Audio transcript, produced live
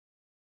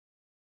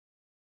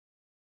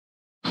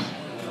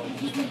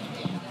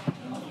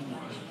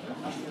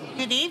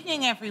Good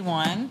evening,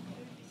 everyone.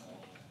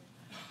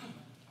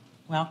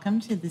 Welcome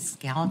to this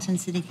Gallatin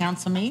City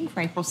Council meeting for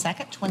April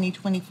 2nd,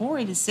 2024.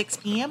 It is 6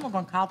 p.m. We're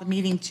going to call the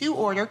meeting to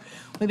order.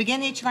 We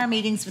begin each of our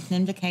meetings with an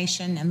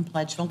invocation and the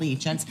Pledge of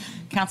Allegiance.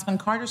 Councilman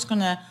Carter is going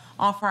to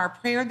offer our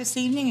prayer this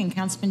evening, and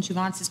Councilman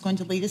Javance is going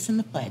to lead us in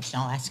the pledge.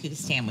 And I'll ask you to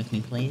stand with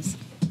me, please.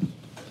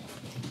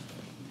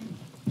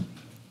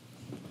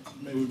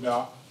 May we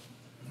bow.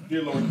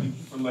 Dear Lord, thank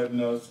you for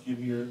letting us get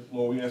here.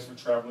 Lord, we ask for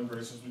traveling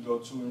grace as we go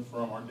to and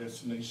from our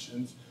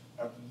destinations.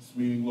 After this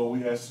meeting, Lord,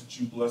 we ask that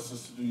you bless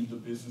us to do the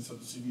business of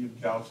the city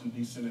of Gallatin,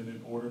 decent and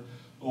in order.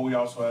 Lord, we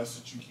also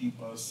ask that you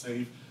keep us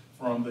safe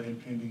from the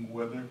impending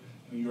weather.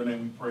 In your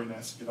name we pray and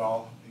ask it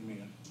all.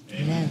 Amen.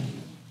 Amen.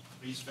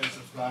 Please face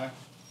the flag.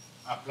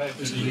 I pledge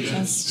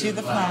Allegiance to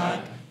the flag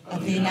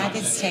of the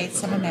United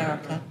States of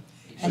America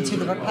and to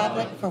the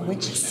republic for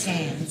which it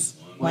stands,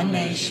 one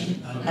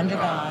nation, under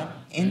God,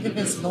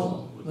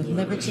 indivisible, with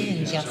liberty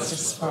and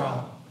justice for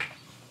all.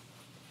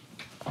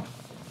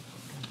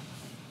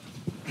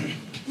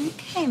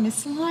 Okay,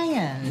 Ms.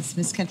 Lyons.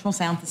 Ms.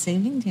 Cantrell's out this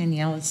evening.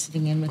 Danielle is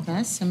sitting in with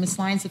us. So, Ms.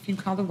 Lyons, if you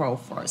call the roll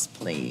for us,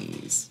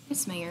 please.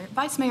 Yes, Mayor.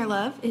 Vice Mayor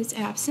Love is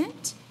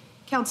absent.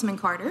 Councilman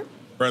Carter.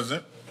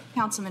 Present.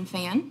 Councilman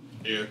Fan.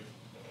 Here.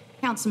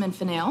 Councilman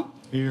Fennell.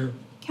 Here.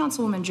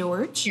 Councilwoman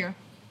George. Here.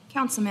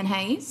 Councilman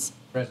Hayes.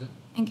 Present.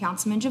 And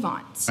Councilman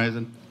Javance.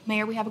 Present.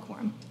 Mayor, we have a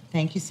quorum.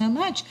 Thank you so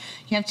much.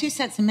 You have two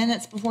sets of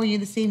minutes before you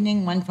this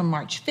evening, one from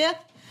March 5th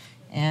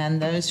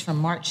and those from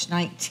March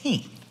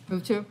 19th.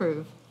 Move to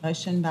approve.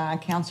 Motion by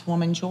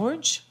Councilwoman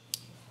George,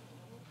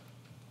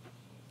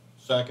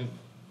 Second.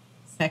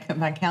 second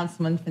by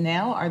Councilman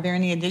Fennell. Are there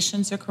any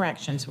additions or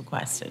corrections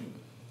requested?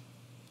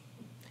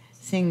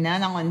 Seeing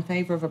none, all in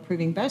favor of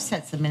approving both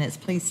sets of minutes,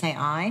 please say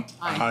aye.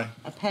 Aye.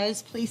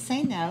 Opposed, please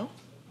say no.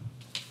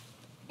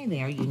 Okay,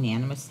 they are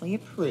unanimously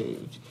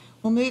approved.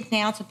 We'll move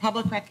now to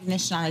public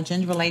recognition on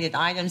agenda-related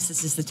items.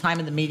 This is the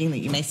time of the meeting that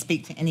you may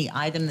speak to any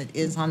item that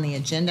is on the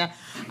agenda.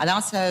 I'd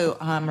also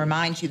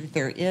remind you that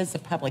there is a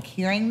public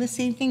hearing this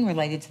evening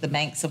related to the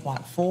banks of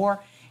Lot 4.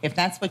 If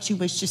that's what you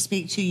wish to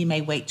speak to, you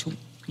may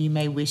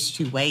wish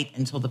to wait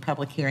until the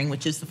public hearing,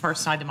 which is the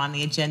first item on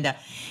the agenda.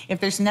 If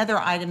there's another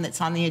item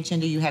that's on the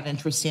agenda you have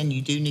interest in,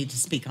 you do need to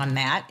speak on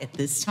that at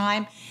this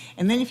time.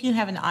 And then if you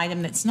have an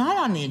item that's not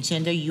on the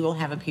agenda, you will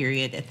have a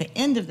period at the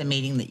end of the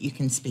meeting that you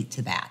can speak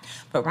to that.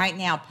 But right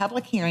now,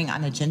 public hearing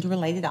on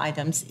agenda-related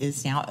items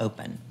is now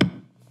open.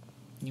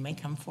 You may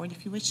come forward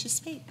if you wish to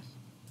speak.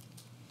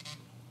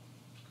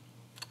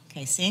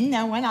 Okay, seeing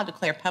no one, I'll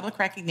declare public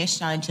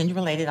recognition on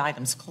agenda-related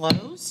items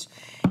closed.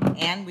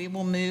 And we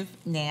will move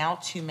now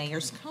to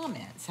mayor's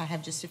comments. I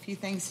have just a few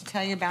things to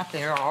tell you about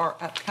that are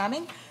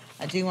upcoming.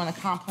 I do want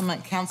to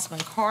compliment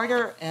Councilman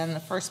Carter and the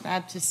First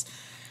Baptist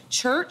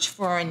Church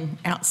for an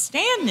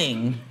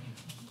outstanding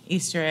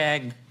Easter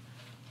egg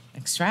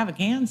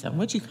extravaganza.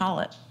 What'd you call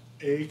it?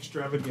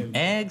 Extravaganza.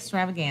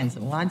 Extravaganza.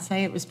 Well, I'd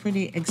say it was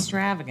pretty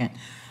extravagant.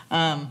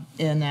 And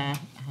a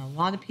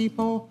lot of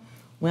people,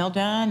 well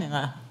done.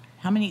 And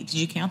how many, did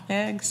you count the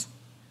eggs?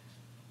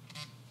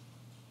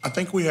 I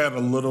think we had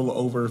a little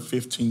over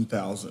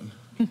 15,000.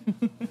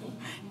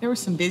 There were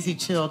some busy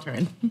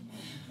children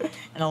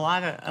and a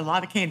lot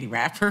of candy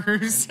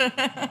wrappers.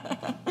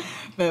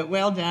 But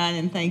well done,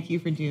 and thank you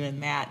for doing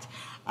that.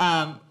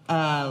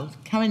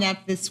 Coming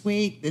up this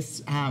week,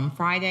 this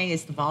Friday,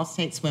 is the Vol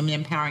State's Women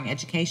Empowering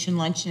Education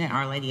Luncheon at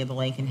Our Lady of the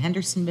Lake in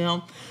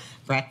Hendersonville.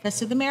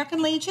 Breakfast of the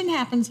American Legion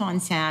happens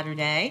on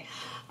Saturday.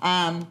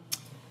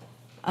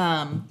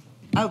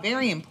 Oh,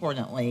 very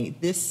importantly,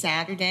 this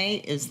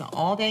Saturday is the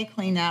all-day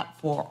cleanup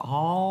for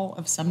all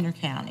of Sumner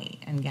County,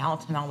 and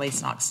Gallatin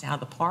always knocks it out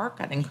of the park.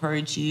 I'd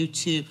encourage you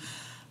to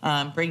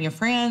bring your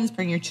friends,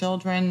 bring your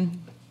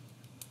children,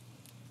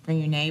 bring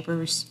your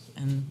neighbors,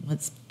 and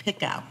let's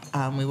pick up.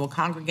 We will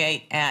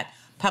congregate at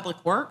Public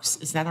Works.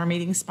 Is that our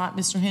meeting spot,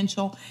 Mr.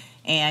 Henschel?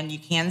 And you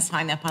can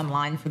sign up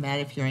online for that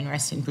if you're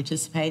interested in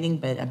participating,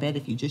 but I bet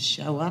if you just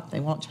show up, they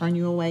won't turn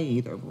you away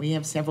either. We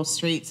have several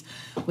streets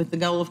with the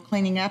goal of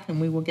cleaning up, and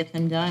we will get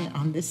them done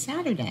on this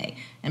Saturday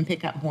and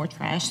pick up more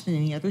trash than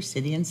any other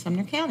city in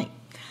Sumner County.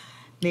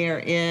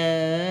 There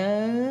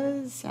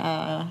is,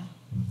 sorry,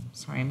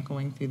 I'm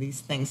going through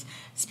these things,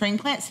 spring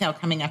plant sale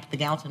coming up at the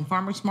Gallatin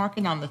Farmers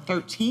Market on the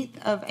 13th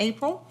of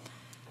April.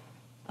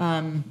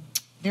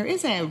 There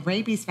is a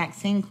rabies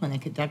vaccine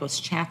clinic at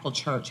Douglas Chapel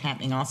Church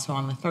happening also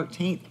on the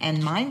 13th,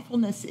 and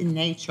Mindfulness in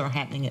Nature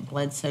happening at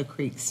Bledsoe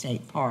Creek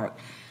State Park.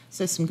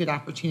 So some good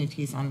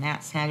opportunities on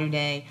that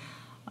Saturday.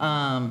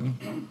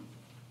 And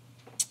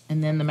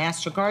then the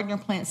Master Gardener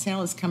plant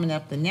sale is coming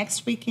up the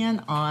next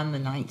weekend on the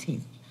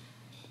 19th.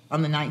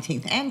 On the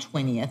 19th and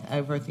 20th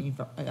over at the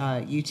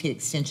UT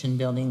Extension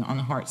Building on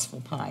the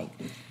Hartsville Pike.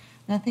 And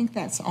I think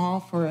that's all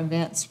for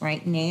events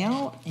right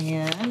now,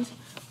 and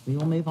we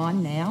will move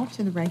on now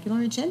to the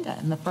regular agenda.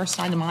 And the first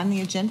item on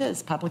the agenda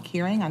is public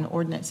hearing on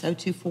ordinance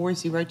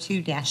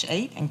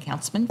 02402-8, and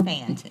Councilman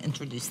Fan to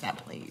introduce that,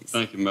 please.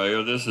 Thank you,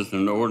 Mayor. This is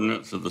an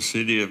ordinance of the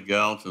City of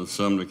Gallatin,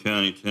 Sumner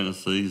County,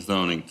 Tennessee,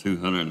 zoning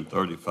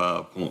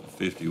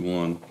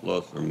 235.51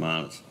 plus or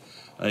minus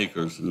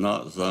acres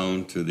not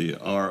zoned to the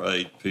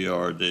R8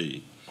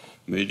 PRD,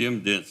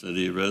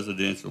 medium-density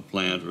residential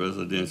planned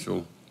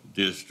residential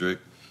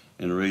district,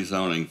 and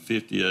rezoning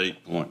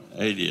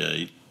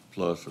 58.88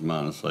 plus or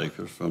minus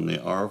acres from the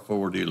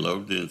R40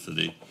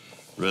 low-density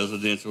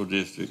residential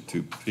district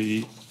to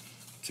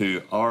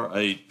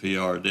R8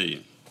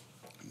 PRD,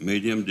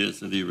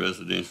 medium-density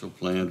residential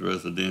planned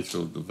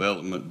residential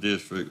development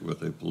district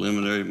with a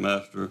preliminary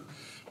master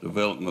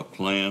development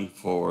plan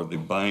for the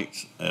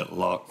banks at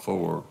Lock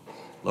 4,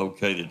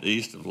 located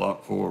east of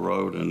Lock 4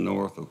 Road and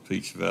north of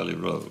Peach Valley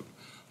Road,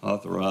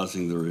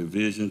 authorizing the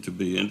revision to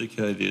be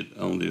indicated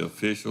on the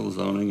official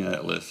zoning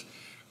atlas,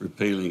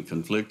 repealing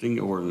conflicting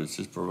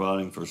ordinances,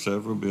 providing for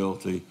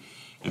severability,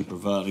 and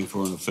providing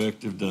for an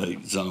effective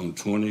date, Zone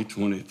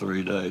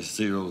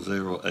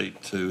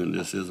 2023-0082, and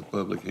this is a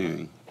public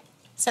hearing.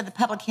 So the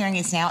public hearing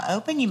is now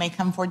open. You may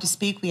come forward to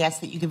speak. We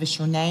ask that you give us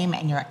your name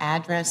and your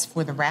address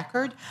for the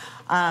record.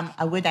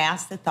 I would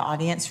ask that the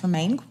audience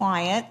remain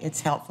quiet.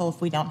 It's helpful if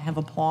we don't have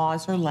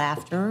applause or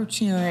laughter or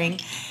cheering.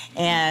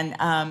 And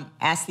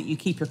ask that you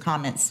keep your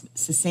comments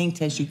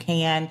succinct as you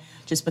can,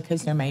 just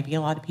because there may be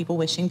a lot of people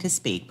wishing to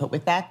speak. But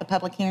with that, the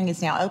public hearing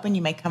is now open.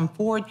 You may come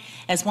forward.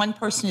 As one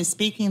person is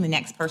speaking, the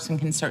next person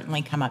can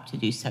certainly come up to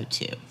do so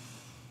too,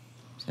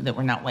 so that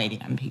we're not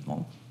waiting on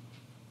people.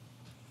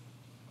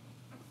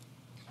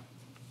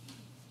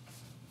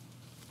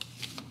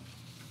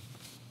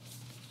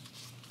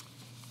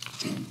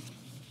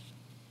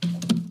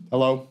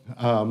 Hello,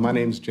 my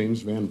name is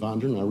James Van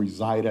Vonderen. I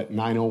reside at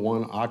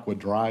 901 Aqua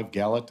Drive,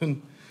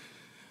 Gallatin.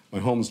 My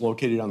home is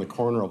located on the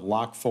corner of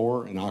Lock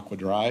 4 and Aqua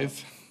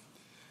Drive.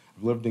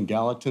 I've lived in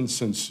Gallatin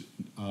since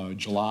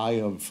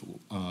July of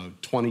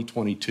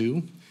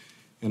 2022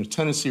 and a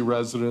Tennessee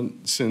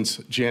resident since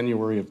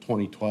January of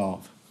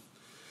 2012.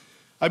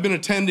 I've been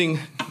attending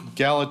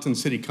Gallatin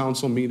City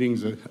Council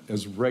meetings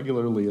as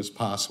regularly as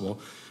possible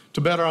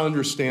to better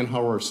understand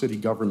how our city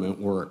government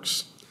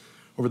works.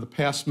 Over the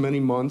past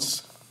many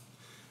months,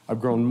 I've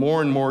grown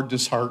more and more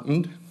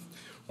disheartened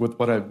with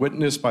what I've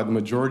witnessed by the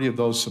majority of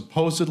those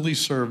supposedly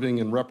serving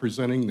and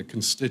representing the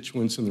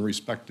constituents in the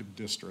respective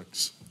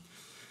districts.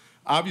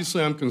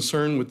 Obviously, I'm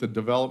concerned with the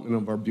development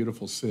of our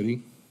beautiful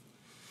city,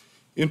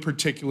 in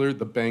particular,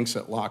 the banks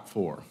at Lock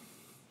 4.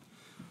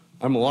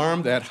 I'm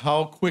alarmed at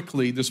how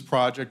quickly this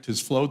project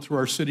has flowed through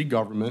our city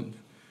government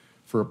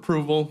for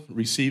approval,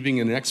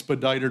 receiving an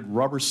expedited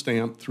rubber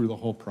stamp through the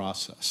whole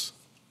process.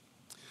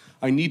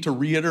 I need to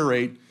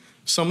reiterate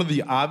some of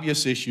the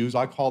obvious issues,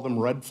 I call them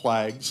red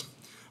flags,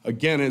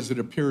 again, as it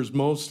appears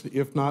most,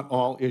 if not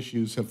all,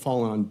 issues have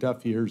fallen on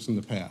deaf ears in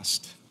the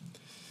past.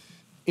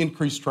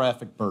 Increased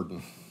traffic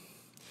burden.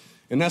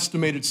 An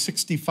estimated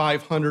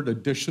 6,500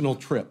 additional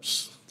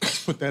trips.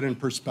 Let's put that in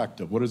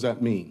perspective. What does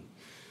that mean?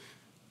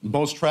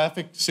 Most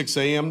traffic, 6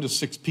 a.m. to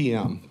 6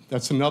 p.m.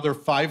 That's another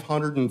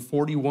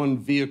 541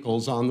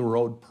 vehicles on the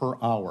road per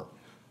hour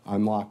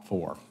on Lock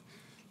 4.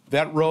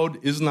 That road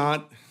is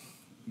not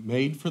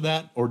made for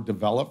that or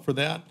developed for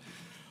that.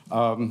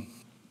 The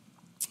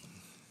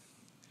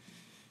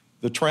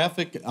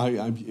traffic,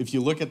 if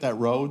you look at that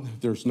road,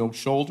 there's no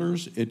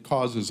shoulders. It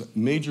causes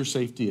major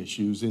safety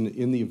issues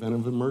in the event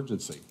of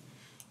emergency.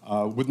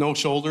 With no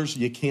shoulders,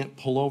 you can't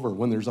pull over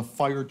when there's a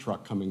fire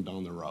truck coming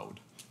down the road.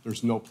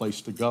 There's no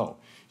place to go.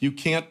 You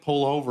can't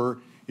pull over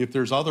if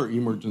there's other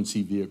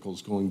emergency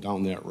vehicles going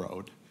down that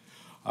road.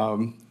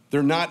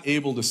 They're not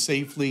able to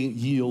safely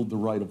yield the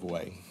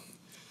right-of-way.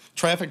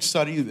 Traffic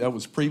study that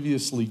was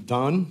previously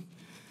done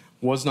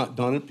was not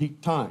done at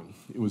peak time.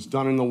 It was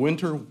done in the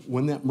winter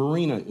when that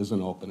marina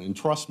isn't open. And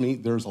trust me,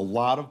 there's a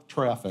lot of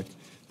traffic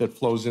that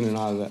flows in and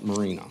out of that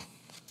marina.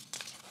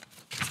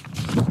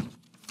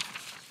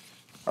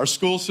 Our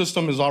school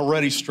system is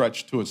already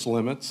stretched to its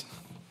limits.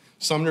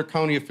 Sumner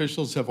County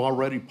officials have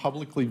already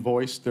publicly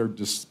voiced their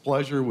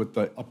displeasure with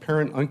the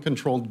apparent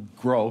uncontrolled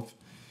growth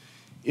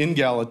in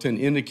Gallatin,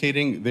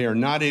 indicating they are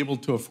not able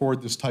to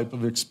afford this type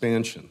of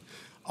expansion.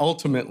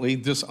 Ultimately,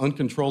 this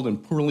uncontrolled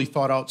and poorly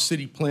thought out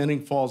city planning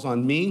falls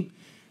on me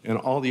and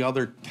all the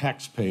other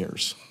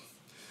taxpayers.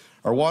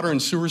 Our water and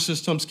sewer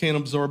systems can't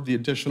absorb the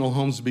additional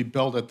homes to be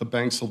built at the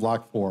banks of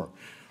Lock 4.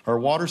 Our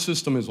water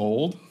system is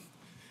old,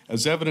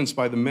 as evidenced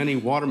by the many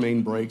water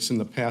main breaks in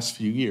the past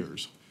few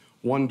years,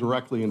 one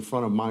directly in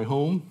front of my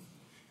home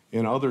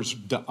and others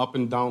up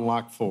and down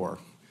Lock 4.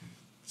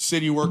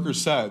 City workers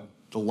said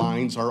the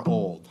lines are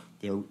old.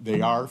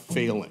 They are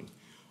failing.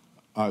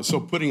 So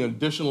putting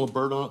additional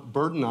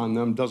burden on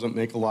them doesn't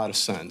make a lot of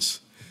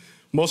sense.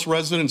 Most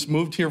residents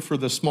moved here for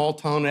the small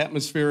town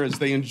atmosphere as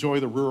they enjoy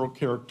the rural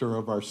character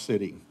of our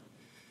city.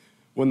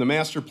 When the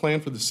master plan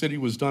for the city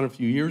was done a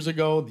few years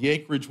ago, the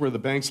acreage where the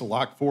banks of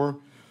Lock 4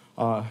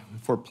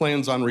 for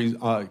plans on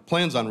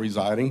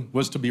residing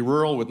was to be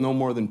rural with no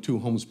more than 2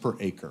 homes per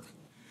acre.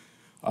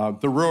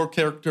 The rural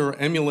character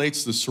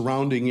emulates the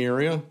surrounding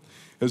area,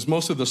 as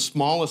most of the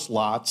smallest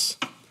lots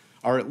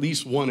are at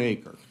least 1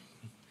 acre.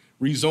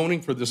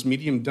 Rezoning for this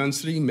medium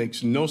density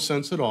makes no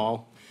sense at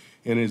all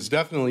and is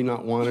definitely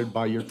not wanted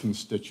by your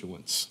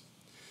constituents.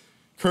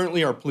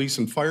 Currently, our police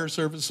and fire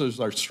services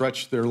are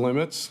stretched to their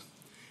limits.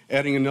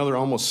 Adding another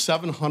almost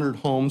 700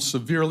 homes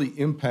severely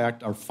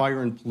impact our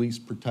fire and police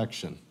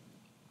protection.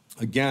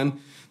 Again,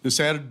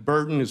 this added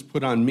burden is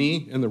put on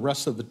me and the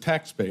rest of the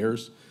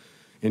taxpayers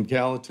in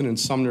Gallatin and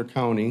Sumner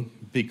County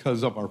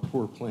because of our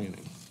poor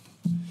planning.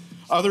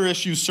 Other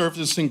issues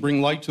surfacing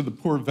bring light to the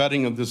poor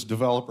vetting of this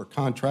developer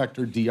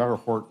contractor, D.R.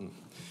 Horton.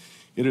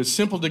 It is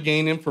simple to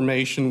gain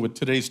information with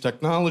today's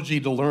technology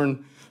to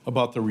learn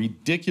about the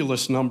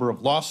ridiculous number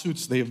of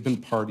lawsuits they have been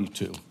party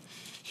to.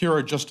 Here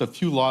are just a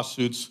few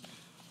lawsuits,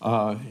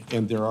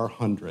 and there are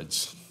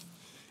hundreds.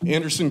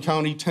 Anderson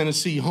County,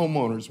 Tennessee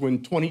homeowners win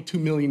 $22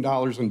 million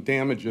in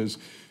damages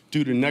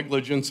due to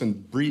negligence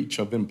and breach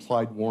of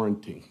implied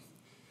warranty.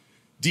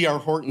 D.R.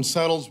 Horton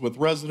settles with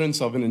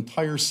residents of an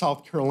entire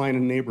South Carolina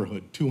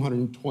neighborhood,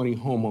 220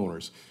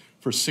 homeowners,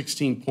 for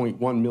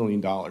 $16.1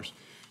 million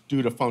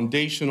due to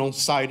foundational,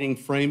 siding,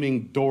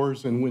 framing,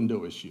 doors, and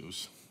window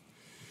issues.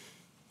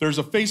 There's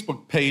a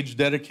Facebook page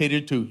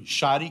dedicated to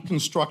shoddy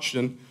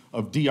construction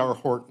of D.R.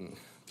 Horton.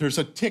 There's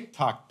a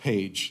TikTok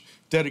page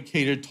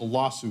dedicated to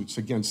lawsuits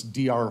against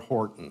D.R.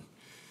 Horton.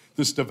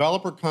 This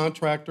developer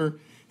contractor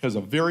has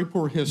a very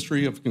poor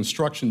history of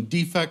construction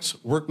defects,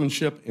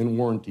 workmanship, and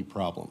warranty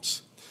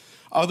problems.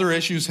 Other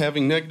issues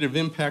having negative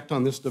impact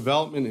on this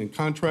development and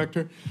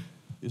contractor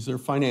is their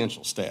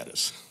financial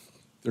status.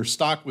 Their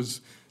stock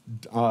was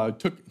not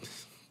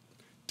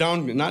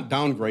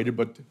downgraded,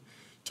 but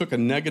took a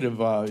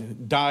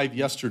negative dive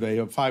yesterday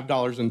of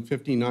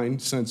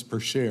 $5.59 per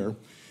share,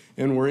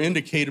 and were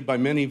indicated by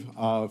many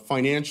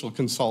financial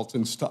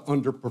consultants to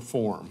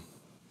underperform.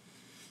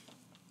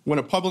 When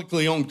a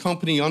publicly owned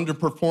company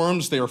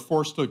underperforms, they are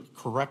forced to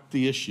correct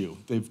the issue.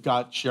 They've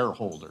got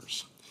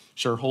shareholders.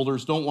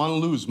 Shareholders don't want to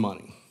lose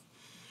money.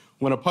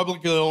 When a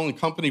publicly owned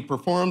company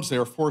performs, they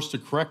are forced to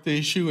correct the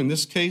issue. In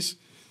this case,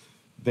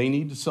 they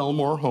need to sell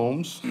more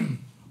homes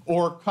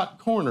or cut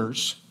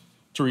corners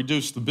to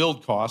reduce the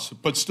build costs,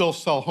 but still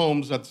sell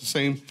homes at the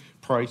same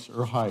price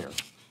or higher.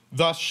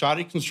 Thus,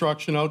 shoddy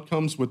construction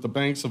outcomes with the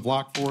banks of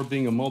Lock 4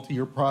 being a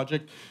multi-year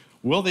project.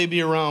 Will they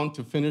be around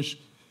to finish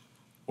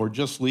or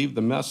just leave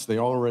the mess they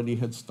already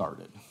had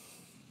started?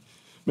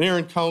 Mayor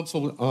and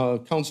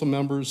council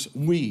members,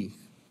 we,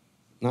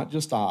 not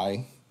just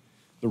I,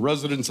 the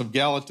residents of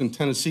Gallatin,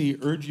 Tennessee,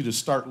 urge you to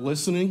start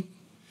listening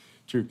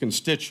to your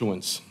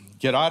constituents.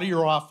 Get out of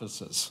your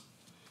offices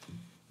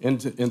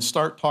and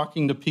start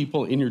talking to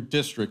people in your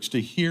districts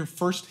to hear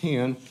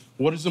firsthand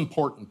what is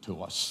important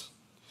to us.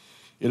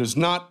 It is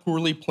not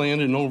poorly planned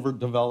and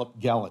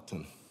overdeveloped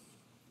Gallatin.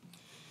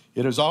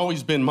 It has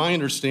always been my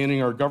understanding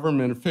our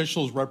government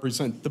officials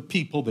represent the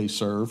people they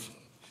serve,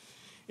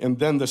 and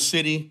then the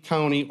city,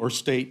 county, or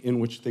state in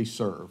which they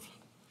serve.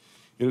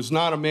 It is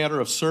not a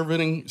matter of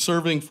serving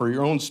for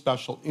your own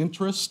special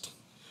interest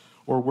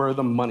or where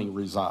the money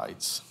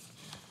resides.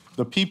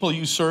 The people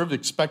you serve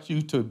expect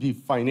you to be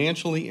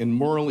financially and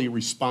morally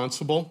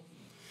responsible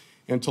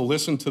and to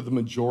listen to the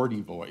majority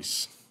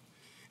voice.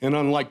 And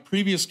unlike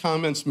previous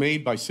comments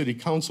made by city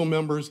council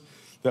members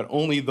that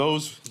only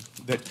those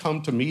that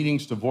come to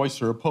meetings to voice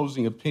their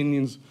opposing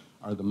opinions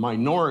are the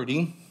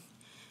minority,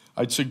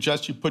 I'd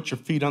suggest you put your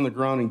feet on the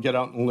ground and get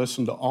out and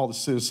listen to all the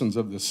citizens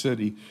of the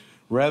city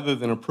rather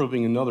than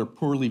approving another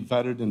poorly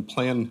vetted and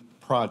planned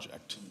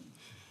project.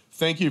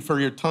 Thank you for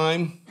your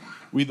time.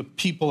 We, the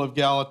people of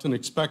Gallatin,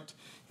 expect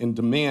and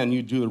demand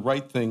you do the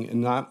right thing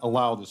and not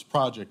allow this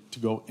project to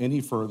go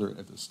any further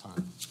at this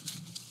time.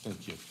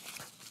 Thank you.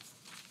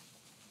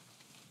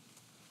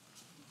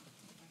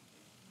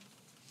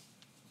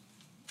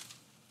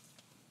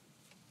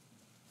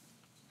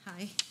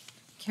 Hi,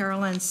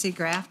 Carolyn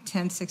Seagraff,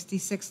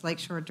 1066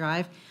 Lakeshore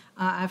Drive.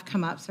 I've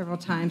come up several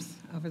times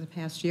over the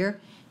past year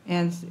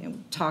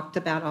and talked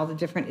about all the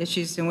different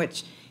issues in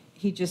which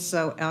he just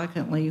so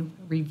eloquently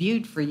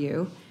reviewed for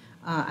you.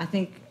 I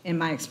think in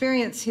my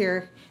experience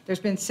here, there's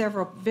been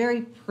several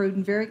very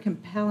prudent, very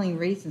compelling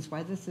reasons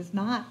why this is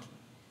not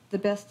the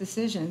best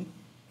decision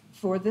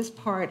for this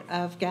part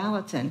of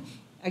Gallatin.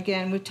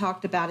 Again, we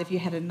talked about if you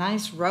had a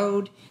nice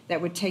road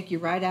that would take you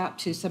right out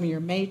to some of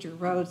your major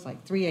roads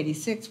like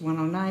 386,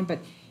 109, but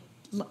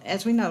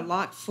as we know,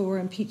 Lock 4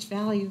 and Peach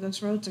Valley,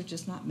 those roads are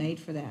just not made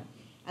for that.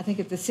 I think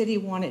if the city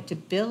wanted to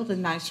build a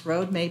nice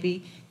road,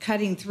 maybe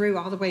cutting through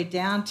all the way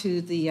down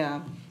to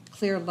the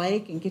Clear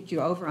Lake and get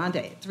you over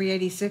onto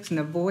 386 and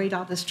avoid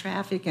all this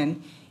traffic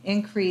and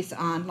increase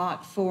on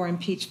Lock 4 and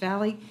Peach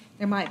Valley,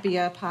 there might be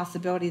a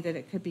possibility that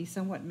it could be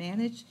somewhat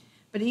managed.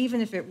 But even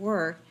if it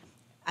were,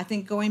 I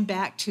think going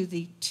back to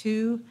the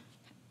two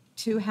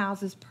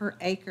houses per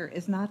acre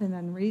is not an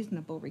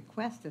unreasonable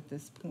request at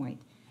this point.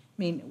 I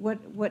mean,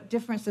 what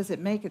difference does it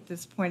make at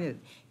this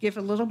point? Give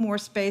a little more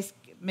space,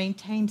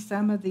 maintain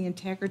some of the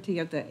integrity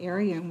of the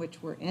area in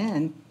which we're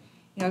in.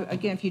 You know,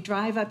 again, if you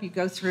drive up, you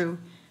go through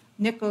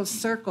Nichols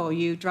Circle,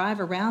 you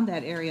drive around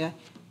that area,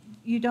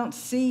 you don't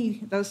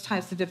see those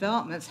types of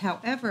developments.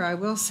 However, I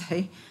will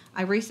say,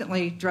 I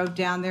recently drove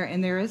down there,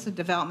 and there is a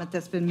development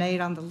that's been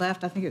made on the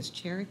left. I think it's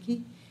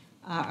Cherokee,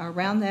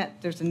 Around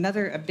that, there's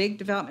a big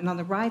development on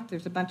the right.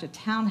 There's a bunch of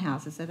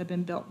townhouses that have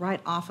been built right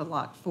off of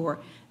Lot 4.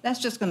 That's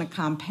just going to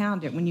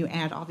compound it when you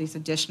add all these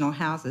additional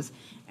houses.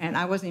 And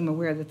I wasn't even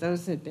aware that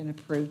those had been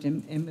approved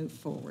and moved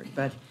forward.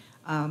 But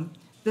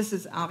this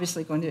is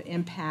obviously going to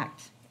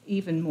impact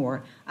even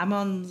more. I'm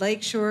on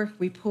Lakeshore.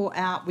 We pull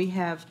out. We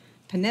have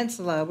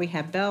Peninsula. We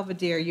have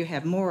Belvedere. You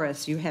have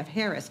Morris. You have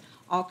Harris,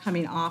 all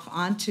coming off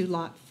onto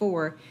Lot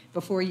 4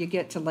 before you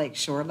get to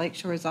Lakeshore.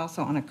 Lakeshore is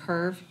also on a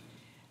curve.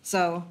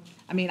 So,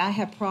 I mean, I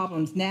have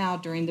problems now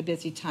during the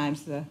busy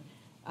times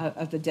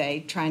of the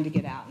day trying to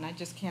get out, and I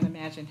just can't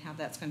imagine how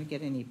that's going to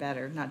get any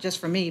better, not just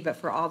for me, but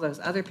for all those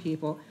other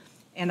people.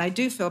 And I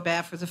do feel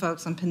bad for the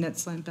folks on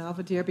Peninsula and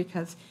Belvedere,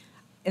 because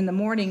in the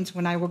mornings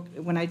when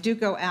I do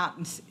go out,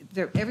 and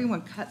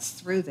everyone cuts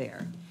through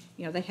there.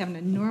 You know, they have an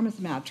enormous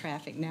amount of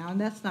traffic now,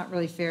 and that's not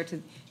really fair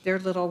to their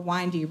little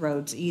windy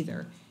roads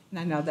either. And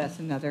I know that's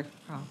another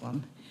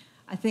problem.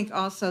 I think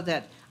also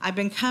that I've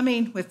been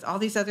coming with all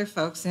these other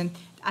folks, and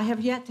I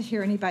have yet to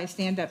hear anybody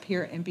stand up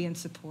here and be in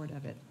support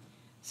of it.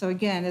 So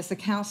again, as the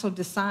council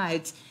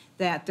decides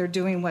that they're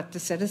doing what the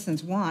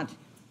citizens want,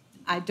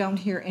 I don't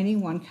hear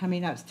anyone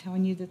coming up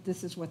telling you that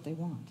this is what they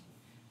want.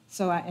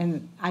 So,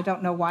 and I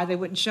don't know why they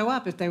wouldn't show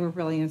up if they were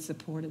really in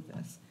support of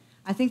this.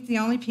 I think the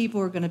only people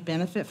who are going to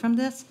benefit from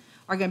this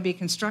are going to be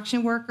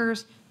construction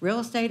workers, real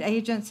estate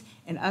agents,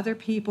 and other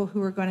people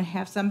who are going to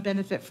have some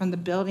benefit from the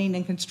building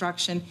and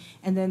construction,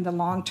 and then the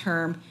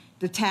long-term,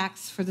 the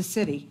tax for the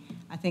city.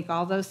 I think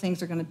all those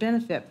things are going to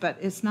benefit, but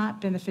it's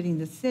not benefiting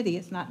the city.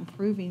 It's not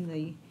improving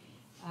the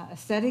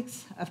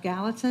aesthetics of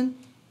Gallatin.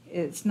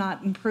 It's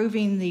not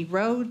improving the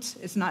roads.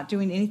 It's not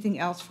doing anything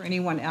else for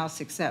anyone else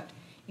except,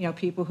 you know,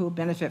 people who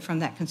benefit from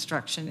that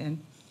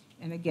construction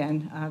and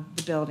again,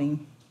 the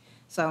building.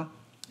 So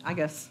I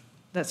guess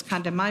that's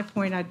kind of my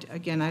point.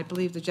 I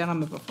believe the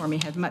gentleman before me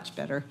had much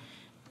better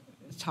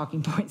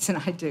talking points than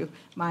I do.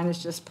 Mine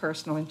is just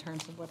personal in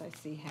terms of what I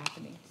see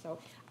happening. So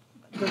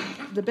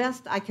the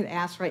best I could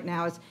ask right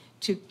now is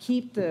to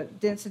keep the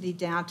density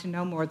down to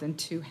no more than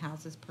 2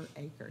 houses per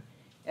acre,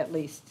 at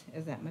least,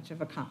 is that much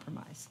of a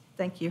compromise.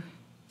 Thank you.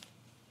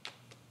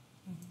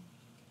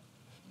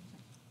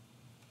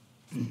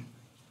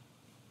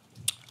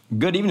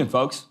 Good evening,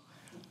 folks.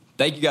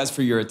 Thank you guys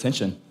for your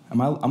attention.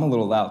 I'm a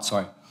little loud,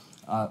 sorry.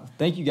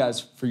 Thank you guys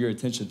for your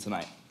attention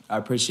tonight. I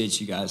appreciate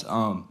you guys.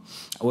 I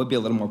would be a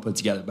little more put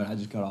together, but I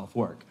just got off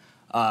work.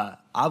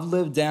 I've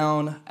lived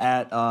down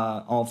at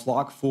on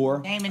Flock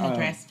 4. Name and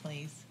address,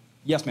 please.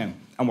 Yes, ma'am.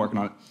 I'm working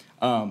on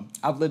it.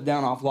 I've lived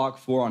down off Lock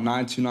 4 on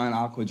 929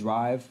 Aqua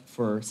Drive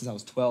since I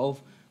was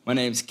 12. My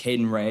name's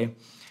Caden Ray,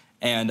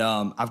 and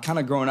I've kind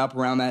of grown up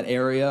around that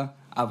area.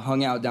 I've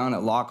hung out down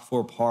at Lock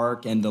 4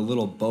 Park and the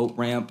little boat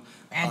ramp.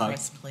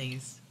 Address,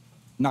 please.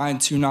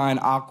 929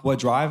 Aqua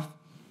Drive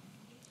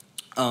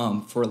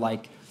for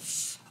like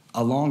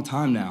a long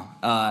time now.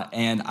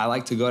 And I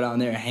like to go down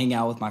there and hang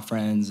out with my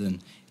friends,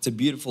 and it's a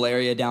beautiful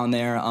area down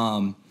there.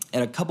 And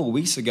a couple of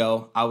weeks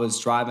ago, I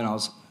was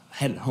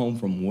headed home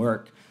from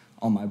work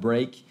on my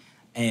break,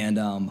 and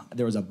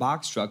there was a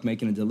box truck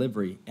making a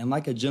delivery. And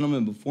like a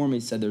gentleman before me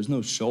said, there's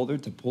no shoulder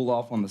to pull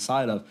off on the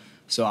side of.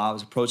 So I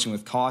was approaching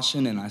with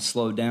caution, and I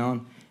slowed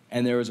down.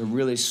 And there was a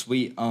really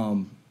sweet,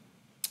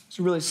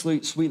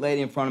 sweet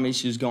lady in front of me.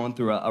 She was going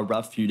through a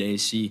rough few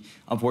days. She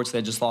unfortunately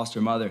had just lost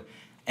her mother,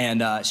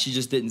 and she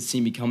just didn't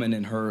see me coming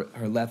in her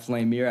left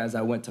lane mirror as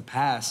I went to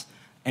pass.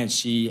 And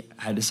she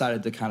had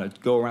decided to kind of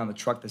go around the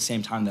truck the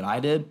same time that I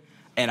did.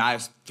 And I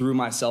threw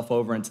myself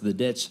over into the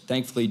ditch.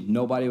 Thankfully,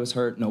 nobody was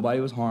hurt. Nobody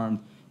was harmed.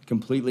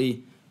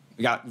 Completely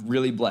got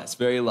really blessed.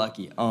 Very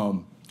lucky.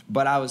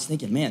 But I was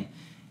thinking, man,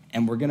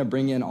 and we're going to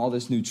bring in all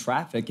this new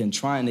traffic, and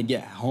trying to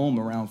get home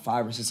around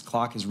 5 or 6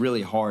 o'clock is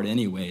really hard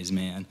anyways,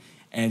 man.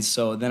 And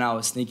so then I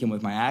was thinking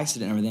with my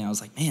accident and everything, I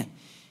was like, man,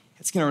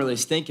 it's going to really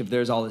stink if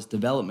there's all this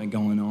development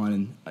going on.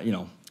 And, you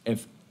know,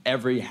 if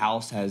every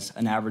house has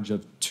an average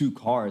of 2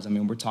 cars, I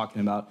mean, we're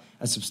talking about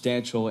a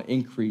substantial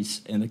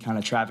increase in the kind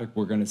of traffic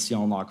we're going to see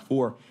on Lock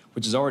 4,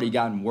 which has already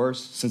gotten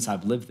worse since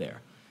I've lived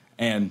there.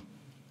 And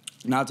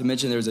not to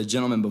mention, there's a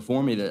gentleman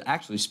before me that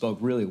actually spoke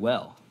really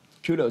well.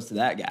 Kudos to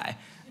that guy.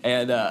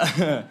 And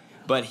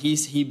but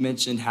he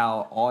mentioned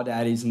how all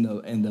daddies in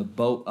the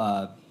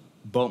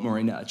boat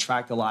marina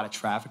attract a lot of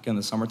traffic in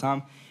the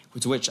summertime,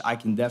 which I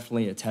can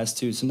definitely attest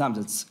to. Sometimes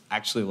it's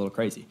actually a little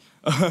crazy.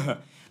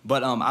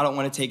 But I don't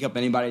want to take up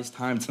anybody's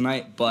time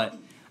tonight, but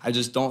I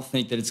just don't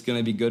think that it's going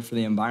to be good for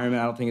the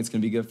environment. I don't think it's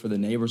going to be good for the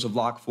neighbors of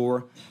Lock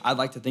 4. I'd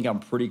like to think I'm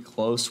pretty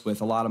close with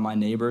a lot of my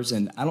neighbors,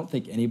 and I don't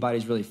think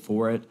anybody's really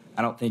for it.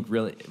 I don't think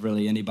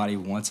really anybody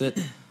wants it.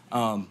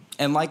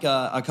 And like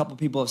a couple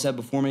people have said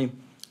before me,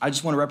 I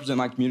just want to represent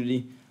my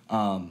community.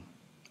 And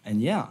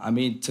yeah, I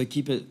mean, to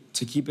keep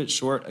it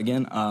short,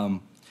 again,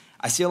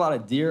 I see a lot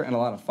of deer and a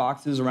lot of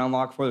foxes around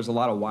Lock 4. There's a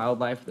lot of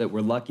wildlife that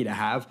we're lucky to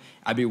have.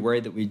 I'd be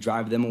worried that we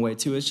drive them away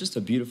too. It's just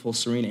a beautiful,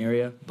 serene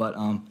area. But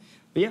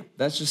yeah,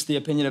 that's just the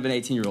opinion of an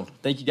 18-year-old.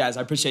 Thank you, guys.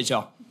 I appreciate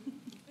y'all.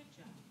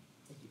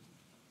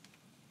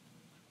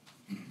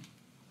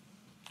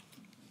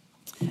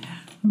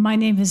 My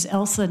name is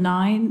Elsa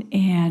Nine,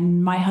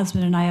 and my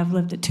husband and I have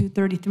lived at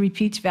 233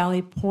 Peach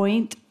Valley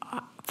Point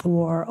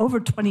for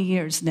over 20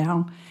 years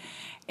now.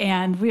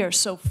 And we are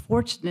so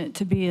fortunate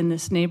to be in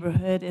this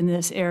neighborhood, in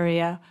this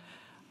area.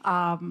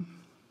 I'm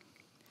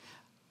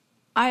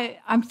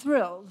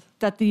thrilled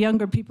that the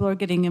younger people are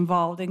getting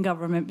involved in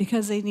government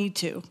because they need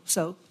to.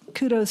 So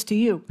kudos to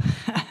you.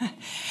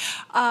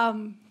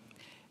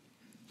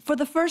 For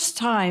the first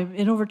time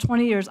in over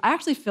 20 years, I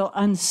actually feel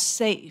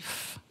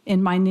unsafe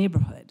in my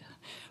neighborhood.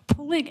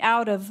 Pulling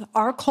out of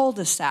our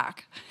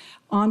cul-de-sac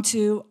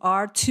onto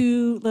our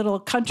two little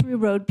country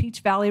road, Peach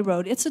Valley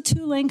Road. It's a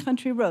 2-lane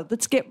country road,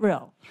 let's get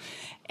real.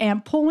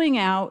 And pulling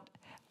out,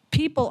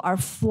 people are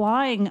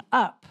flying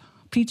up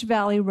Peach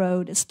Valley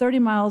Road. It's 30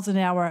 miles an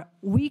hour.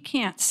 We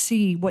can't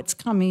see what's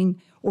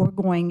coming or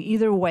going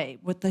either way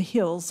with the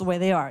hills the way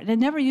they are. And it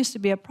never used to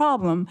be a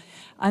problem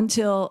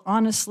until,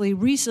 honestly,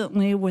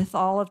 recently with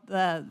all of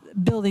the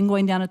building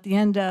going down at the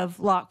end of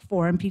Lock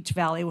 4 in Peach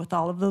Valley with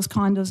all of those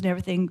condos and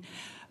everything.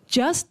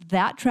 Just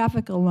that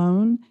traffic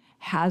alone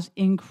has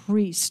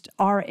increased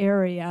our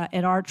area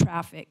and our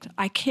traffic.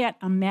 I can't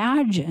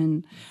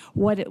imagine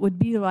what it would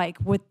be like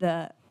with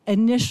the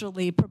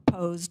initially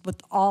proposed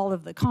with all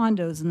of the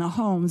condos and the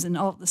homes and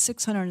all of the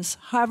 600,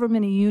 however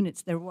many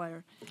units there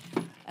were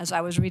as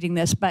I was reading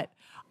this. But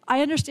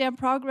I understand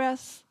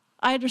progress.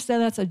 I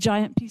understand that's a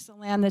giant piece of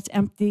land that's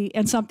empty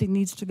and something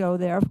needs to go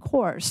there, of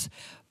course.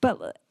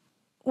 But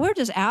we're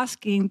just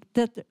asking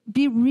that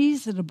be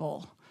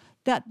reasonable,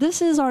 that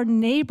this is our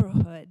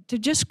neighborhood, to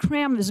just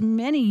cram as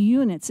many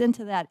units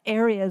into that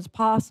area as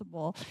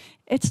possible.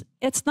 It's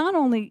not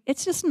only,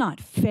 it's just not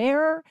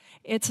fair,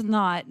 it's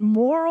not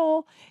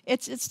moral,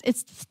 it's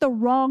the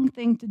wrong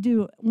thing to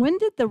do. When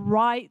did the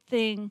right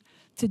thing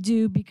to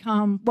do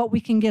become what we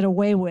can get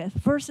away with?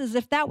 Versus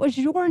if that was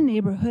your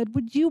neighborhood,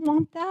 would you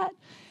want that?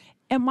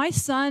 And my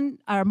son,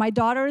 or my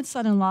daughter and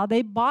son-in-law,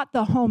 they bought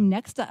the home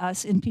next to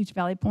us in Peach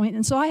Valley Point.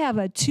 And so I have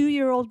a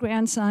 2-year-old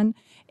grandson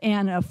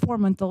and a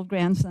 4-month-old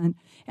grandson.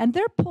 And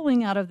they're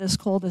pulling out of this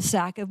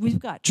cul-de-sac. We've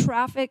got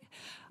traffic.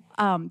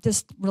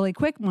 Just really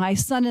quick, my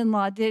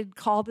son-in-law did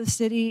call the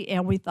city,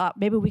 and we thought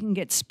maybe we can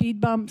get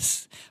speed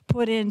bumps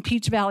put in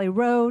Peach Valley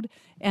Road.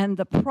 And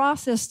the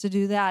process to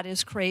do that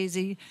is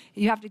crazy.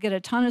 You have to get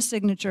a ton of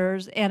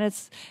signatures, and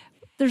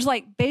there's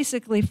like,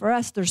 basically for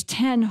us, there's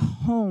 10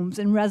 homes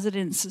and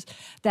residences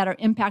that are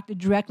impacted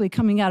directly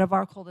coming out of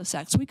our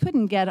cul-de-sac. So we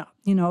couldn't get,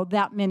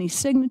 that many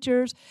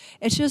signatures.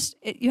 It's just,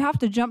 you have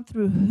to jump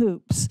through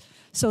hoops.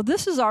 So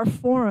this is our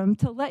forum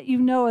to let you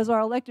know, as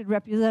our elected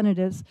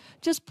representatives,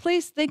 just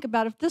please think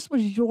about if this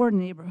was your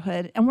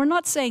neighborhood. And we're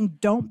not saying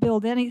don't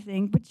build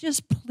anything, but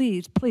just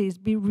please, please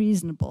be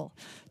reasonable.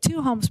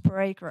 2 homes per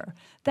acre,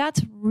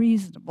 that's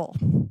reasonable.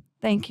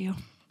 Thank you.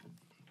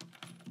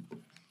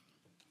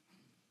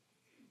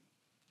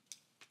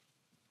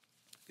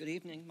 Good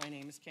evening. My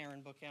name is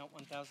Karen Bookout,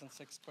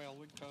 1006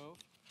 Quailwood Cove.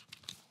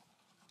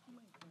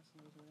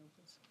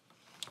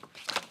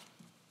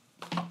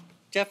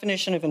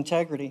 Definition of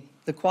integrity: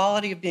 the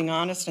quality of being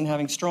honest and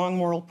having strong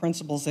moral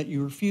principles that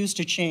you refuse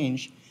to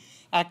change,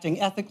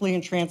 acting ethically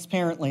and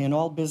transparently in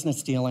all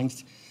business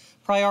dealings,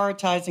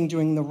 prioritizing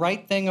doing the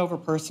right thing over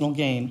personal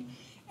gain,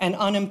 and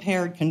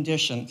unimpaired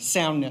condition,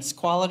 soundness,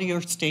 quality or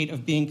state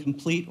of being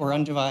complete or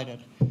undivided.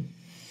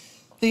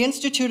 The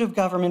Institute of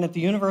Government at the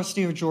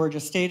University of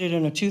Georgia stated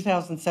in a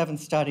 2007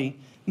 study,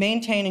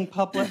 maintaining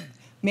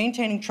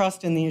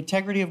trust in the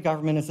integrity of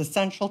government is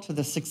essential to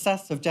the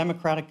success of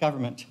democratic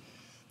government.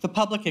 The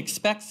public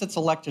expects its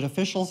elected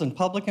officials and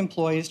public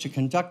employees to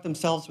conduct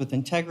themselves with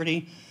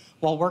integrity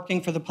while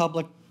working for the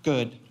public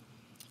good.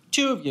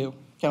 2 of you,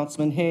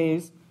 Councilman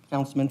Hayes,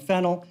 Councilman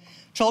Fennell,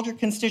 told your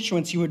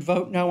constituents you would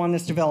vote no on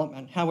this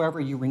development. However,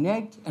 you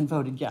reneged and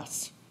voted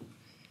yes.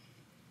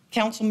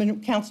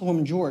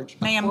 Councilwoman George.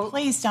 Ma'am,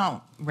 please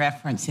don't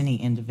reference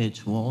any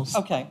individuals.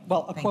 Okay,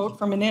 well, a quote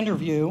from an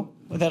interview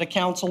that a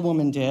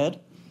councilwoman did.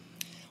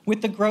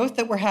 With the growth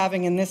that we're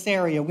having in this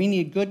area, we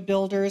need good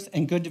builders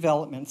and good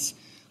developments.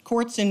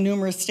 Courts in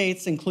numerous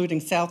states,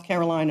 including South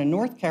Carolina,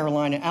 North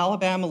Carolina,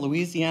 Alabama,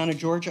 Louisiana,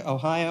 Georgia,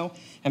 Ohio,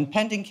 and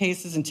pending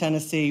cases in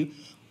Tennessee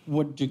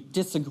would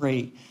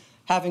disagree,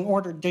 having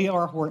ordered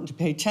D.R. Horton to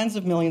pay tens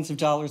of millions of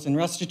dollars in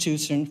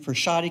restitution for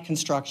shoddy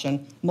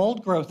construction,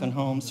 mold growth in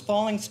homes,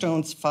 falling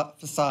stone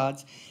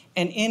facades,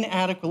 and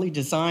inadequately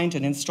designed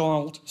and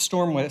installed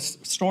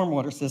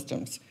stormwater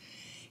systems.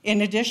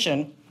 In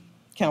addition,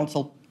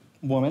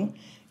 Councilwoman,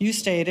 you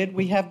stated,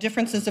 we have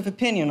differences of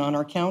opinion on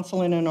our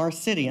council and in our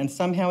city, and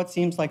somehow it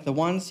seems like the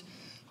ones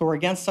who are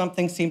against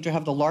something seem to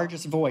have the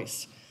largest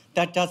voice.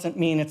 That doesn't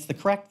mean it's the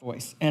correct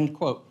voice, end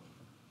quote.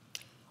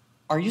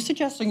 Are you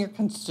suggesting your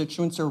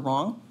constituents are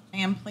wrong?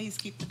 Ma'am, please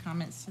keep the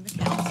comments to the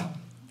council.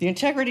 The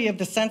integrity of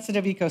the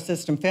sensitive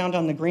ecosystem found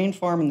on the Green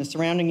Farm and the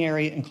surrounding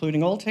area,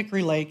 including Old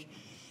Hickory Lake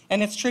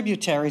and its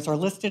tributaries, are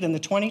listed in the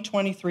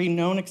 2023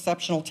 Known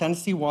Exceptional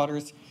Tennessee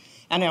Waters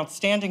and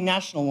Outstanding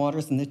National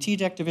Waters in the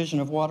TDEC Division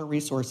of Water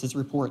Resources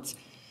reports,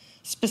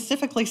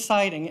 specifically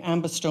citing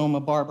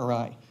Ambystoma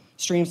barberi,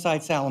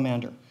 streamside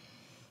salamander.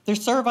 The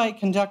survey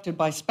conducted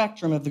by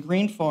Spectrum of the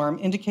Green Farm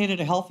indicated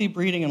a healthy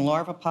breeding and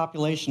larva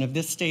population of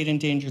this state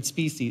endangered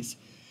species.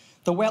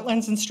 The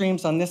wetlands and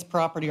streams on this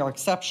property are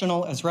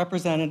exceptional, as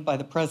represented by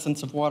the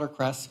presence of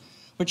watercress,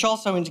 which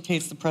also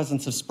indicates the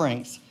presence of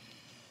springs.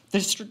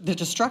 The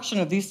destruction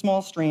of these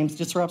small streams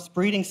disrupts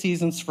breeding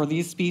seasons for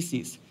these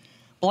species.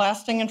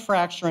 Blasting and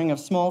fracturing of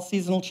small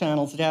seasonal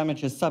channels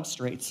damages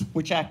substrates,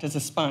 which act as a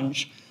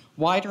sponge.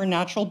 Wider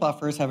natural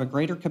buffers have a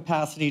greater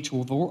capacity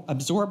to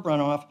absorb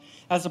runoff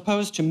as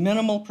opposed to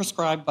minimal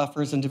prescribed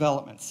buffers and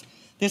developments.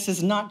 This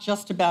is not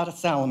just about a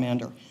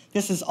salamander.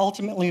 This is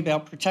ultimately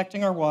about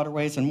protecting our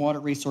waterways and water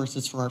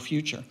resources for our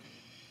future.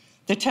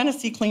 The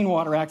Tennessee Clean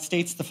Water Act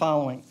states the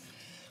following: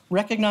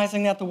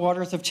 recognizing that the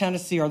waters of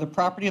Tennessee are the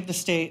property of the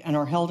state and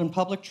are held in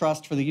public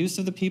trust for the use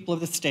of the people of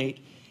the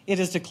state, it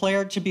is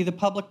declared to be the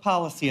public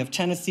policy of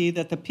Tennessee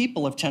that the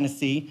people of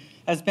Tennessee,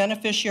 as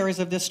beneficiaries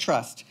of this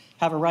trust,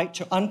 have a right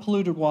to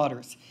unpolluted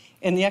waters.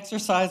 In the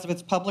exercise of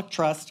its public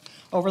trust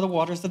over the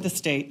waters of the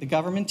state, the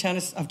government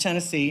of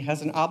Tennessee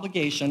has an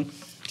obligation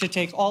to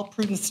take all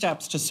prudent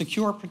steps to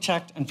secure,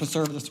 protect, and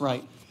preserve this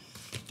right.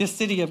 This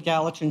city of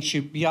Gallatin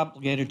should be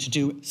obligated to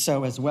do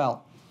so as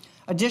well.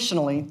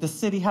 Additionally, the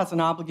city has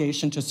an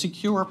obligation to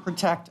secure,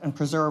 protect, and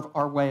preserve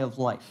our way of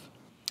life.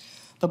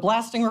 The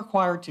blasting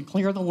required to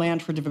clear the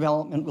land for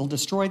development will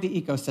destroy the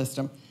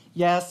ecosystem.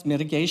 Yes,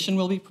 mitigation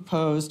will be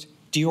proposed.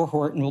 D.R.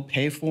 Horton will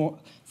pay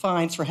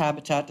fines for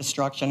habitat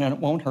destruction, and it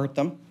won't hurt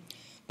them.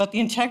 But the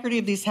integrity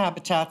of these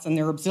habitats and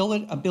their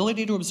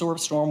ability to absorb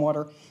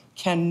stormwater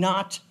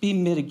cannot be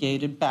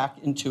mitigated back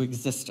into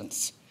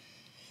existence.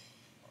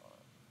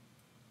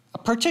 A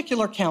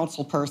particular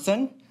council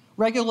person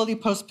regularly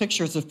posts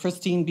pictures of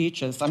pristine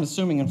beaches, I'm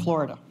assuming in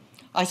Florida.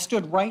 I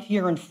stood right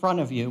here in front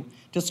of you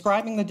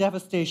describing the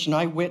devastation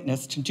I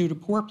witnessed due to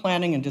poor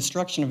planning and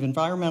destruction of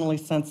environmentally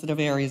sensitive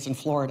areas in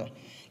Florida.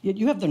 Yet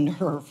you have the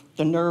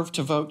nerve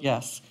to vote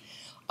yes.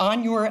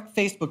 On your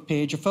Facebook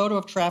page, a photo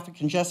of traffic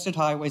congested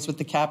highways with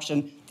the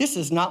caption, "This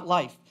is not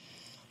life."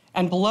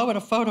 And below it,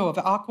 a photo of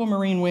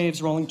aquamarine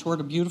waves rolling toward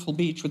a beautiful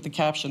beach with the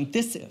caption,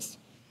 "This is."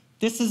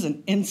 This is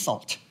an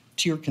insult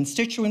to your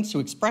constituents who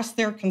express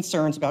their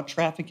concerns about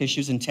traffic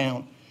issues in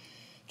town.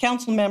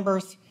 Council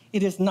members,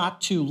 it is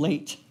not too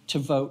late to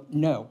vote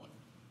no.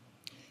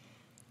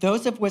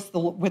 Those of us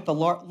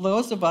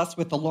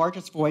with the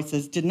largest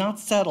voices did not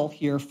settle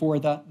here for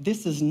the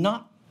 "this is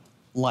not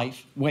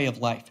life" way of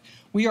life.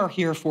 We are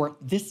here for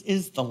 "this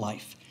is the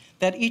life"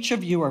 that each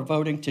of you are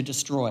voting to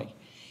destroy.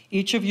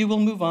 Each of you will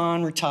move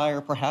on,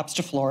 retire, perhaps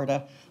to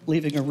Florida,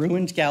 leaving a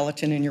ruined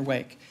Gallatin in your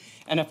wake.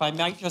 And if I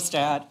might just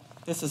add,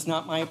 this is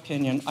not my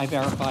opinion. I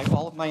verify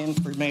all of my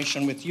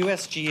information with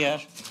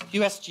USGS,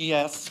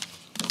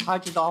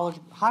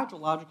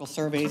 hydrological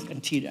surveys,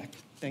 and TDEC.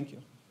 Thank you.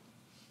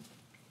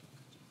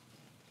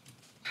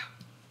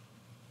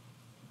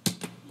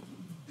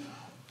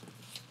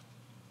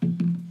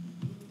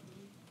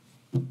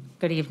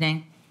 Good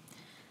evening.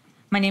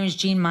 My name is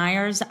Jean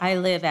Myers. I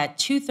live at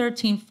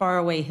 213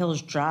 Faraway Hills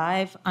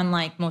Drive.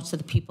 Unlike most of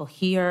the people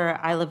here,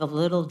 I live a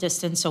little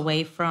distance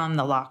away from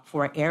the Lock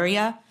 4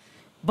 area,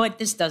 but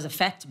this does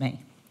affect me.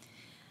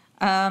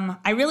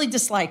 I really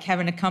dislike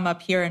having to come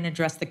up here and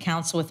address the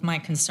council with my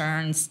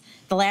concerns.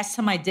 The last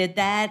time I did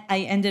that, I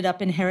ended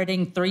up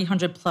inheriting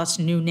 300 plus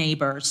new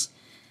neighbors.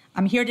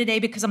 I'm here today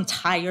because I'm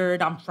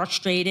tired, I'm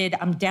frustrated,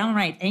 I'm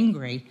downright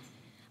angry.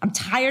 I'm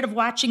tired of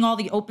watching all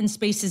the open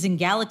spaces in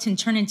Gallatin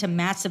turn into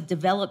massive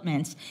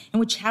developments in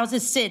which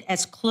houses sit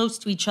as close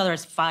to each other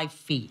as 5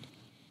 feet.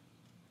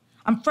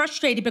 I'm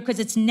frustrated because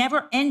it's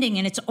never ending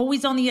and it's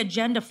always on the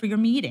agenda for your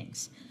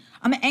meetings.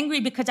 I'm angry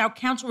because our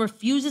council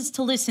refuses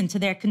to listen to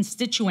their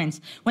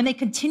constituents when they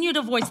continue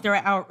to voice their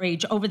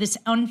outrage over this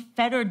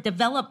unfettered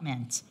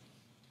development.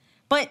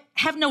 But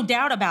have no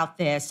doubt about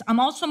this, I'm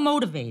also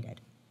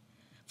motivated.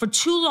 For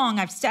too long,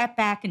 I've sat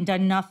back and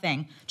done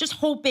nothing, just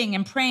hoping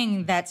and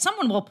praying that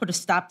someone will put a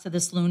stop to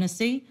this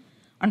lunacy.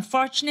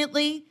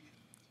 Unfortunately,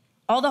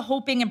 all the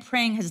hoping and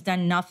praying has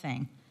done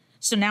nothing.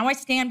 So now I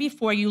stand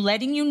before you,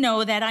 letting you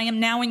know that I am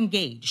now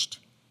engaged.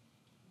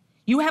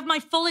 You have my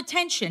full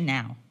attention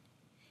now.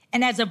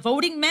 And as a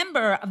voting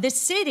member of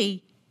this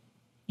city,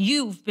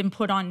 you've been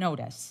put on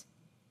notice.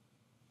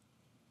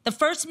 The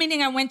first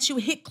meeting I went to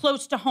hit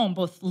close to home,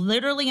 both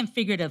literally and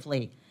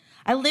figuratively.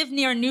 I live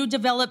near a new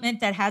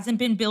development that hasn't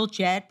been built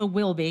yet, but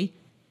will be,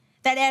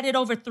 that added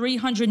over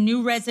 300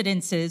 new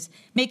residences,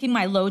 making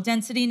my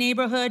low-density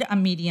neighborhood a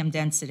medium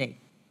density.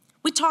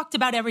 We talked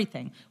about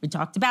everything. We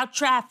talked about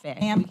traffic.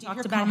 Ma'am, keep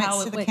your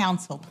comments to the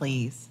council,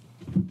 please.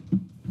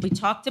 We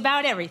talked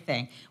about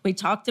everything. We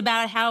talked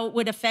about how it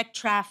would affect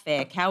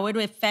traffic, how it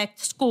would affect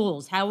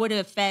schools, how it would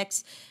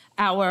affect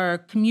our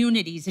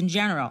communities in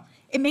general.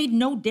 It made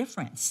no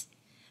difference.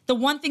 The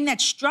one thing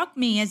that struck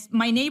me as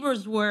my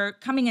neighbors were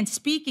coming and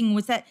speaking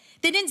was that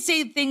they didn't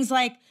say things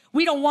like,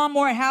 "We don't want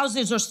more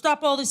houses," or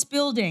 "Stop all this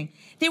building."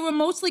 They were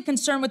mostly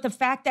concerned with the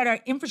fact that our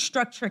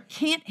infrastructure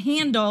can't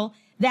handle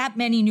that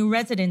many new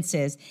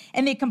residences.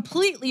 And they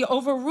completely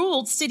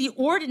overruled city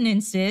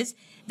ordinances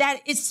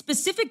that is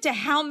specific to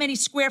how many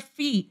square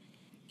feet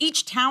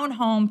each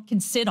townhome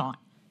can sit on.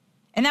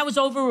 And that was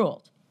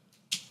overruled.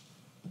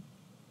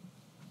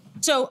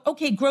 So,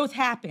 okay, growth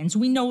happens,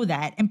 we know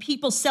that, and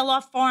people sell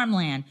off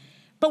farmland.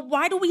 But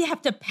why do we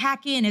have to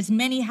pack in as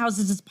many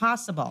houses as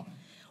possible?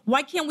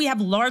 Why can't we have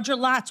larger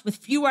lots with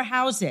fewer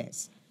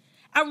houses?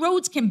 Our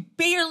roads can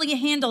barely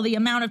handle the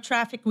amount of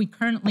traffic we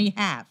currently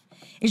have.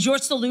 Is your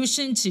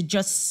solution to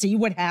just see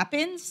what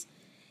happens?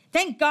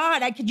 Thank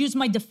God I could use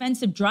my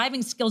defensive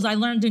driving skills I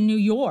learned in New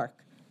York.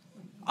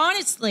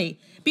 Honestly,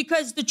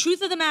 because the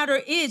truth of the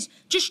matter is,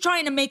 just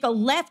trying to make a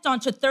left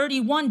onto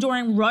 31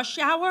 during rush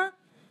hour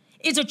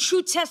is a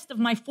true test of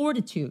my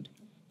fortitude.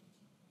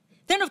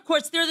 Then, of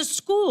course, there are the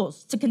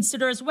schools to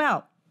consider as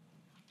well.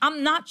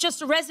 I'm not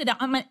just a resident,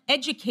 I'm an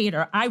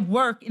educator. I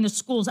work in the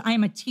schools, I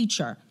am a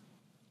teacher.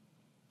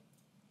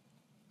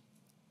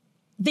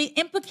 The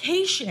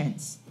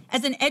implications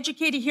as an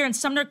educator here in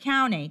Sumner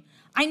County,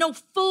 I know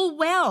full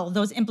well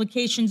those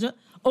implications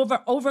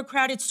over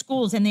overcrowded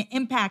schools and the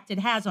impact it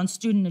has on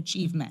student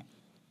achievement.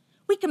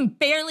 We can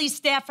barely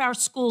staff our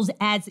schools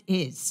as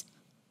is.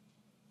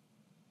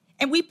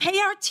 And we pay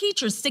our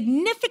teachers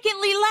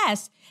significantly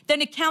less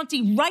than a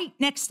county right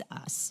next to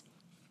us.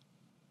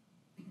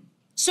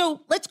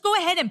 So let's go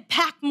ahead and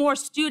pack more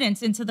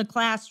students into the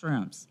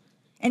classrooms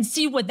and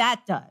see what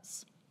that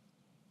does.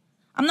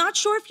 I'm not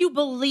sure if you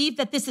believe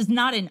that this is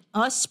not an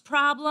us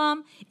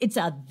problem, it's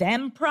a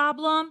them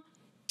problem.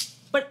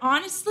 But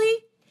honestly,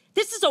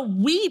 this is a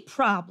we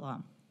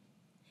problem.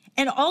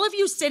 And all of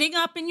you sitting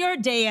up in your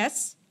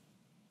dais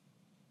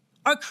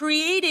are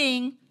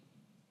creating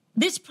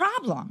this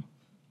problem.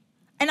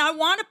 And I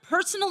want to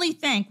personally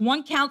thank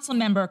one council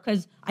member,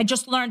 because I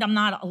just learned I'm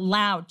not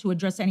allowed to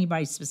address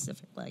anybody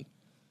specifically,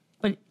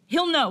 but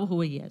he'll know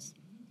who he is.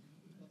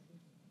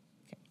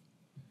 Okay.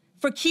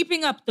 For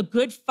keeping up the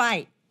good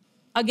fight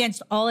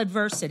against all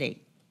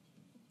adversity.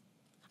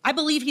 I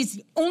believe he's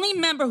the only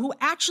member who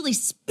actually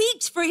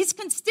speaks for his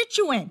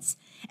constituents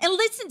and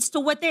listens to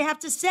what they have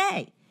to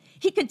say.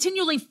 He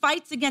continually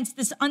fights against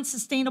this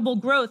unsustainable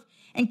growth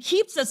and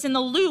keeps us in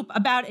the loop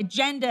about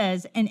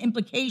agendas and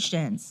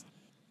implications.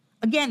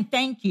 Again,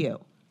 thank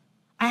you.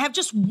 I have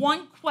just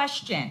one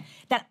question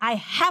that I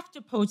have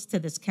to pose to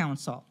this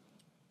council.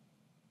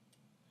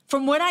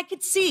 From what I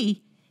could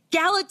see,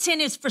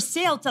 Gallatin is for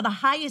sale to the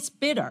highest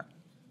bidder.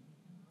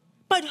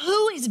 But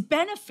who is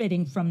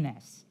benefiting from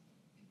this?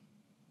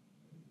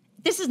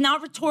 This is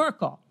not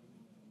rhetorical.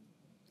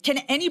 Can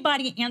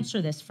anybody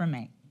answer this for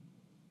me?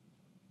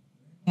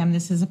 Ma'am,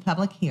 this is a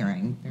public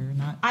hearing. They're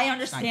not. I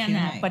understand it's not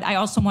that, Q&A. but I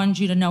also wanted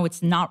you to know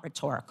it's not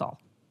rhetorical.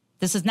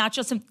 This is not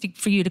just something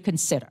for you to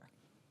consider.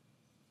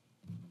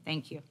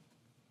 Thank you.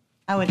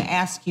 I would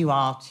ask you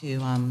all to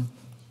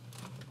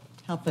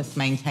help us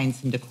maintain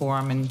some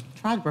decorum and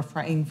try to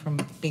refrain from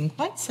being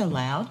quite so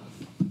loud.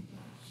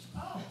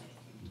 Oh,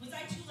 was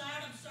I too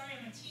loud? I'm sorry,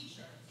 I'm a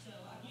teacher, so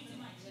I'm using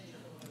my teacher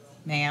voice.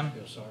 Ma'am?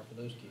 Feel sorry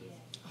for those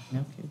kids.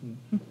 No kidding.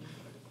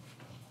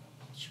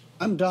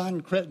 I'm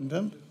Don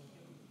Crittenden.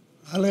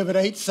 I live at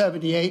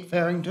 878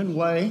 Farrington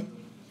Way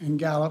in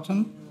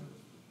Gallatin.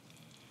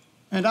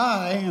 And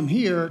I am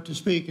here to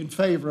speak in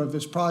favor of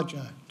this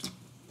project.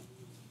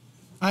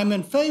 I'm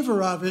in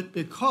favor of it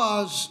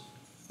because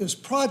this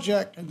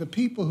project and the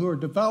people who are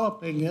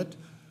developing it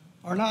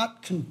are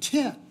not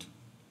content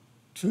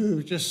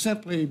to just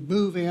simply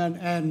move in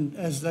and,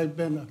 as they've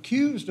been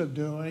accused of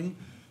doing,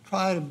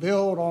 try to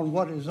build on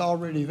what is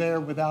already there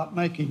without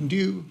making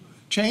new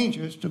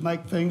changes to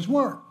make things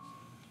work.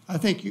 I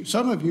think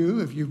some of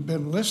you, if you've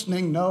been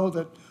listening, know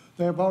that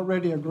they've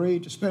already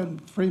agreed to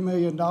spend $3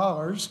 million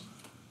on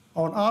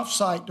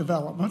off-site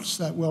developments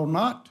that will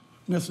not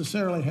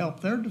necessarily help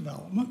their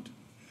development.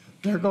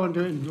 They're going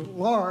to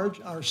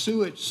enlarge our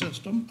sewage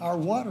system, our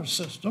water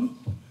system.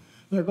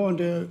 They're going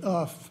to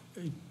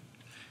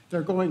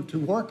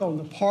work on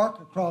the park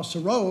across the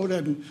road,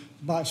 and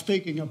by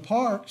speaking of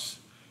parks,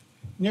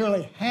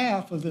 nearly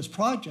half of this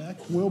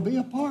project will be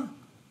a park.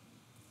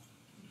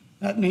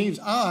 That means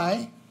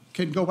I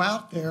can go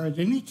out there at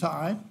any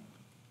time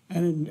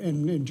and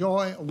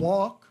enjoy a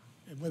walk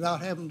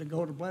without having to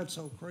go to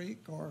Bledsoe Creek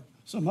or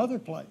some other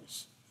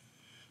place.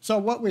 So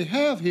what we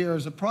have here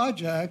is a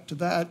project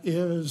that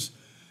is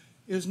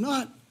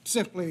not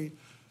simply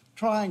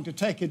trying to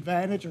take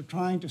advantage or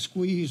trying to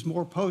squeeze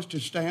more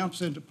postage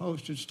stamps into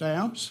postage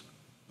stamps,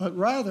 but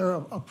rather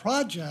a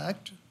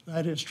project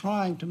that is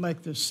trying to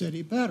make this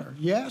city better.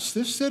 Yes,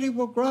 this city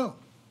will grow,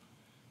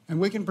 and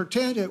we can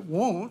pretend it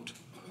won't,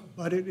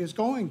 but it is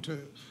going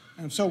to.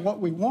 And so what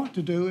we want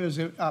to do is,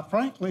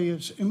 frankly,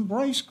 is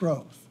embrace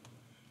growth.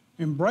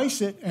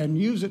 Embrace it and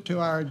use it to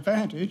our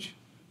advantage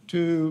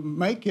to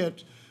make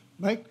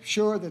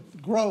sure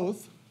that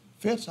growth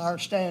fits our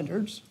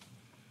standards.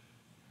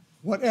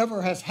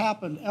 Whatever has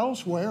happened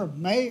elsewhere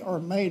may or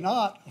may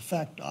not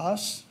affect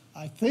us.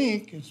 I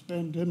think it's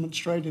been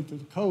demonstrated that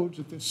the codes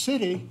of this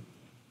city,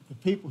 the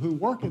people who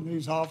work in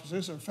these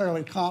offices are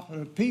fairly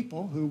competent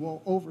people who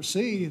will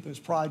oversee this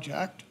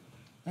project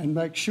and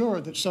make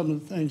sure that some of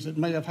the things that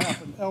may have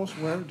happened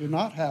elsewhere do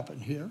not happen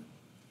here.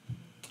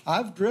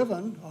 I've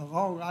driven,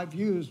 I've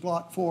used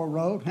Lot 4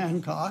 Road,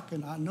 Hancock,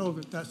 and I know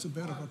that that's a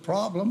bit of a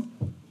problem.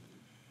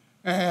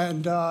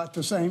 And at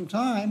the same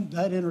time,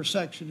 that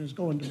intersection is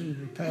going to be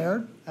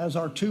repaired, as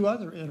are 2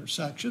 other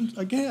intersections,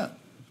 again,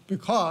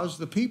 because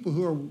the people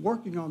who are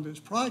working on this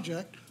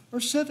project are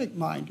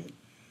civic-minded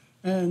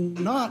and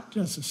not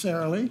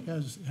necessarily,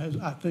 as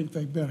I think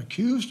they've been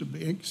accused of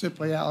being,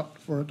 simply out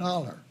for a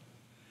dollar.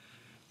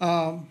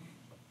 I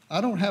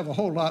don't have a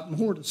whole lot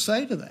more to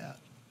say to that,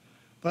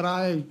 but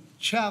I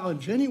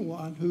challenge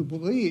anyone who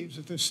believes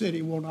that the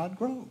city will not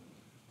grow.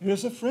 It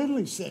is a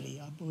friendly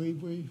city. I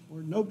believe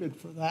we're noted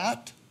for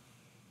that.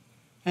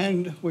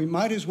 And we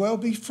might as well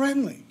be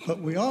friendly, but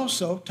we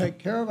also take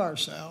care of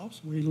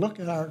ourselves. We look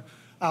at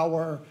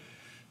our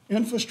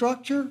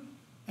infrastructure,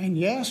 and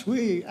yes,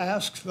 we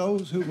ask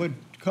those who would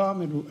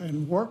come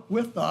and work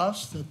with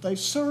us that they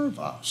serve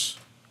us.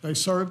 They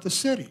serve the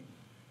city.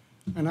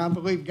 And I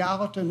believe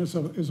Gallatin is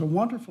a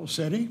wonderful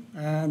city,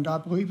 and I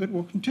believe it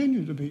will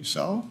continue to be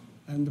so.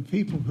 And the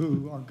people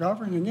who are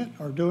governing it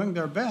are doing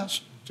their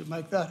best to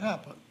make that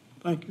happen.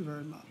 Thank you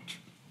very much.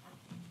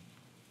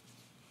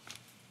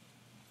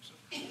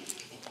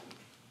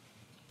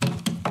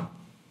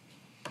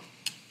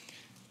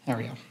 There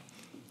we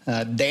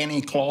go.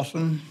 Danny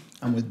Clausen.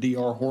 I'm with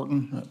D.R.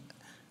 Horton.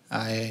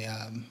 I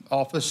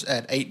office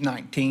at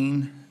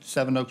 819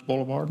 Seven Oaks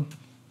Boulevard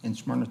in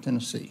Smyrna,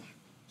 Tennessee.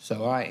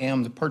 So I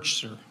am the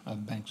purchaser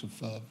of banks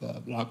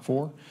of Block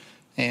 4.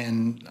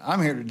 And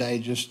I'm here today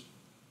just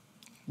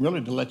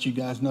really to let you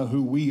guys know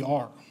who we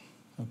are,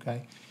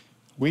 okay?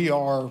 We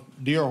are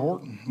D.R.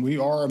 Horton. We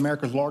are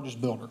America's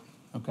largest builder,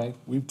 okay?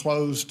 We've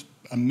closed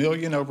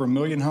over a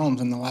million homes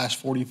in the last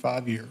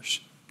 45 years,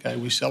 okay?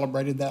 We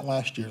celebrated that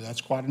last year.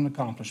 That's quite an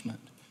accomplishment,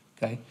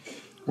 okay?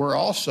 We're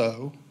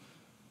also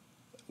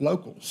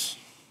locals,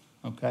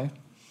 okay?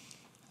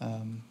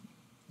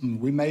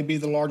 We may be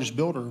the largest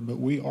builder, but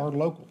we are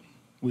local.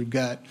 We've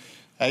got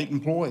 8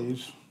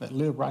 employees that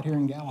live right here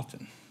in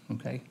Gallatin,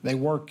 okay? They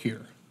work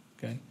here,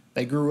 okay?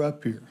 They grew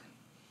up here,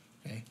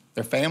 okay?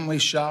 Their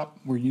families shop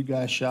where you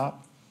guys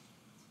shop.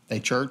 They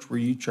church where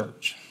you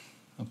church,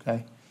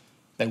 okay?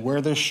 They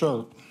wear this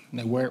shirt, and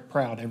they wear it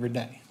proud every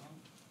day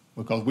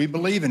because we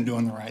believe in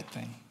doing the right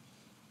thing.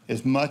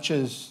 As much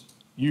as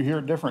you hear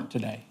different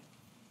today,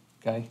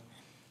 okay?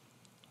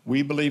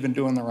 We believe in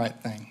doing the right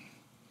thing.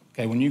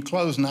 Okay, when you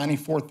close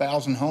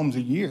 94,000 homes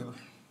a year,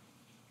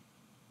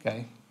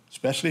 okay,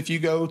 especially if you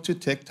go to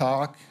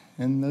TikTok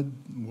and the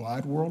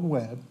wide world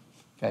web,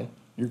 okay,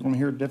 you're going to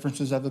hear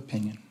differences of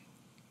opinion.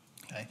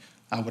 Okay,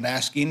 I would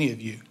ask any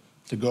of you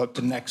to go up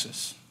to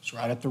Nexus. It's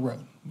right up the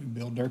road. We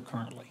build there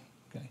currently.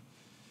 Okay,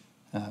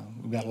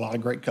 we've got a lot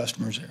of great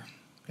customers there.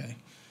 Okay,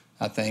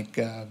 I think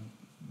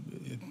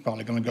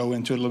probably going to go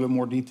into a little bit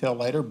more detail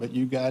later, but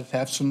you guys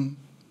have some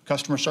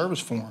customer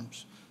service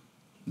forms.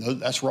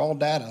 That's raw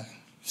data,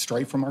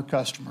 straight from our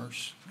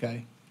customers,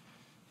 okay?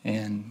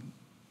 And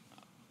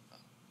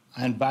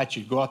I invite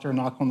you, go out there and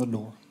knock on the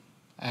door.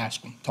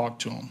 Ask them, talk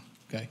to them,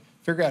 okay?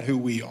 Figure out who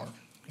we are,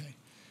 okay?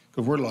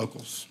 Because we're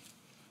locals.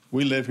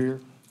 We live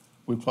here.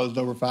 We've closed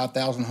over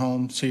 5,000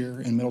 homes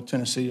here in Middle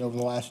Tennessee over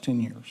the last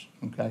 10 years,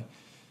 okay?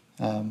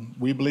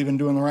 We believe in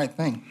doing the right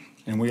thing,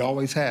 and we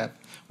always have.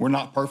 We're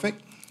not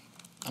perfect.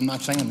 I'm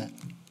not saying that.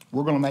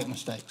 We're going to make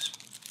mistakes.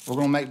 We're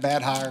going to make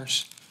bad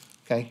hires,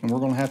 okay? And we're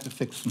going to have to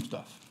fix some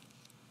stuff.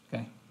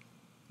 Okay,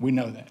 we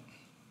know that,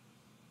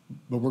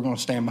 but we're going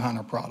to stand behind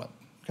our product,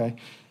 okay?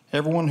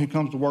 Everyone who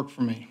comes to work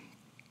for me,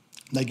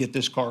 they get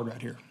this card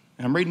right here.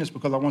 And I'm reading this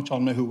because I want y'all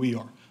to know who we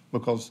are,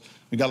 because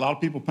we got a lot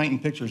of people painting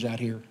pictures out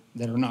here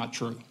that are not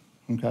true,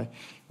 okay?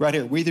 Right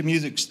here, we the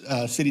Music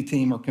City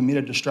team are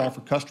committed to strive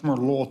for customer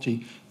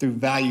loyalty through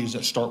values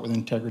that start with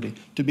integrity,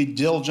 to be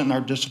diligent in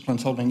our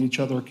disciplines, holding each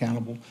other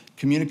accountable,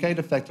 communicate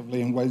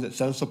effectively in ways that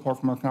set us apart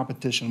from our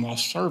competition while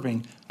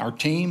serving our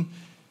team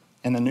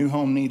and the new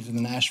home needs in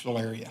the Nashville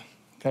area.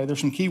 Okay, there's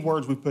some key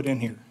words we put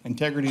in here.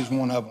 Integrity is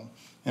one of them.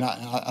 And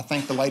I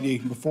thank the lady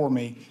before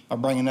me by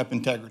bringing up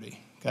integrity,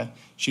 okay?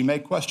 She may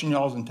question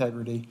y'all's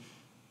integrity,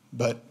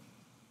 but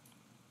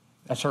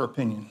that's her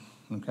opinion,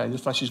 okay?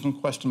 Just like she's going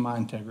to question my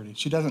integrity.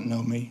 She doesn't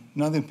know me.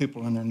 None of the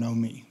people in there know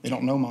me. They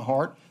don't know my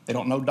heart. They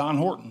don't know Don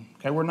Horton,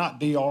 okay? We're not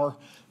D.R.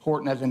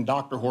 Horton as in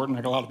Dr. Horton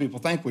like a lot of people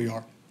think we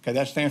are, okay?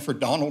 That stands for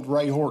Donald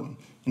Ray Horton,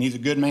 and he's a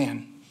good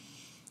man.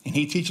 And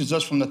he teaches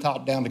us from the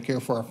top down to care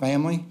for our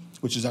family,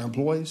 which is our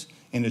employees,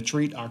 and to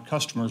treat our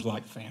customers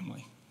like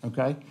family,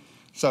 okay?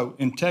 So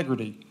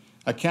integrity,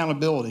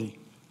 accountability,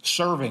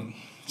 serving.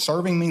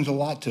 Serving means a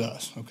lot to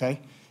us, okay?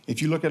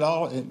 If you look at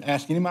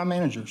ask any of my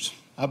managers,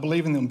 I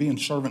believe in them being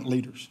servant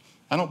leaders.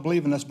 I don't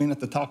believe in us being at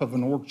the top of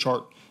an org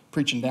chart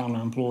preaching down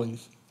our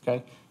employees,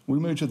 okay? We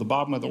move to the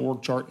bottom of the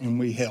org chart and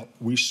we help,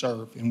 we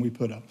serve, and we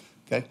put up,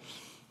 okay?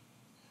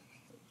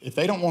 If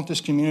they don't want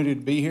this community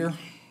to be here,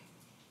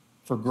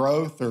 for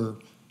growth or,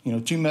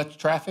 too much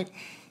traffic,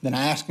 then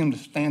I ask them to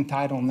stand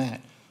tight on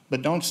that.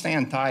 But don't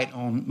stand tight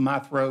on my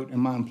throat and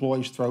my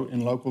employees' throat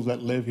and locals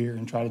that live here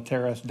and try to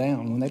tear us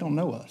down when they don't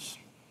know us,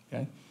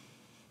 okay?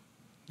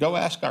 Go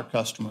ask our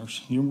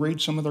customers. You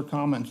read some of their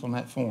comments on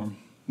that form.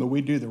 but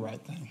we do the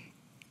right thing.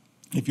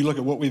 If you look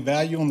at what we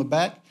value on the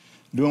back,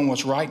 doing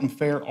what's right and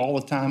fair all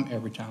the time,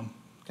 every time,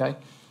 okay?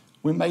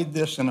 We made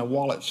this in a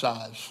wallet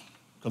size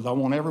because I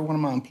want every one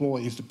of my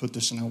employees to put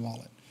this in their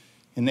wallet.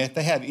 And if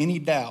they have any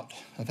doubt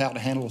of how to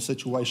handle a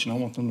situation, I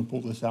want them to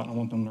pull this out and I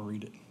want them to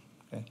read it,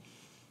 okay?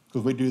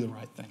 Because we do the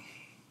right thing,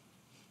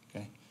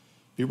 okay?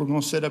 People are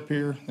going to sit up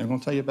here, they're going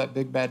to tell you about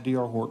Big Bad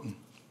D.R. Horton.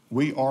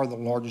 We are the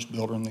largest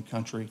builder in the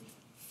country.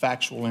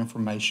 Factual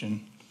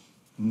information,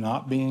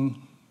 not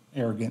being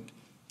arrogant.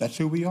 That's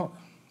who we are,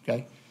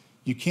 okay?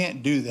 You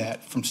can't do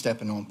that from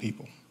stepping on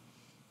people.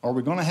 Are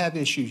we going to have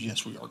issues?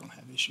 Yes, we are going to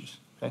have issues,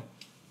 okay?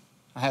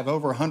 I have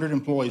over 100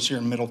 employees here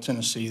in Middle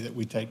Tennessee that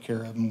we take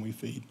care of and we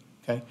feed,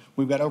 okay?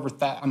 We've got over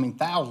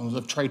thousands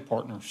of trade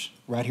partners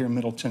right here in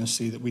Middle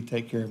Tennessee that we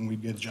take care of and we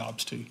give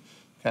jobs to,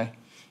 okay?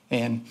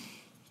 And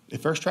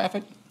if there's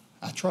traffic,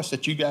 I trust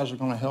that you guys are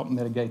going to help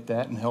mitigate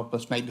that and help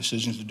us make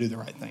decisions to do the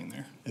right thing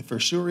there. If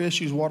there's sewer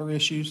issues, water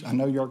issues, I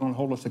know you're going to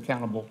hold us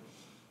accountable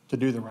to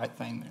do the right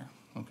thing there,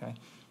 okay?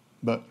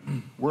 But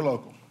we're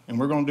local, and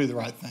we're going to do the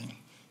right thing.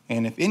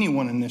 And if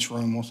anyone in this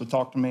room wants to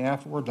talk to me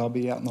afterwards, I'll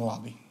be out in the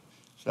lobby.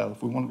 So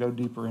if we want to go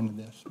deeper into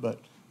this. But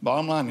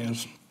bottom line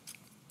is,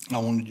 I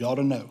wanted y'all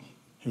to know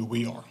who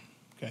we are,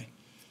 okay?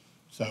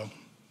 So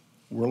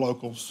we're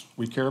locals.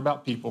 We care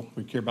about people.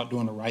 We care about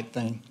doing the right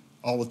thing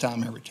all the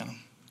time, every time.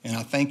 And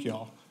I thank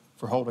y'all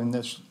for holding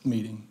this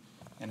meeting,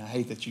 and I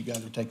hate that you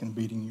guys are taking the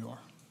beating you are.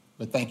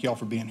 But thank y'all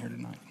for being here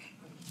tonight.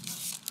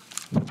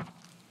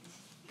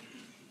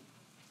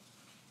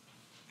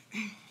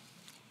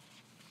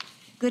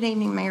 Good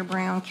evening, Mayor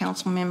Brown,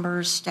 council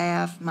members,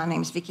 staff. My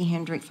name is Vicki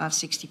Hendrick,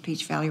 560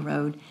 Peach Valley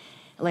Road,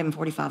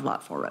 1145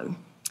 Lot 4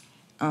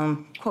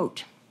 Road.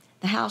 Quote,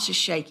 the house is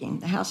shaking.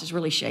 The house is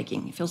really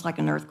shaking. It feels like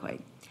an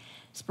earthquake.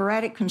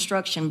 Sporadic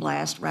construction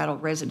blast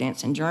rattled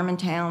residents in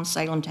Germantown,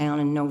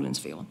 Salemtown, and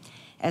Nolensville.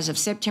 As of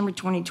September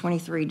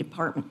 2023,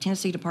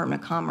 Tennessee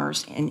Department of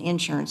Commerce and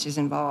Insurance is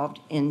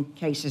involved in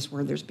cases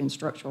where there's been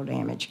structural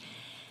damage.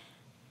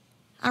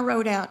 I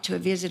rode out to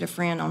visit a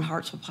friend on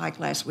Hartsville Pike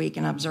last week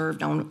and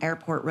observed on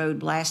Airport Road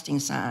blasting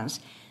signs.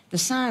 The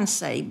signs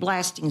say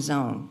blasting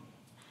zone,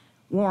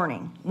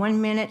 warning, 1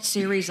 minute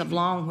series of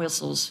long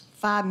whistles,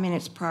 5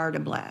 minutes prior to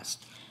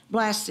blast.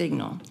 Blast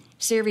signal,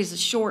 series of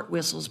short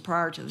whistles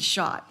prior to the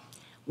shot.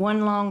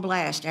 1 long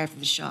blast after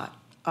the shot,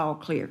 all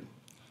clear.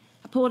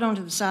 I pulled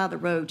onto the side of the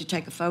road to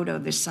take a photo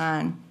of this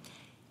sign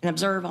and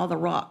observe all the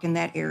rock in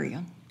that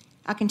area.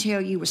 I can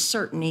tell you with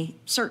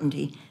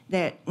certainty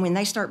that when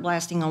they start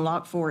blasting on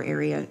Lock 4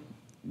 area,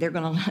 they're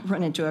going to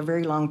run into a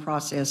very long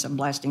process of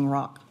blasting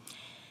rock.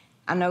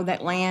 I know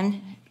that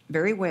land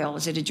very well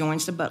as it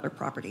adjoins the Butler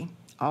property,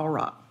 all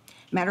rock.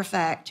 Matter of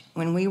fact,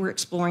 when we were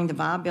exploring the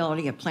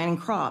viability of planting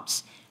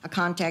crops, I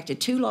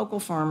contacted 2 local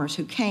farmers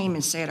who came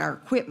and said our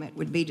equipment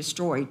would be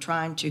destroyed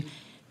trying to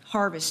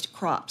harvest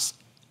crops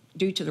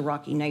due to the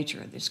rocky nature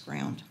of this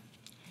ground.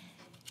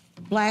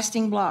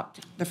 Blasting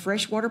blocked the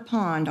freshwater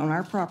pond on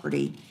our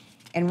property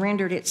and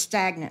rendered it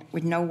stagnant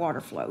with no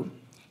water flow.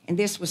 And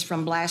this was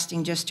from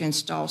blasting just to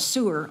install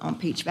sewer on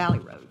Peach Valley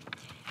Road.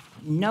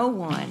 No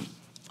one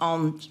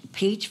on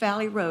Peach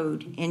Valley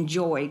Road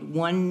enjoyed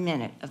 1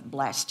 minute of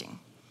blasting.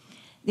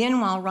 Then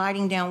while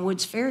riding down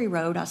Woods Ferry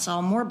Road, I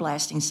saw more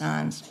blasting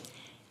signs.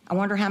 I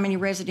wonder how many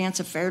residents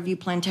of Fairview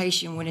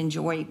Plantation would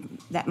enjoy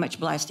that much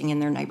blasting in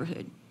their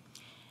neighborhood.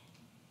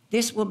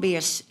 This will be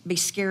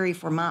scary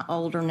for my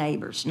older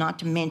neighbors, not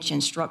to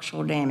mention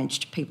structural damage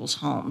to people's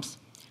homes.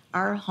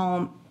 Our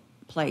home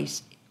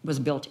place was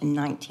built in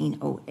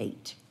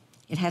 1908.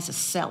 It has a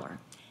cellar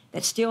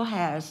that still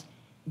has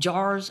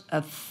jars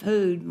of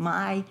food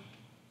my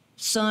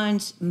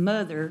son's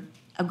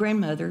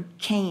grandmother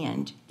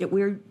canned that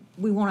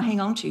we want to hang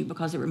on to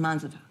because it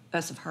reminds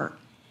us of her.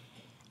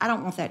 I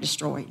don't want that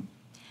destroyed.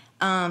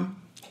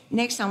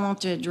 Next, I want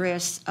to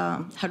address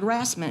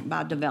harassment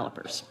by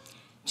developers.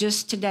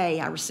 Just today,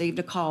 I received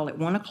a call at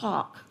 1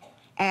 o'clock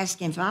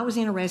asking if I was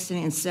interested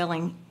in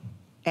selling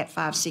at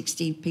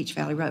 560 Peach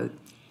Valley Road.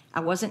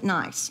 I wasn't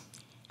nice.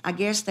 I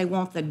guess they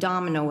want the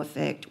domino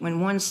effect. When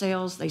one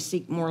sells, they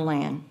seek more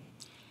land.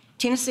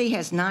 Tennessee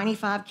has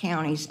 95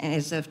 counties, and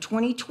as of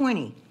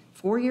 2020,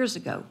 4 years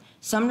ago,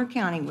 Sumner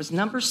County was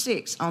number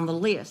 6 on the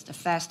list of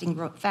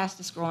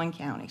fastest growing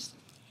counties.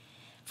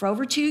 For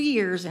over 2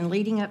 years and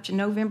leading up to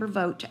November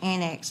vote to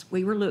annex,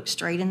 we were looked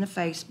straight in the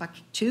face by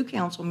 2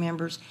 council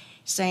members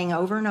saying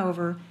over and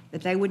over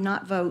that they would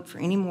not vote for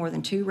any more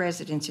than 2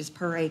 residences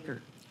per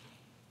acre.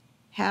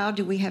 How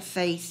do we have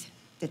faith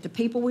that the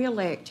people we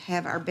elect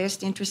have our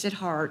best interests at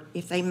heart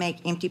if they make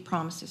empty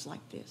promises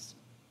like this?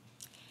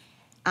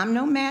 I'm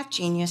no math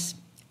genius,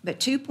 but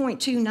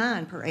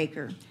 2.29 per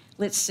acre,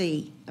 let's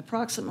see,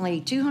 approximately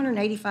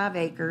 285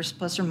 acres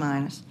plus or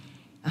minus,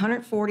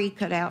 140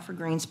 cut out for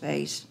green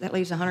space, that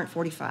leaves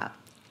 145.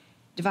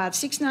 Divide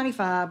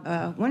 695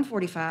 by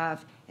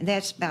 145, and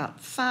that's about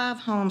 5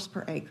 homes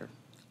per acre.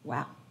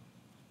 Wow.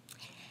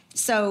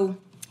 So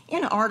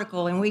in an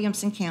article in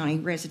Williamson County,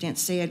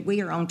 residents said,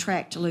 we are on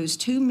track to lose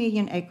 2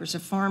 million acres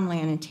of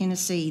farmland in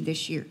Tennessee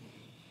this year.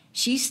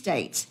 She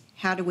states,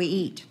 how do we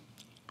eat?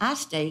 I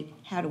state,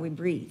 how do we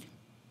breathe?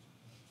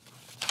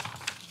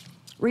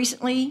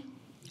 Recently,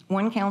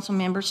 one council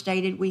member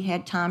stated we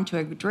had time to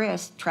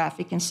address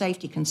traffic and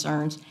safety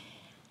concerns.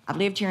 I've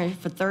lived here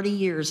for 30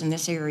 years in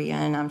this area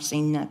and I've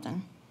seen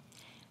nothing.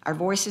 Our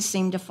voices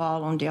seem to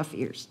fall on deaf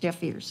ears.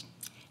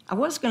 I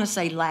will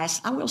say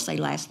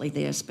lastly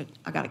this, but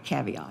I got a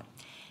caveat.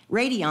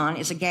 Radon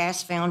is a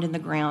gas found in the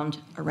ground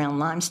around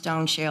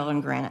limestone, shale,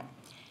 and granite.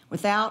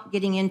 Without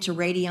getting into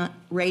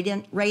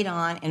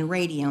radon and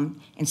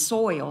radium and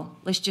soil,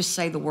 let's just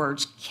say the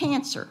words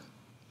cancer,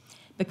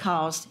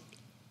 because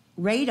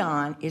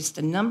radon is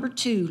the number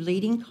 2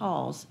 leading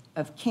cause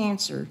of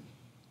cancer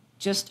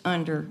just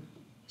under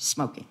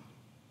smoking.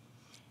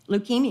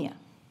 Leukemia,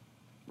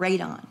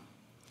 radon.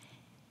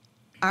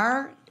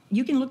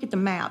 You can look at the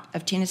map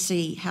of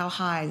Tennessee, how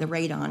high the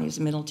radon is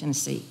in Middle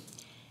Tennessee.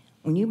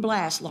 When you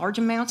blast large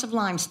amounts of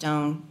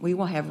limestone, we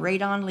will have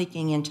radon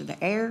leaking into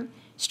the air,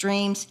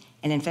 streams,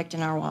 and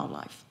infecting our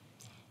wildlife.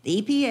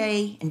 The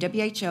EPA and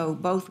WHO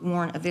both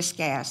warn of this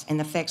gas and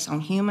the effects on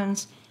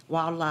humans,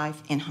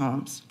 wildlife, and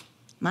homes.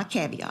 My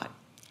caveat.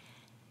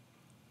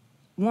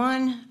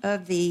 One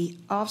of the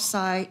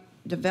off-site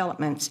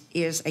developments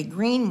is a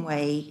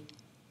greenway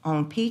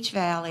on Peach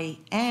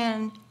Valley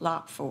and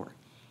Lock 4,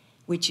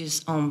 which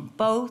is on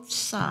both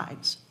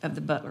sides of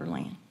the Butler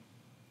land.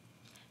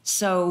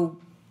 So,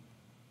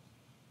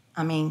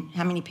 I mean,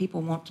 how many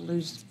people want to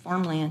lose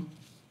farmland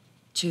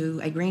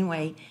to a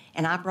greenway?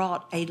 And I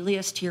brought a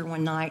list here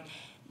one night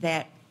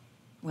that,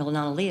 well,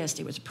 not a list,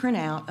 it was a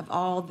printout of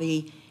all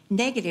the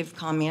negative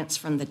comments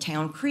from the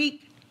Town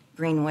Creek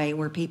Greenway,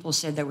 where people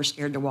said they were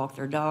scared to walk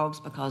their dogs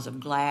because of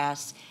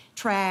glass,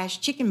 trash,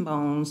 chicken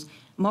bones,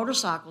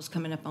 motorcycles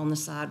coming up on the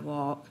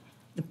sidewalk,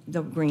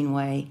 the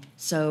greenway.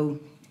 So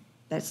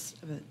that's,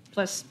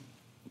 plus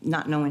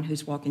not knowing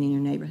who's walking in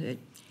your neighborhood.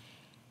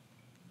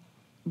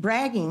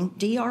 Bragging,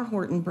 D.R.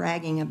 Horton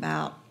bragging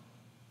about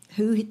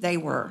who they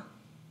were,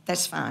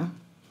 that's fine.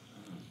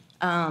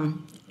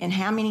 And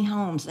how many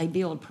homes they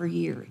build per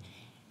year.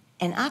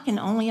 And I can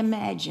only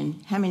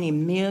imagine how many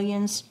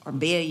millions or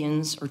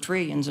billions or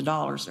trillions of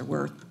dollars they're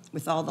worth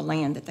with all the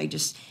land that they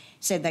just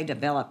said they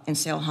develop and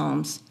sell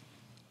homes.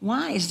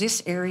 Why is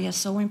this area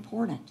so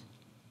important?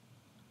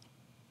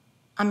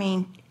 I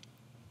mean,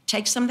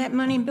 take some of that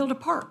money and build a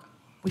park.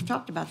 We've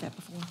talked about that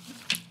before.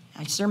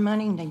 It's their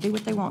money and they do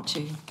what they want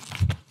to.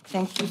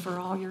 Thank you for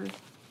all your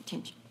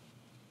attention.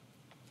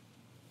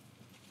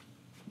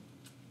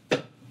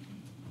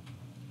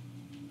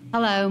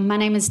 Hello, my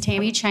name is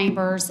Tammy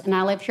Chambers, and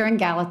I live here in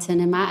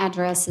Gallatin, and my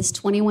address is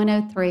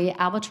 2103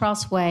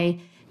 Albatross Way,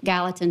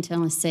 Gallatin,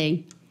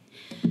 Tennessee.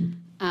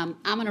 I'm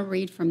going to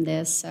read from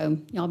this, so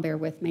y'all bear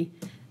with me.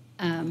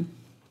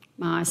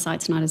 My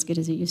eyesight's not as good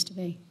as it used to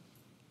be.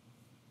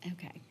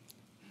 Okay.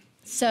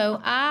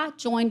 So I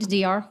joined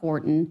D.R.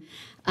 Horton,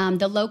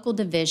 the local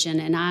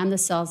division, and I'm the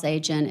sales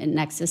agent at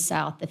Nexus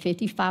South, the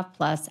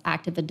 55-plus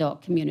active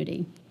adult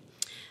community.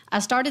 I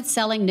started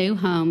selling new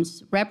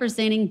homes,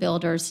 representing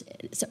builders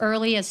as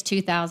early as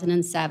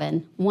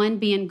 2007, one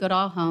being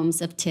Goodall Homes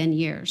of 10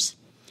 years.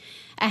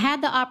 I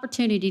had the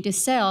opportunity to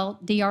sell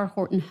D.R.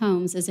 Horton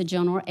Homes as a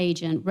general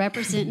agent,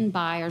 representing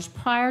buyers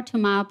prior to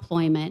my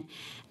employment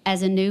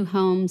as a new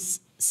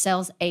homes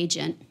sales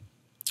agent.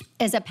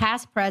 As a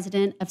past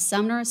president of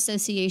Sumner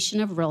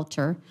Association of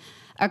Realtor,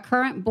 a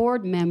current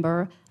board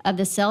member of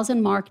the Sales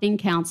and Marketing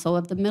Council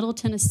of the Middle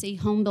Tennessee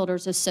Home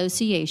Builders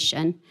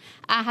Association,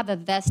 I have a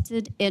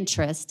vested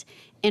interest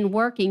in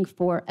working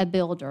for a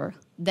builder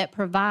that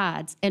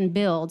provides and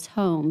builds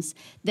homes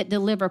that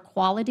deliver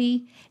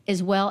quality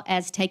as well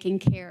as taking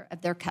care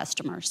of their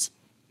customers.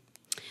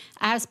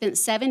 I have spent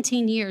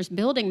 17 years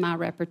building my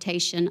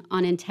reputation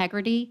on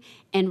integrity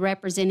and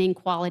representing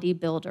quality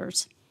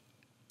builders.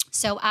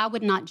 So I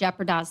would not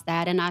jeopardize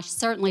that, and I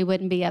certainly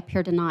wouldn't be up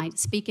here tonight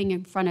speaking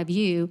in front of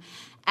you,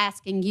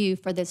 asking you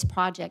for this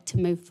project to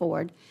move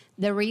forward.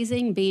 The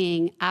reason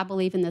being I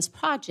believe in this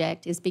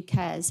project is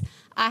because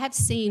I have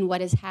seen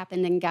what has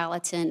happened in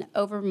Gallatin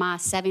over my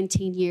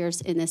 17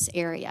 years in this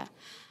area.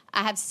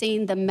 I have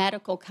seen the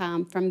medical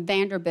come from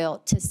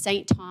Vanderbilt to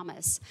St.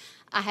 Thomas.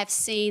 I have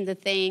seen the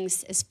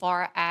things as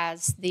far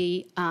as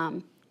the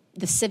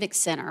Civic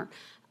Center.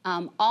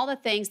 All the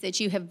things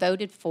that you have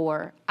voted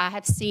for, I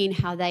have seen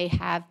how they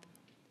have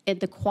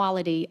the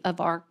quality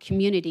of our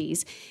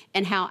communities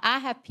and how I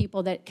have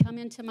people that come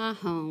into my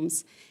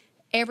homes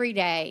every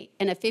day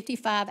in a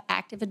 55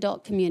 active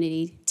adult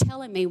community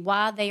telling me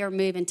why they are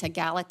moving to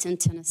Gallatin,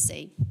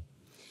 Tennessee.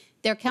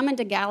 They're coming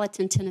to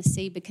Gallatin,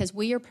 Tennessee because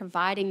we are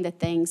providing the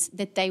things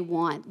that they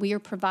want. We are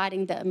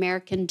providing the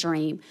American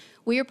dream.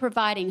 We are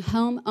providing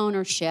home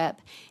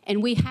ownership,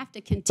 and we have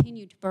to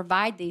continue to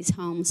provide these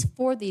homes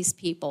for these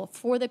people,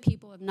 for the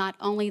people of not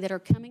only that are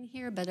coming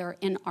here, but are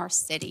in our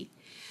city.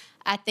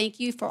 I thank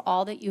you for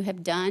all that you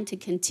have done to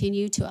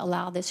continue to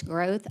allow this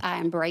growth. I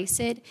embrace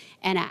it,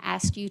 and I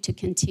ask you to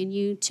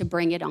continue to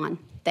bring it on.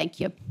 Thank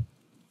you.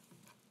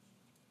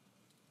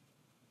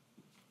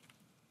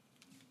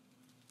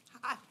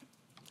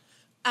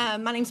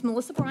 My name's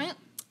Melissa Bryant.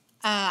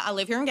 I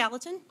live here in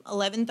Gallatin,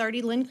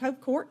 1130 Lynn Cove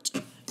Court.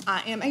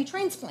 I am a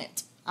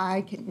transplant.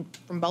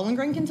 From Bowling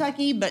Green,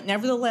 Kentucky, but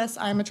nevertheless,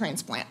 I am a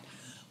transplant.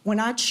 When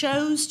I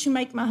chose to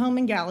make my home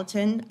in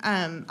Gallatin,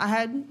 I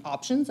had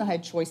options, I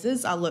had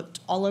choices. I looked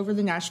all over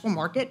the Nashville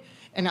market,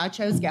 and I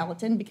chose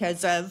Gallatin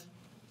because of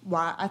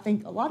why I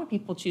think a lot of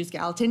people choose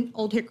Gallatin,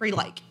 Old Hickory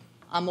Lake.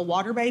 I'm a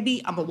water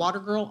baby, I'm a water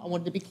girl, I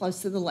wanted to be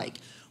close to the lake,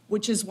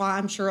 which is why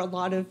I'm sure a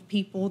lot of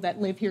people that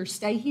live here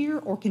stay here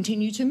or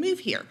continue to move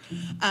here.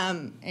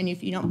 And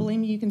if you don't believe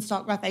me, you can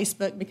stalk my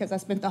Facebook because I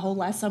spent the whole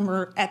last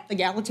summer at the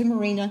Gallatin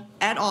Marina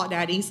at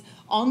Audaddy's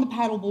on the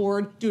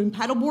paddleboard, doing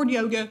paddleboard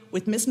yoga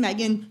with Miss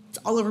Megan. It's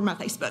all over my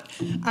Facebook.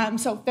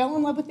 So fell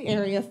in love with the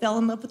area, fell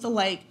in love with the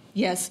lake.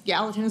 Yes,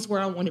 Gallatin is where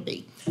I want to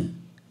be.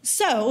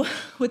 So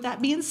with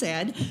that being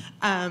said,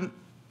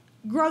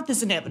 growth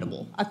is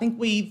inevitable. I think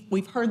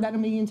we've heard that a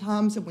million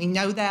times and we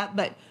know that,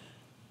 but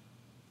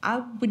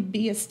I would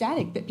be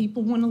ecstatic that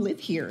people want to live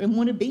here and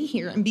want to be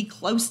here and be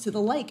close to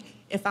the lake.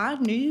 If I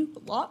knew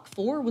Lock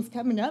 4 was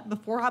coming up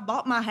before I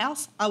bought my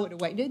house, I would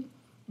have waited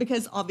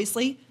because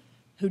obviously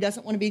who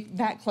doesn't want to be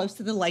that close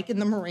to the lake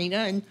and the marina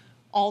and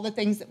all the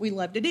things that we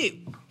love to do.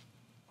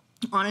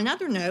 On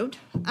another note,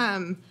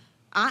 I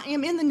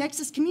am in the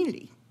Nexus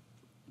community.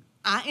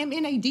 I am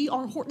in a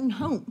D.R. Horton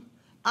home.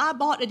 I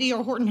bought a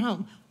D.R. Horton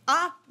home.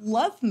 I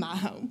love my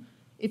home.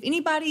 If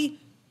anybody,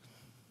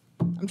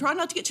 I'm trying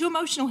not to get too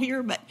emotional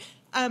here, but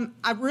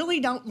I really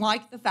don't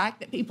like the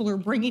fact that people are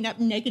bringing up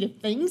negative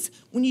things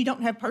when you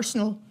don't have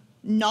personal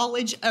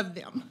knowledge of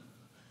them.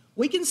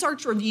 We can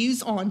search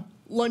reviews on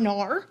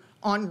Lennar,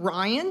 on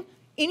Ryan,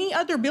 any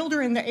other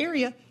builder in the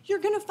area, you're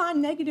gonna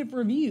find negative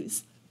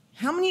reviews.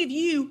 How many of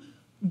you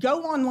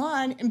go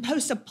online and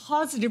post a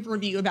positive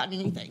review about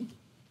anything?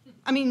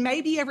 I mean,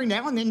 maybe every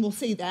now and then we'll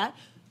see that,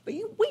 but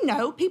we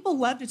know people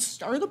love to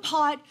stir the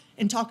pot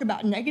and talk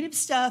about negative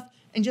stuff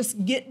and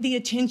just get the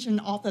attention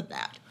off of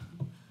that.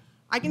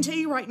 I can tell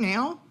you right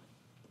now,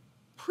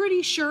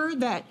 pretty sure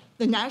that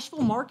the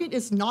Nashville market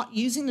is not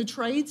using the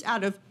trades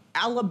out of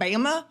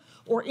Alabama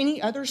or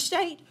any other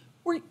state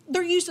where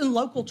they're using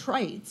local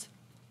trades.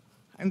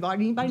 I invite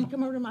anybody to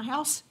come over to my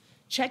house,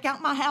 check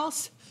out my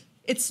house.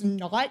 It's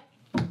not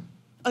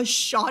a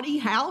shoddy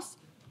house.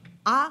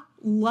 I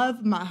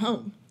love my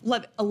home.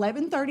 Love it.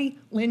 1130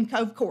 Lynn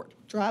Cove Court.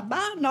 Drive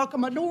by, knock on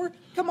my door,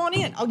 come on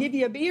in. I'll give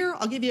you a beer,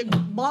 I'll give you a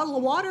bottle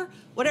of water,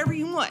 whatever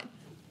you want.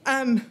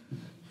 And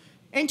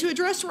to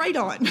address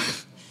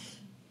radon,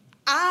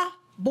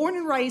 born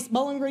and raised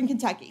Bowling Green,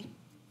 Kentucky.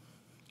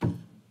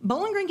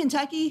 Bowling Green,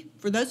 Kentucky,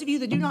 for those of you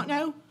that do not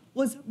know,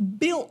 was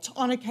built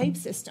on a cave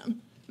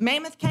system.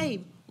 Mammoth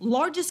Cave,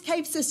 largest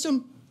cave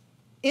system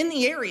in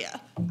the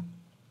area.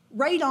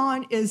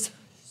 Radon is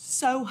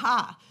so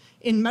high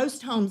in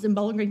most homes in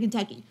Bowling Green,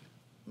 Kentucky.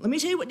 Let me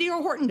tell you what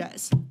D.R. Horton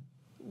does.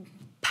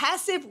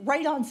 Passive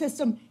radon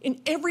system in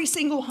every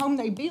single home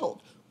they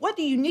build.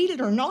 Whether you need it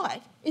or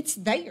not, it's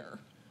there.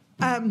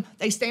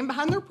 They stand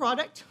behind their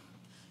product.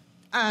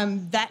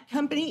 That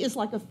company is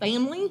like a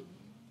family.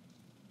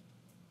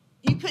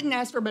 You couldn't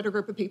ask for a better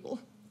group of people.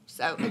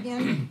 So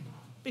again,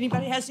 if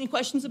anybody has any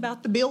questions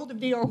about the build of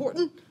D.R.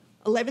 Horton,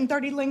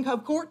 1130 Lynn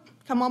Cove Court,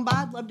 come on by.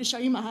 I'd love to show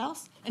you my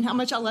house and how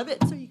much I love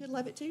it so you could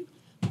love it too.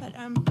 But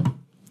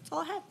that's all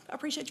I have. I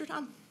appreciate your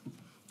time.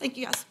 Thank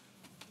you, guys.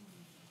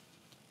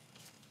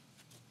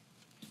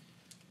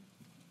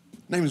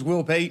 Name is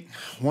Will Pate,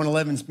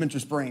 111 Spencer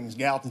Springs,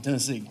 Gallatin,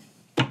 Tennessee.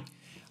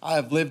 I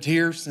have lived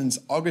here since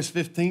August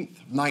 15th,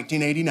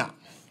 1989.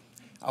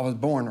 I was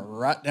born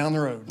right down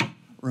the road,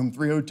 room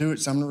 302 at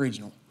Sumner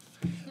Regional.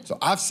 So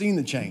I've seen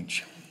the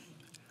change.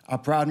 I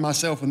pride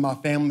myself with my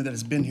family that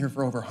has been here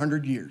for over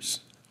 100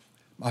 years.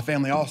 My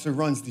family also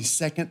runs the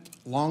second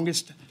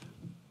longest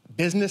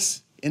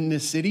business in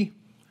this city.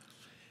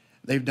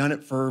 They've done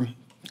it for,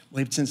 I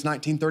believe, since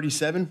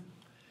 1937.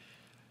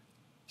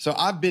 So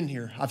I've been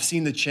here. I've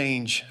seen the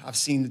change. I've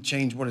seen the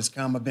change, what has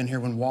come. I've been here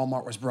when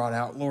Walmart was brought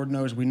out. Lord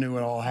knows we knew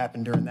it all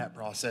happened during that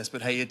process,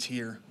 but hey, it's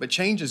here. But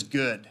change is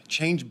good.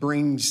 Change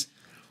brings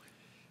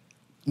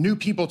new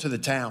people to the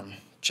town.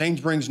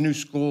 Change brings new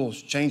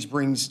schools. Change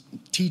brings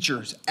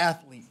teachers,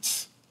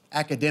 athletes,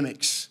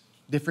 academics,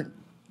 different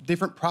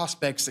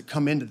prospects that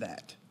come into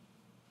that.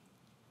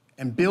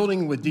 And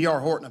building with D.R.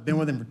 Horton, I've been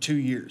with him for 2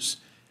 years.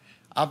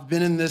 I've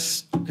been in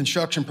this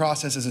construction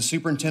process as a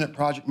superintendent,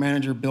 project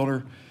manager,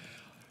 builder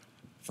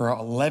for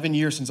 11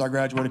 years since I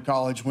graduated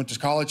college. Went to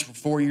college for a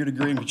 4-year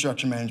degree in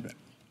construction management.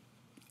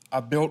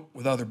 I've built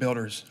with other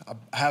builders.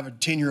 I have a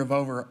tenure of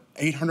over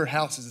 800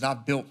 houses that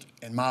I've built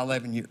in my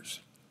 11 years.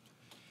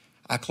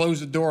 I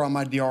closed the door on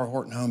my D.R.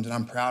 Horton homes, and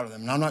I'm proud of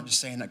them. And I'm not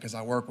just saying that because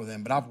I work with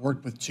them, but I've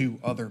worked with 2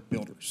 other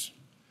builders.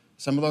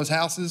 Some of those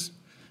houses,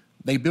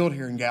 they build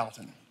here in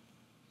Gallatin.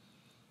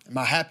 Am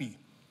I happy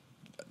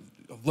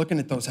of looking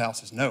at those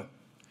houses? No.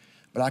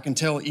 But I can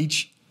tell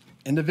each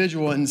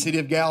individual in the city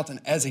of Gallatin,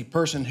 as a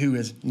person who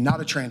is not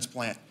a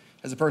transplant,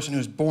 as a person who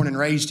was born and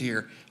raised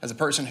here, as a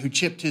person who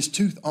chipped his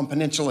tooth on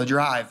Peninsula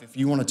Drive, if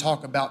you want to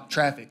talk about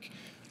traffic,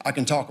 I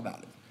can talk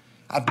about it.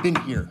 I've been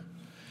here.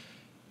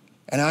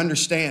 And I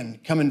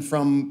understand, coming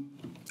from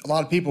a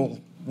lot of people,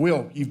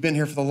 Will, you've been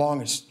here for the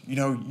longest. You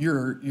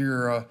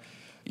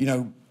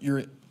know,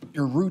 your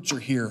roots are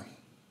here.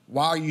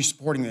 Why are you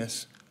supporting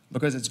this?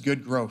 Because it's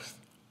good growth.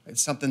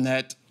 It's something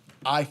that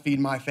I feed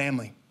my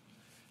family.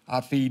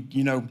 I feed,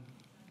 you know,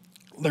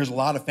 there's a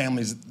lot of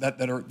families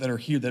that are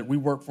here that we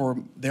work for.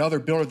 The other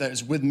builder that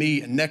is with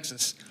me in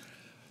Nexus,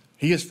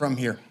 he is from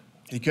here.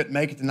 He couldn't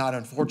make it tonight,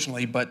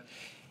 unfortunately, but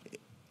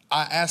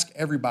I ask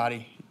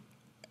everybody,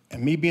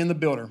 and me being the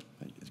builder,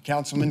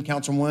 councilman,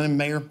 councilwoman,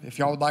 mayor, if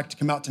y'all would like to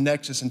come out to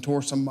Nexus and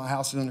tour some of my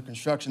houses under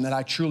construction that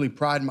I truly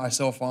pride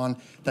myself on,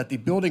 that the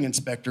building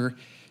inspector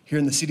here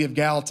in the city of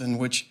Gallatin,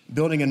 which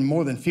building in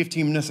more than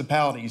 15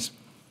 municipalities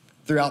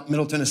throughout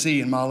Middle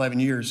Tennessee in my 11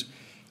 years,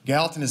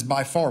 Gallatin is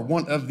by far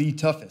one of the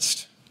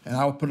toughest. And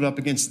I would put it up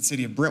against the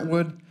city of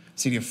Brentwood,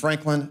 city of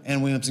Franklin,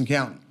 and Williamson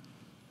County.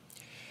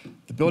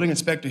 The building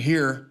inspector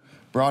here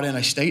brought in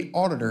a state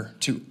auditor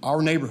to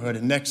our neighborhood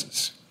in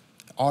Nexus,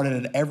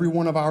 audited every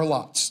one of our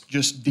lots,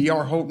 just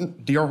D.R.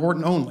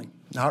 Horton only,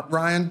 not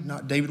Ryan,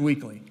 not David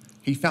Weekley.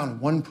 He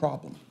found one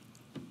problem,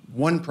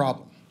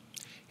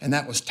 and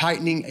that was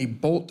tightening a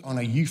bolt on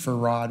a UFA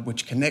rod,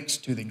 which connects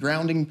to the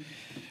grounding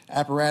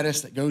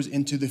apparatus that goes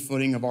into the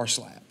footing of our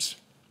slabs.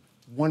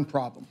 One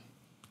problem.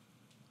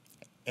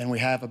 And we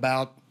have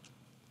about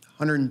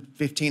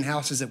 115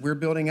 houses that we're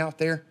building out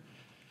there.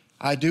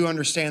 I do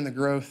understand the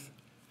growth.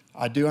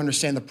 I do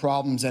understand the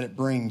problems that it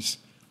brings,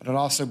 but it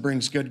also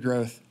brings good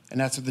growth. And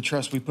that's with the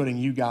trust we put in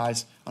you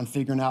guys on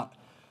figuring out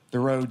the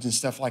roads and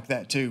stuff like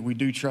that too. We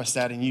do trust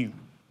that in you.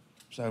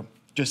 So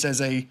just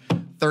as a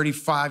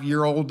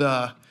 35-year-old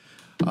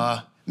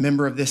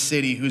member of this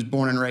city who's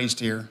born and raised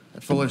here, I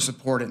fully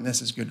support it, and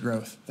this is good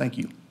growth. Thank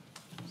you.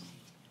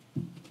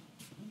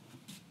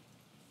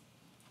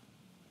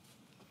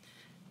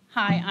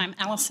 Hi, I'm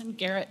Allison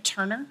Garrett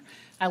Turner.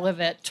 I live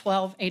at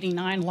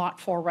 1289 Lot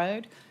 4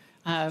 Road.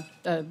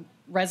 The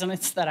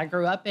residence that I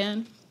grew up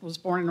in, was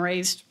born and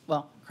raised,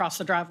 well, across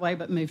the driveway,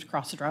 but moved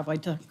across the driveway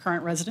to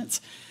current residence.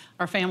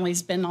 Our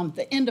family's been on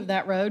the end of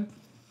that road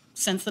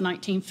since the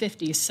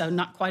 1950s, so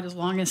not quite as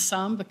long as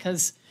some,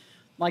 because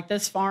like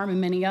this farm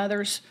and many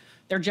others,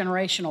 they're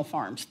generational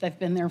farms. They've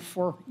been there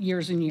for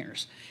years and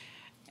years.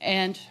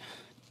 And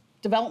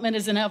development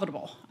is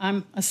inevitable.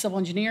 I'm a civil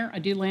engineer. I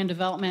do land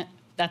development.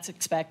 That's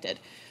expected.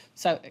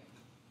 So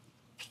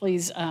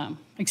please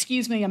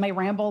excuse me, I may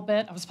ramble a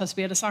bit. I was supposed to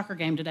be at a soccer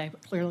game today,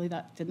 but clearly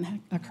that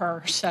didn't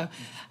occur. So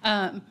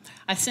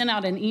I sent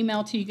out an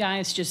email to you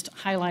guys just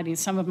highlighting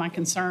some of my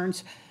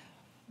concerns.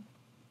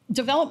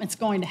 Development's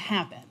going to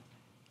happen.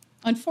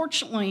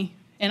 Unfortunately,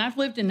 and I've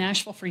lived in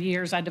Nashville for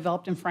years. I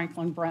developed in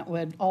Franklin,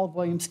 Brentwood, all of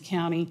Williamson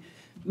County,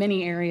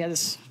 many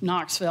areas,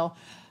 Knoxville.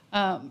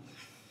 I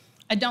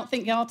don't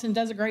think Gallatin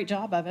does a great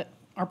job of it.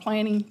 Our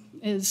planning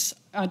is,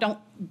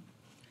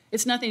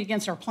 it's nothing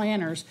against our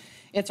planners,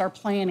 it's our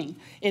planning.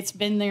 It's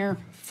been there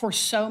for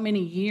so many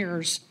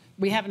years.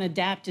 We haven't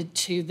adapted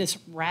to this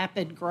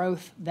rapid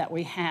growth that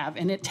we have,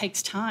 and it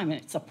takes time,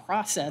 and it's a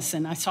process.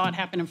 And I saw it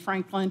happen in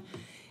Franklin,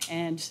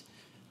 and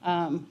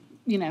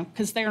you know,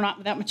 because they're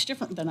not that much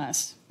different than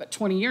us. But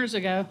 20 years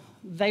ago,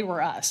 they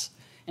were us.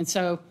 And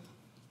so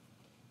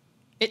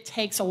it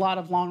takes a lot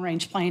of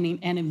long-range planning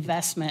and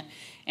investment,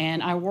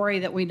 and I worry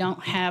that we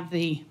don't have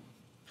the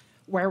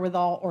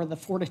wherewithal or the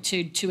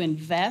fortitude to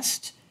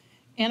invest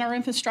in our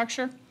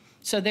infrastructure.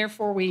 So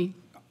therefore, we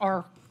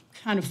are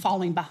kind of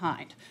falling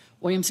behind.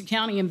 Williamson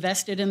County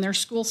invested in their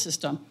school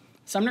system.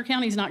 Sumner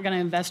County is not going to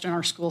invest in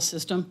our school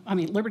system. I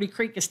mean, Liberty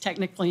Creek is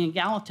technically in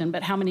Gallatin,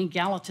 but how many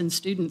Gallatin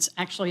students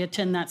actually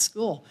attend that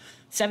school?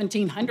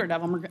 1,700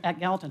 of them are at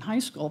Gallatin High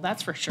School,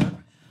 that's for sure,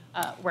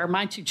 where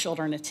my two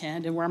children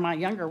attend and where my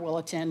younger will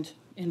attend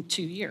in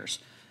 2 years.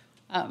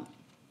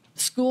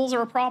 Schools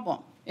are a problem.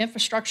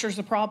 Infrastructure is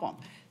a problem.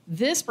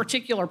 This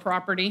particular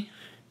property,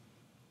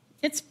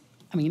 it's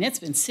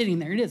been sitting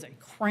there. It is a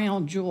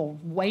crown jewel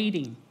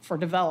waiting for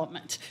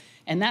development.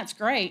 And that's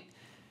great,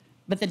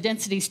 but the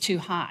density's too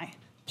high.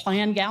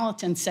 Plan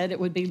Gallatin said it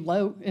would be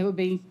low,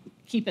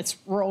 keep its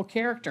rural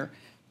character.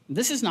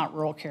 This is not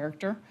rural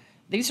character.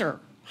 These are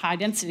high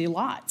density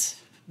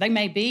lots. They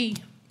may be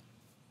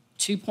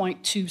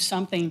 2.2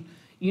 something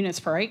units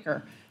per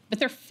acre, but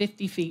they're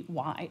 50 feet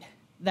wide.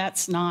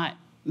 That's not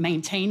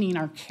maintaining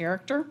our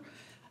character.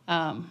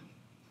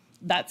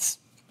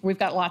 We've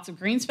got lots of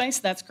green space,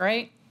 that's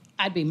great.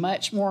 I'd be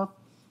much more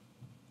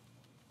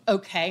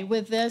okay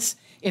with this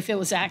if it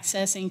was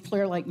accessing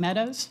Clear Lake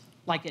Meadows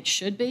like it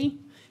should be.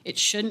 It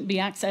shouldn't be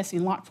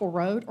accessing Lot 4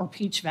 Road or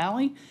Peach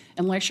Valley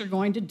unless you're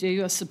going to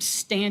do a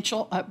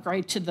substantial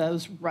upgrade to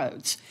those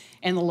roads.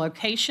 And the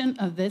location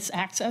of this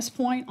access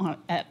point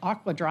at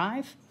Aqua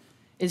Drive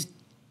is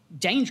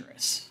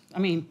dangerous. I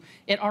mean,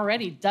 it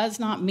already does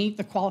not meet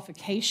the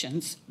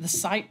qualifications, the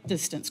site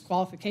distance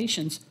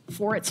qualifications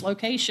for its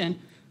location.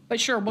 But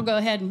sure, we'll go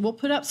ahead and we'll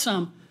put up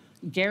some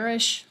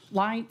garish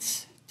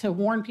lights to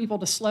warn people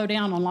to slow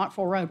down on Lot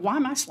 4 Road. Why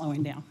am I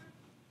slowing down?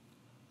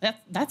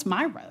 That's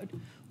my road.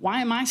 Why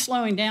am I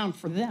slowing down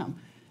for them?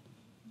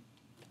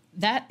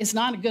 That is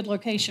not a good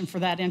location for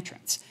that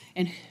entrance.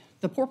 And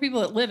the poor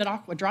people that live at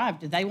Aqua Drive,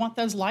 do they want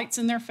those lights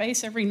in their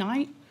face every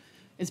night?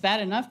 It's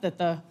bad enough that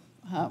the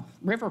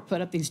river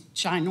put up these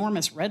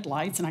ginormous red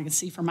lights, and I could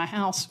see from my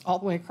house all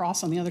the way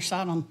across on the other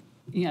side on,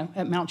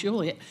 at Mount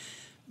Juliet.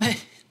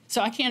 But,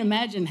 so I can't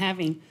imagine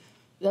having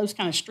those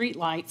kind of street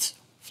lights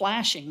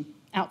flashing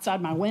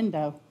outside my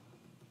window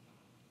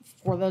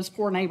for those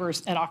poor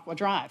neighbors at Aqua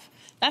Drive.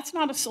 That's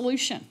not a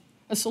solution.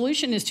 A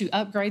solution is to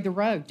upgrade the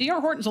road.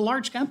 D.R. Horton's a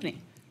large company.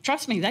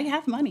 Trust me, they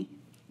have money.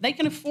 They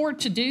can afford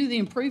to do the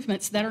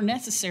improvements that are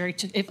necessary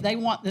if they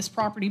want this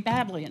property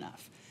badly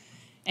enough.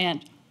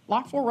 And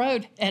Lock 4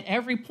 Road, at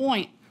every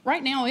point,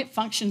 right now it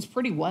functions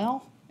pretty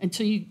well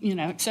until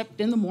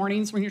except in the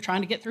mornings when you're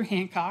trying to get through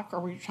Hancock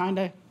or when you're trying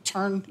to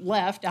turn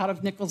left out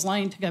of Nichols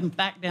Lane to come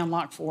back down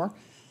Lock 4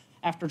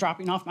 after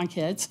dropping off my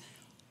kids.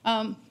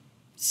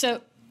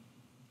 So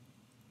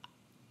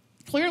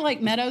Clear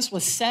Lake Meadows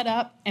was set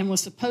up and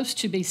was supposed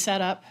to be set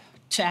up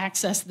to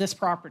access this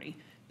property,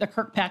 the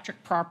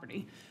Kirkpatrick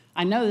property.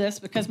 I know this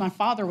because my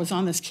father was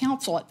on this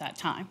council at that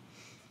time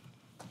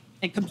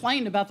and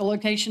complained about the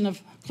location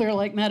of Clear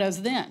Lake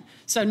Meadows then.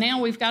 So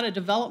now we've got a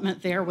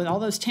development there with all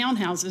those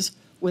townhouses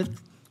with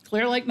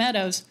Clear Lake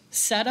Meadows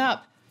set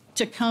up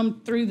to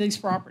come through these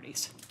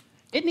properties.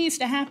 It needs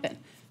to happen.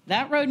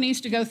 That road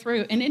needs to go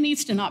through, and it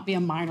needs to not be a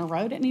minor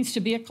road. It needs to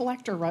be a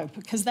collector road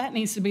because that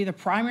needs to be the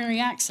primary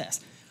access.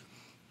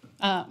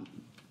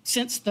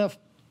 Since the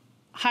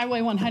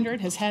Highway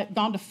 100 has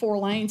gone to 4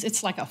 lanes,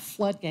 it's like a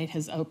floodgate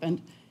has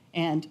opened,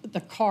 and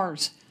the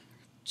cars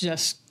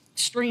just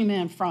stream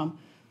in from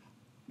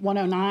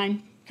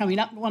 109, coming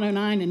up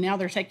 109, and now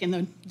they're taking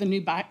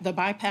the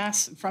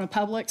bypass in front of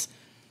Publix.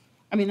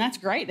 I mean, that's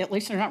great. At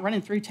least they're not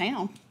running through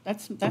town.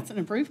 That's an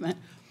improvement.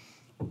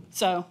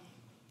 So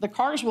the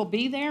cars will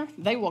be there.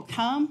 They will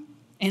come,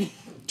 and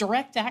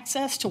direct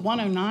access to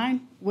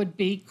 109 would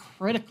be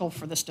critical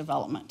for this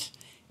development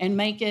and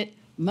make it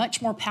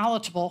much more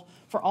palatable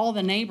for all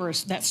the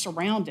neighbors that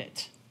surround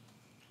it.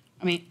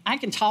 I mean, I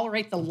can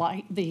tolerate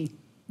the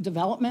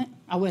development.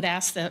 I would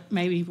ask that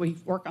maybe we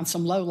work on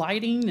some low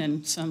lighting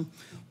and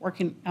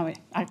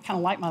I kind of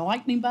like my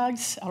lightning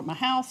bugs out of my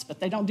house, but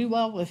they don't do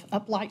well with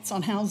up lights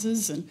on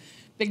houses and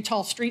big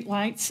tall street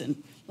lights,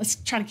 and let's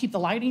try to keep the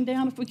lighting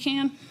down if we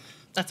can.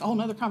 That's a whole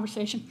nother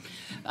conversation.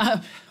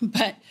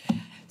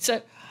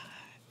 So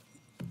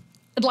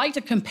I'd like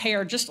to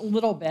compare just a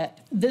little bit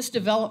this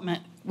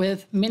development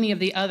with many of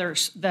the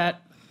others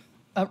that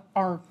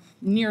are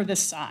near this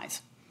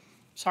size.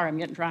 Sorry, I'm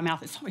getting dry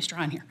mouth. It's always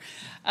dry in here.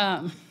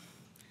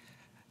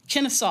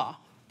 Kennesaw,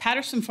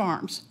 Patterson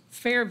Farms,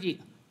 Fairview,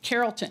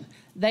 Carrollton,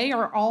 they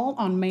are all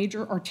on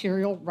major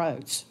arterial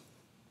roads.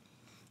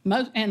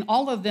 And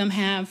all of them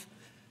have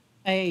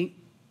a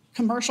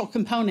commercial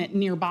component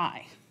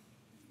nearby.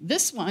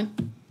 This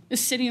one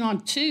is sitting on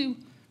 2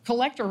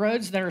 collector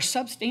roads that are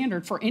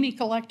substandard for any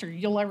collector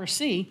you'll ever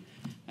see.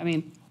 I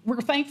mean,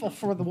 we're thankful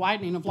for the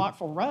widening of Lock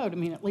 4 Road. I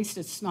mean, at least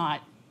it's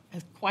not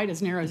quite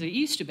as narrow as it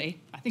used to be.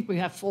 I think we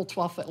have full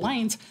 12-foot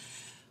lanes.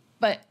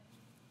 But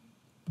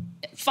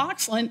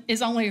Foxland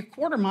is only a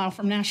quarter mile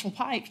from National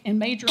Pike, and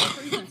major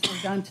improvements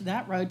were done to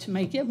that road to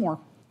make it more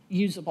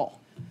usable.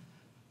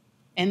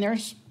 And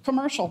there's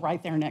commercial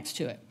right there next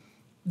to it.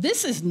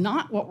 This is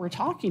not what we're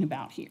talking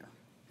about here.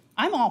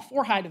 I'm all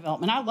for high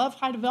development. I love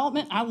high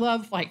development. I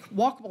love like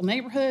walkable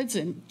neighborhoods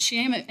and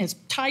jam it as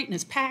tight and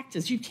as packed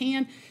as you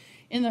can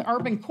in the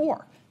urban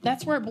core.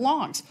 That's where it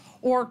belongs.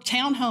 Or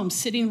townhomes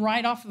sitting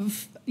right off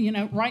of,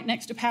 right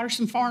next to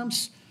Patterson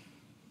Farms,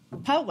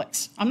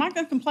 Publix. I'm not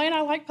going to complain.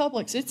 I like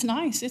Publix. It's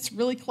nice. It's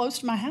really close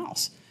to my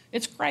house.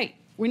 It's great.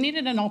 We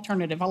needed an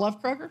alternative. I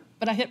love Kroger,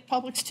 but I hit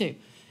Publix too.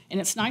 And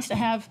it's nice to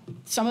have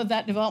some of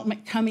that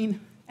development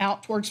coming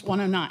out towards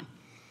 109.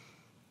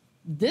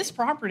 This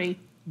property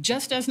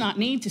just does not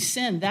need to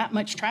send that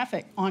much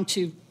traffic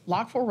onto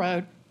Lock 4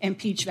 Road and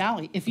Peach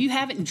Valley. If you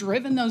haven't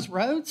driven those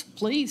roads,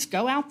 please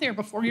go out there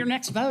before your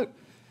next vote.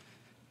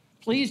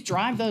 Please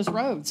drive those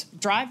roads.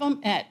 Drive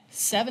them at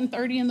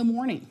 7:30 in the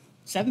morning,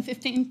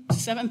 7:15 to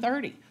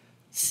 7:30.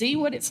 See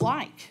what it's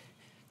like.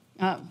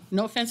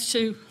 No offense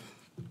to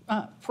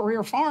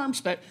Pereira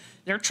Farms, but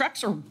their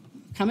trucks are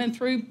coming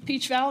through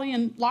Peach Valley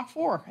and Lock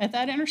 4 at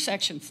that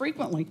intersection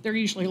frequently. They're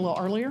usually a little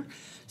earlier,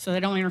 so they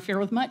don't interfere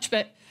with much,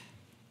 but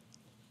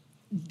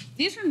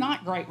these are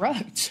not great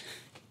roads.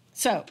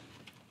 So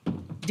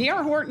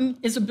D.R. Horton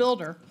is a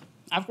builder.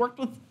 I've worked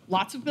with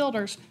lots of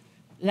builders.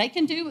 They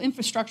can do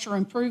infrastructure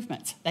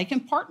improvements. They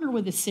can partner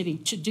with the city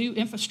to do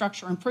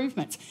infrastructure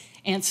improvements.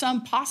 And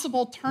some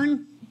possible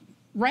turn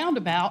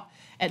roundabout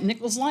at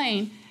Nichols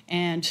Lane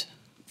and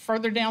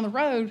further down the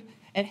road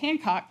at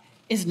Hancock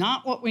is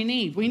not what we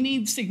need. We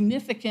need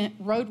significant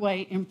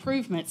roadway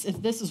improvements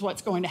if this is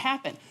what's going to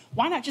happen.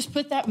 Why not just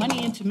put that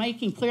money into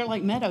making Clear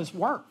Lake Meadows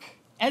work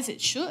as it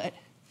should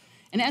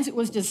and as it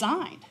was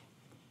designed?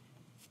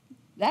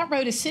 That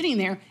road is sitting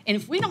there, and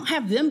if we don't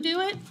have them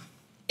do it,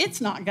 it's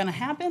not going to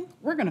happen.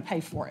 We're going to pay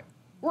for it.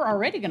 We're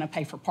already going to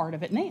pay for part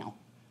of it now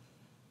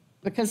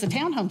because the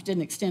townhomes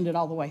didn't extend it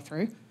all the way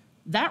through.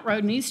 That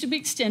road needs to be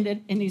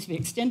extended. It needs to be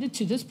extended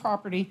to this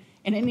property,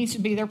 and it needs to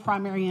be their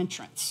primary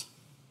entrance.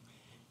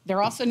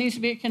 There also needs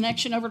to be a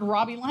connection over to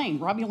Robbie Lane.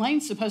 Robbie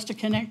Lane's supposed to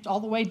connect all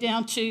the way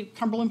down to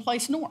Cumberland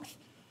Place North.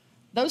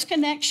 Those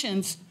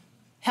connections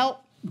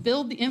help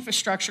build the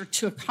infrastructure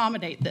to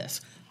accommodate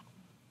this.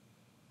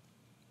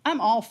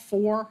 I'm all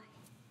for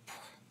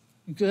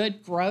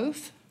good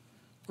growth.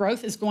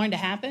 Growth is going to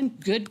happen.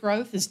 Good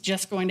growth is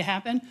just going to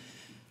happen.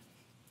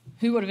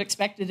 Who would have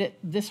expected it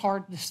this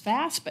hard, this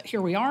fast? But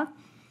here we are.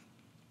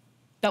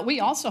 But we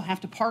also have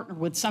to partner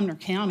with Sumner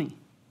County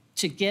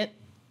to get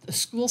the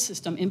school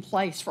system in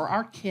place for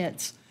our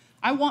kids.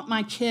 I want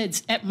my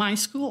kids at my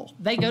school.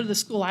 They go to the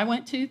school I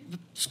went to, the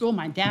school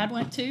my dad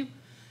went to.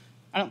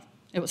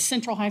 It was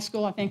Central High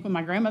School, I think, when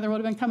my grandmother would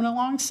have been coming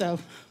along. So,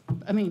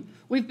 I mean,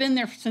 we've been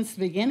there since the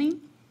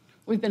beginning.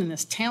 We've been in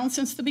this town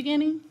since the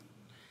beginning.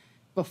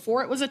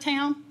 Before it was a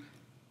town,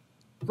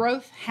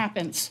 growth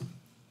happens.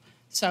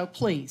 So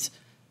please,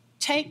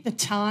 take the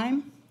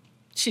time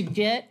to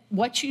get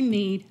what you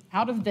need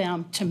out of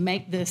them to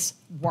make this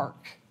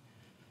work.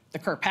 The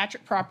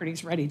Kirkpatrick property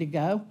is ready to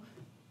go.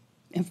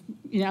 And,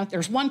 you know,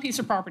 there's one piece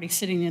of property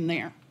sitting in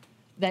there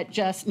that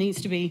just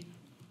needs to be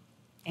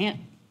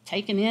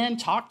taken in,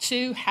 talked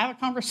to, have a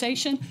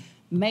conversation,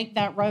 make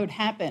that road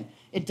happen.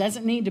 It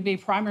doesn't need to be a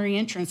primary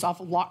entrance off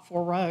of Lock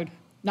 4 Road.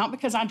 Not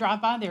because I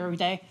drive by there every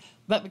day,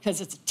 but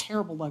because it's a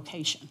terrible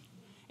location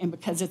and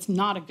because it's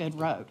not a good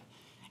road.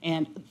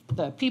 And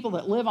the people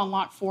that live on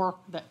Lock 4,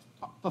 that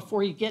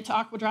before you get to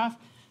Aqua Drive,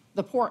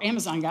 the poor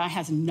Amazon guy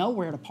has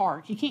nowhere to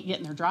park. He can't get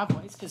in their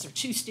driveways because they're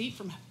too steep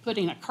from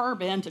putting a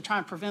curb in to try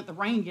and prevent the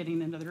rain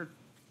getting into their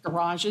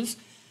garages.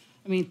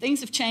 I mean,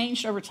 things have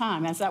changed over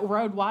time. As that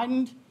road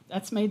widened,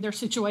 that's made their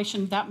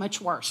situation that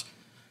much worse.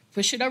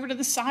 Push it over to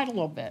the side a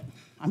little bit.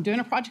 I'm doing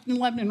a project in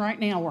Lebanon right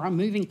now where I'm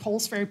moving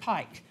Coles Ferry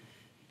Pike.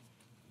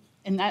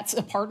 And that's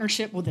a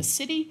partnership with the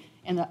city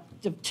and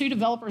the two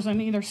developers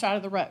on either side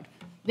of the road.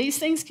 These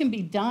things can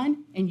be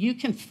done, and you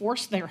can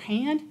force their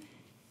hand,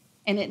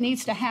 and it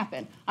needs to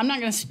happen. I'm not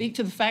going to speak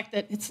to the fact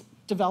that it's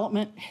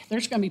development.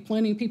 There's going to be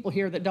plenty of people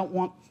here that don't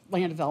want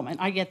land development.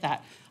 I get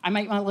that. I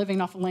make my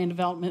living off of land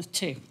development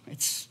too.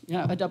 It's, you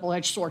know, a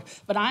double-edged sword.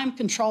 But I'm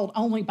controlled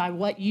only by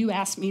what you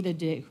ask me to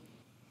do.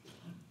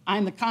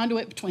 I'm the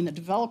conduit between the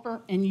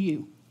developer and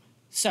you.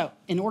 So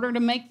in order to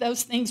make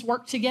those things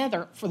work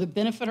together for the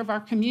benefit of our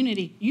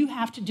community, you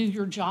have to do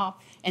your job,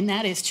 and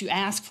that is to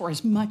ask for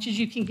as much as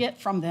you can get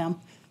from them,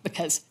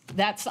 because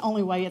that's the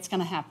only way it's going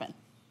to happen.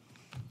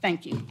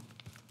 Thank you.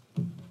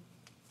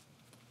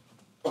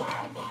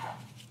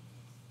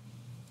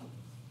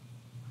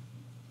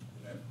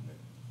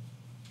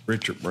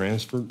 Richard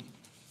Bransford,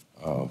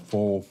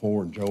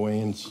 404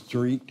 Joanne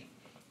Street,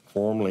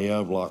 formerly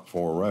of Lock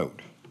 4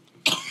 Road.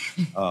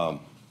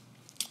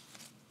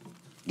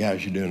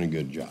 Guys, you're doing a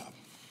good job,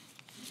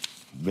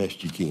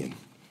 best you can.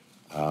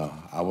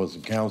 I was a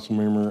council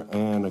member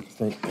and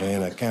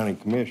a county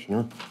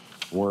commissioner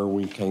where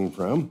we came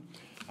from.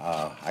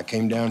 I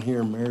came down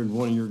here and married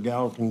one of your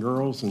Gallatin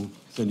girls and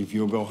said, if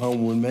you'll go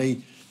home with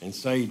me and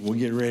say, we'll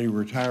get ready to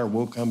retire,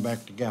 we'll come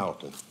back to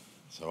Gallatin.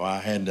 So I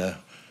had to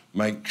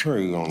make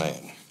true on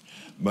that.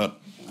 But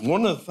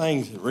one of the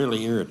things that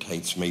really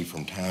irritates me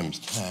from time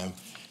to time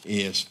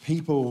is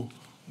people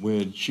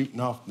with shooting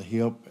off the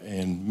hip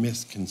and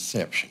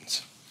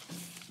misconceptions.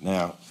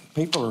 Now,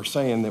 people are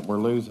saying that we're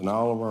losing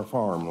all of our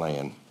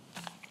farmland.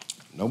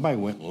 Nobody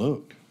went and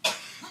looked.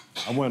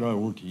 I went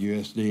over to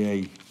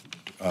USDA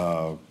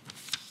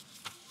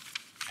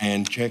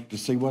and checked to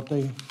see what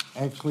they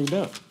actually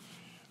done.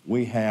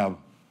 We have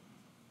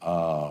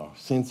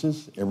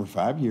census every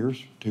 5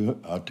 years,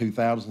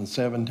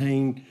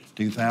 2017,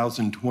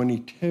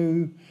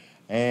 2022,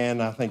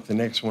 and I think the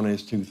next one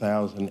is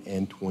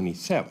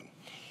 2027.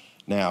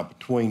 Now,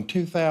 between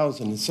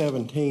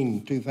 2017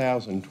 and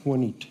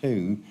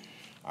 2022,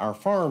 our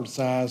farm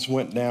size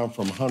went down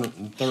from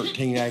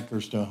 113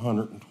 acres to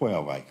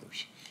 112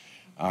 acres.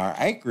 Our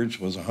acreage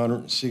was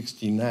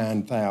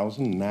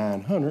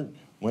 169,900,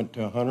 went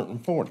to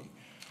 140,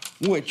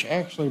 which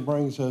actually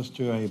brings us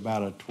to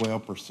about a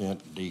 12%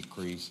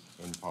 decrease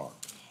in park.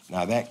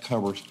 Now, that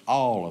covers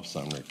all of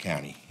Sumner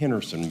County: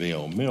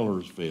 Hendersonville,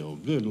 Millersville,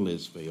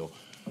 Goodlettsville,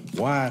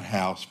 White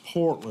House,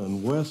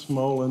 Portland,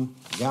 Westmoreland,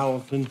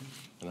 Gallatin,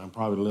 and I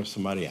probably left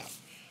somebody out.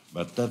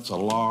 But that's a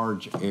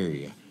large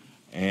area.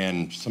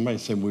 And somebody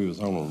said we was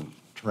on a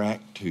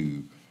track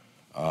to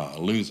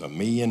lose 1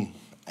 million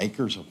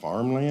acres of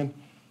farmland.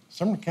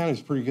 Sumner County is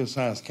a pretty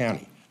good-sized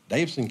county.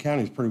 Davidson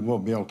County is pretty well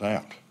built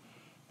out.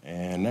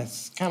 And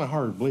that's kind of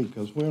hard to believe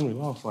because we only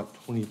lost like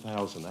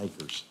 20,000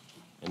 acres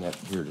in that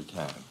period of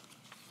time.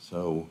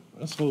 So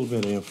that's a little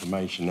bit of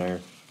information there.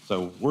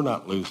 So we're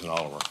not losing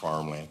all of our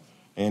farmland.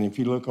 And if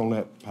you look on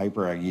that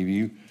paper I give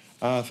you,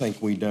 I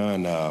think we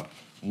done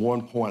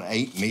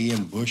 1.8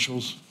 million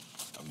bushels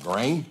of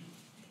grain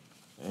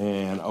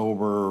and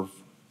over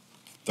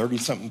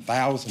 30-something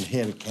thousand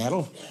head of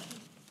cattle.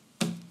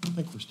 I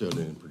think we're still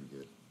doing pretty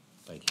good.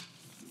 Thank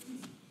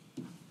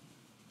you.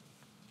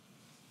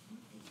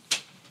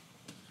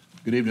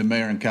 Good evening,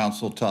 Mayor and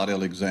Council. Todd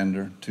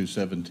Alexander,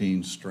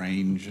 217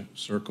 Strange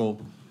Circle,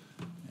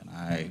 and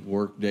I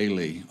work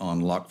daily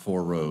on Lock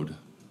 4 Road.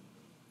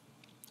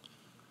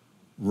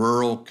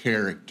 Rural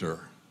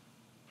character,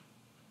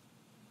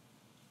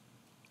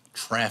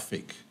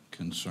 traffic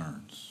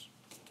concerns,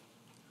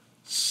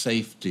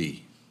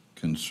 safety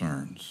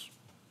concerns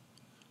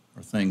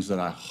are things that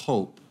I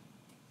hope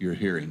you're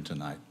hearing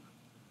tonight.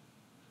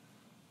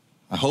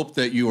 I hope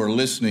that you are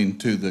listening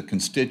to the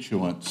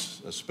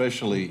constituents,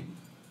 especially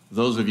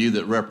those of you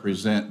that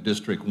represent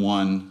District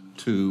 1,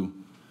 2,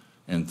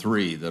 and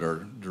 3 that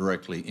are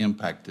directly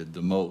impacted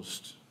the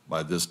most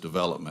by this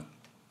development.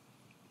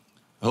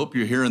 I hope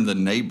you're hearing the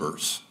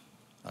neighbors.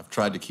 I've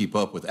tried to keep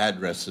up with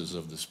addresses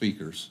of the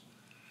speakers.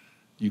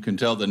 You can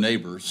tell the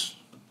neighbors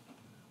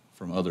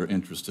from other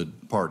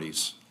interested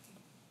parties.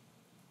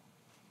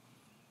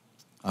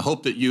 I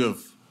hope that you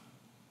have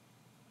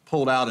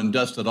pulled out and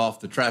dusted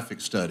off the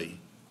traffic study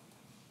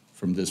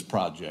from this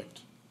project.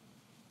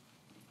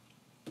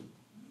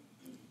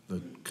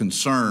 The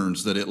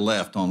concerns that it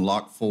left on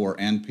Lock 4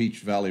 and Peach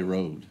Valley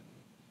Road.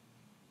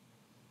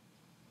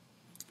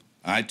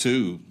 I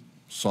too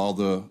saw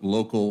the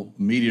local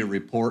media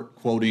report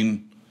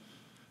quoting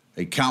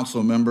a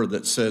council member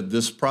that said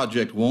this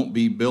project won't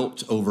be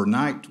built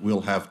overnight.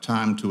 We'll have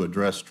time to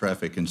address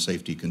traffic and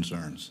safety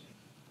concerns.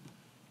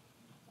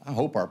 I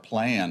hope our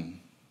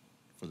plan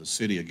for the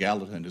city of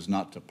Gallatin is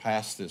not to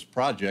pass this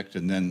project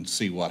and then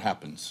see what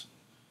happens.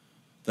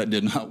 That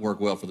did not work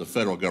well for the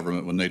federal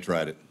government when they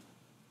tried it.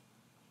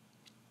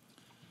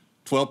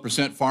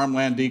 12%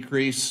 farmland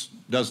decrease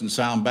doesn't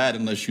sound bad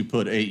unless you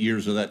put 8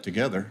 years of that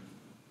together,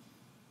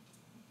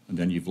 and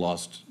then you've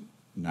lost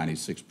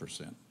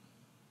 96%.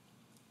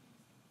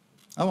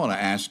 I want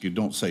to ask you,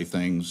 don't say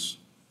things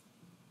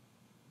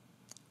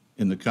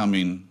in the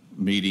coming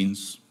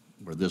meetings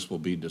where this will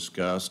be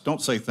discussed.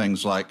 Don't say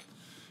things like,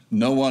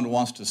 no one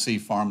wants to see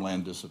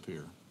farmland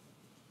disappear,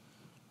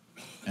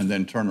 and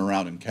then turn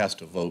around and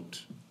cast a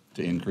vote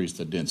to increase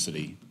the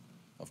density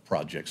of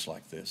projects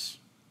like this.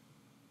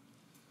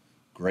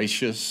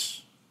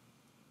 Gracious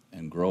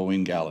and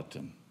growing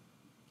Gallatin,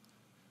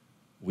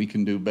 we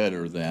can do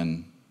better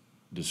than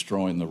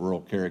destroying the rural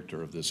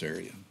character of this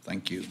area.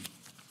 Thank you.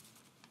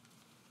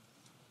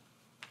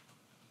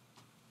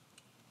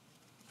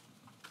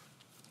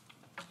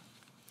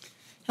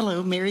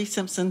 Hello, Mary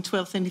Simpson,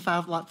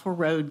 1275 Lot 4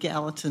 Road,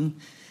 Gallatin.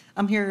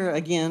 I'm here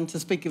again to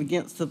speak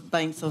against the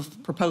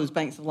proposed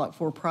Banks of Lot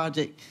 4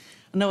 project.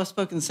 I know I've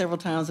spoken several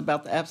times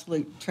about the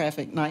absolute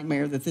traffic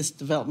nightmare that this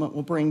development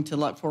will bring to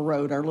Lot 4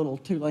 Road, our little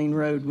two-lane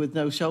road with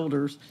no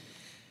shoulders,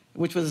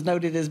 which was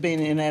noted as being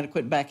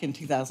inadequate back in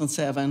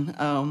 2007.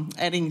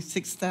 Adding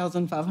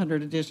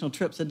 6,500 additional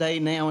trips a day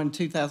now in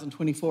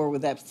 2024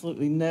 with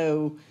absolutely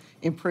no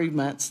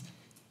improvements.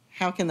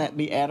 How can that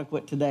be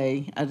adequate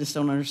today? I just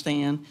don't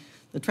understand.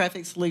 The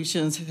traffic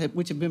solutions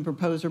which have been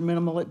proposed are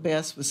minimal at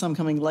best, with some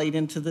coming late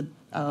into the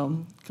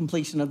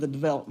completion of the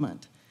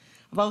development.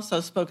 I've also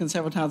spoken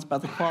several times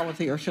about the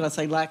quality, or should I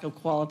say lack of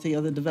quality,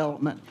 of the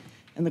development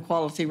and the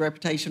quality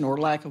reputation or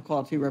lack of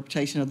quality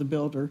reputation of the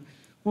builder.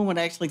 One would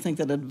actually think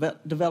that a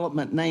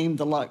development named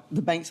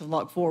the Banks of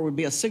Lot 4 would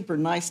be a super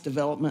nice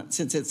development,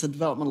 since it's a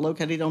development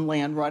located on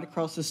land right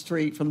across the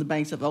street from the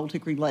banks of Old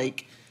Hickory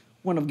Lake,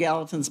 one of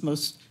Gallatin's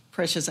most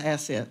precious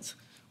assets.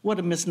 What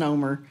a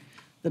misnomer.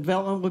 The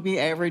development would be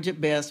average at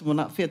best and will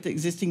not fit the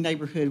existing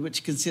neighborhood,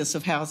 which consists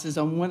of houses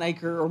on 1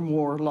 acre or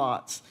more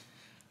lots.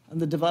 And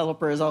the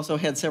developer has also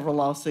had several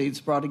lawsuits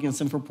brought against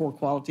him for poor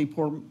quality,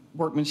 poor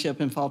workmanship,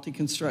 and faulty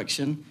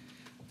construction.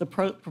 The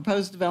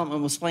proposed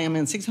development will slam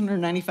in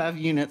 695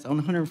 units on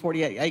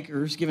 148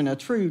 acres, giving a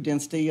true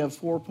density of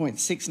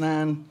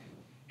 4.69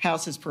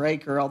 houses per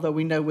acre, although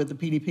we know with the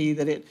PDP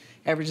that it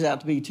averages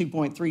out to be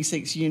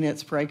 2.36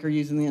 units per acre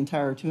using the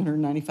entire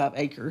 295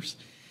 acres.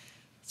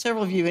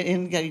 Several of you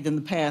indicated in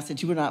the past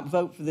that you would not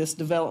vote for this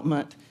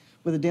development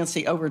with a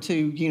density over 2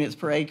 units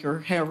per acre.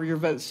 However, your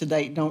votes to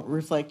date don't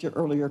reflect your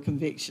earlier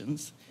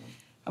convictions.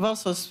 I've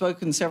also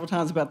spoken several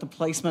times about the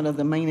placement of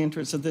the main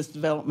entrance of this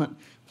development.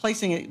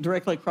 Placing it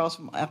directly across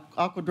from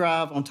Aqua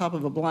Drive on top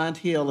of a blind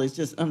hill is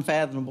just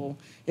unfathomable.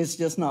 It's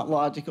just not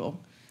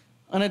logical.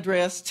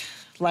 Unaddressed,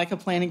 lack of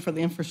planning for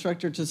the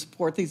infrastructure to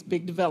support these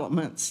big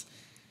developments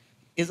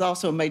is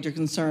also a major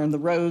concern. The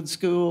roads,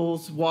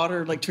 schools,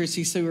 water,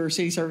 electricity, sewer,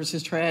 city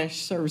services, trash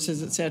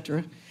services,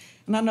 etc.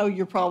 And I know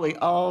you're probably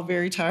all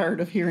very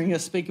tired of hearing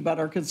us speak about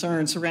our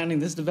concerns surrounding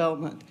this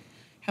development.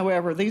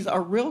 However, these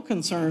are real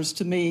concerns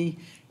to me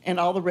and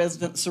all the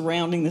residents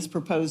surrounding this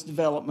proposed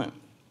development.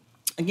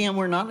 Again,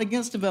 we're not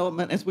against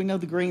development, as we know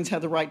the Greens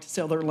have the right to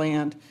sell their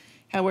land.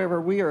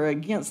 However, we are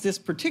against this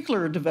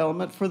particular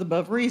development for the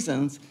above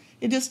reasons.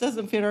 It just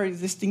doesn't fit our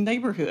existing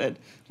neighborhood.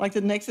 Like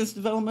the Nexus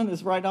development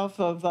is right off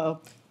of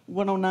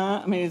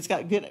 109. I mean, it's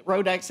got good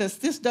road access.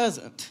 This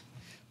doesn't.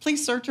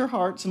 Please search your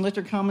hearts and let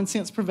your common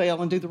sense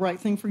prevail and do the right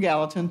thing for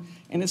Gallatin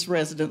and its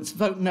residents.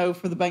 Vote no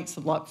for the Banks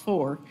of Lot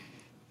 4.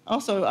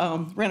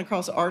 Also, ran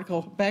across an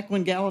article back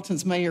when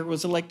Gallatin's mayor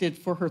was elected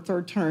for her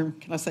 3rd term.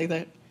 Can I say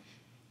that?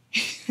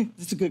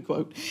 It's a good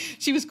quote.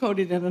 She was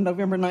quoted in a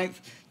November 9th,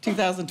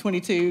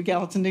 2022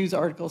 Gallatin News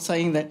article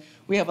saying that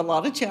we have a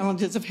lot of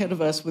challenges ahead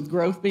of us, with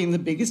growth being the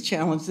biggest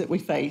challenge that we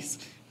face.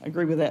 I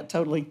agree with that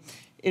totally.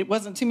 It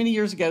wasn't too many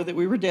years ago that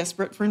we were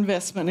desperate for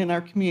investment in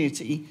our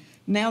community.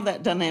 Now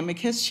that dynamic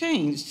has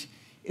changed.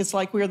 It's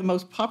like we are the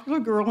most popular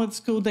girl in the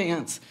school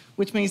dance,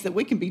 which means that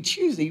we can be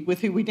choosy with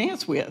who we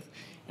dance with.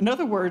 In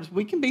other words,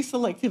 we can be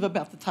selective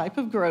about the type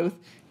of growth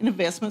and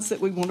investments that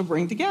we want to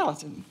bring to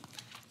Gallatin.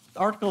 The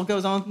article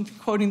goes on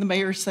quoting the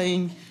mayor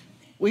saying,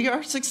 "We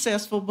are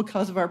successful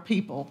because of our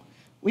people.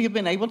 We have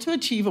been able to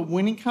achieve a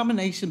winning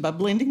combination by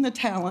blending the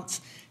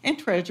talents and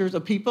treasures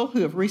of people who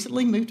have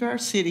recently moved to our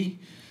city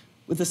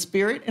with the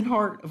spirit and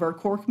heart of our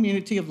core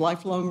community of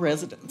lifelong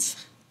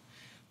residents.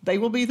 They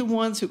will be the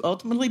ones who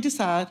ultimately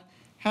decide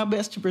how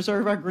best to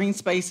preserve our green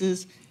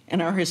spaces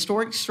and our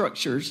historic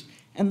structures,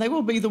 and they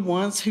will be the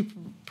ones who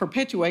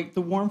perpetuate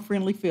the warm,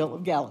 friendly feel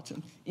of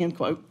Gallatin," end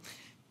quote.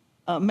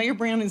 Mayor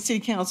Brown and City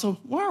Council,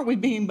 why aren't we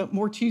being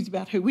more choosy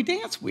about who we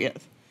dance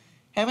with?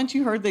 Haven't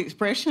you heard the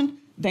expression,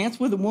 dance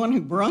with the one who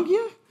brung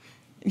you?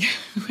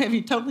 Have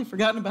you totally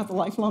forgotten about the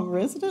lifelong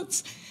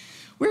residents?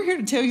 We're here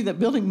to tell you that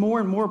building more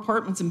and more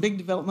apartments and big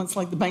developments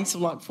like the banks of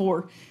Lot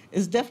 4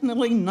 is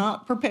definitely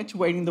not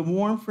perpetuating the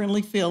warm,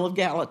 friendly feel of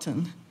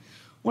Gallatin.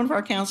 One of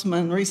our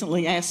councilmen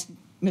recently asked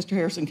Mr.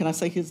 Harrison, can I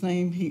say his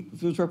name? He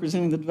was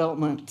representing the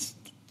development,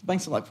 the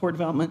banks of Lot 4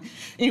 development.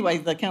 Anyway,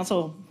 the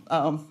council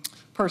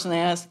person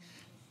asked,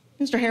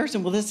 "Mr.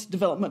 Harrison, will this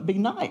development be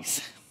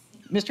nice?"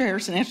 Mr.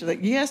 Harrison answered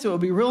that, "Yes, it will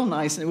be real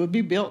nice, and it would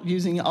be built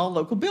using all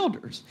local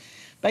builders."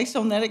 Based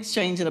on that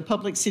exchange at a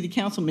public city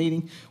council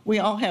meeting, we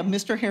all have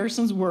Mr.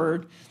 Harrison's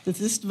word that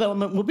this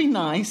development will be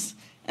nice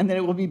and that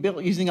it will be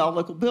built using all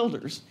local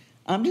builders.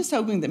 I'm just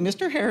hoping that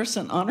Mr.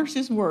 Harrison honors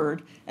his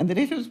word, and that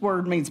if his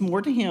word means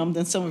more to him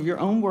than some of your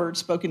own words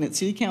spoken at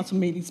city council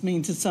meetings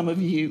mean to some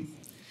of you.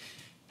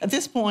 At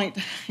this point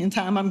in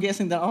time, I'm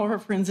guessing that all of our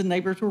friends and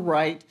neighbors were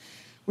right.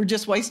 We're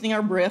just wasting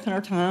our breath and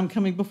our time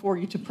coming before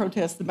you to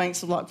protest the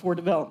banks of Lot 4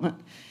 development.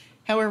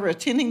 However,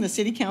 attending the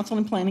City Council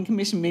and Planning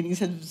Commission meetings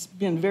has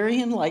been very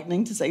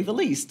enlightening, to say the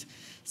least.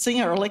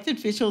 Seeing our elected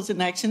officials in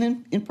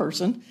action in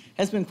person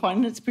has been quite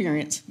an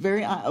experience,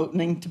 very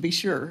eye-opening to be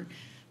sure.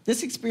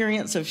 This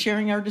experience of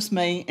sharing our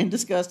dismay and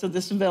disgust of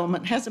this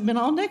development hasn't been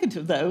all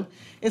negative, though.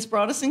 It's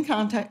brought us in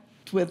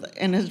contact with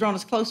and has drawn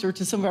us closer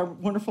to some of our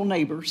wonderful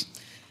neighbors.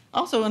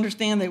 Also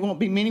understand that it won't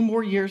be many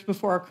more years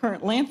before our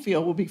current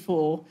landfill will be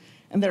full,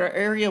 and that our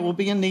area will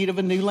be in need of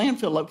a new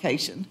landfill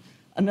location.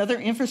 Another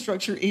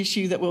infrastructure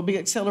issue that will be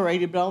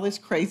accelerated by all this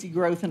crazy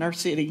growth in our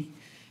city.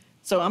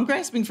 So I'm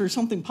grasping for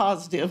something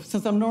positive,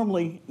 since I'm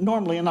normally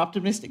an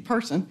optimistic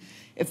person.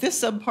 If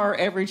this subpar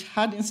average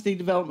high-density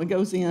development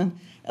goes in,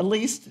 at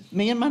least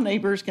me and my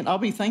neighbors can all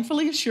be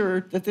thankfully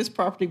assured that this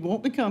property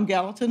won't become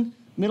Gallatin,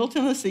 Middle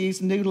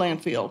Tennessee's new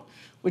landfill,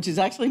 which is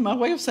actually my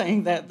way of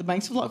saying that the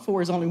banks of Lot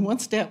 4 is only one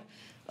step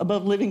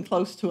above living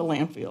close to a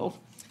landfill.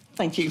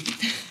 Thank you.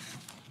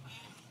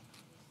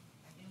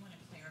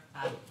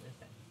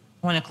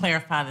 I want to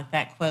clarify that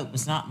that quote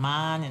was not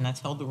mine, and I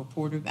told the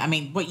reporter, I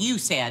mean, what you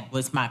said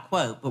was my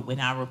quote, but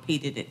when I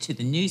repeated it to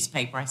the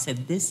newspaper, I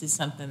said, this is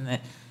something that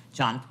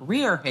John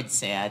Pereira had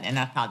said, and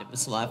I thought it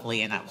was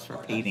lovely, and I was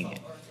repeating it.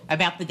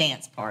 About the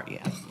dance part,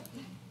 yeah.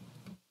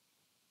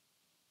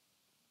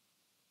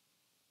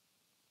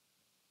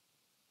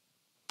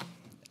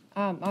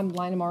 I'm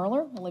Lina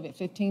Marler. I live at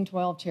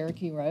 1512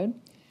 Cherokee Road.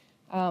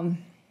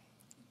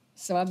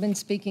 So I've been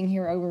speaking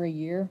here over a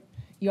year.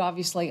 You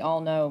obviously all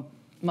know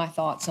my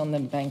thoughts on the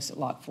banks at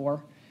Lot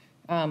 4.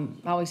 I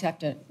always have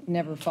to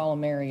never follow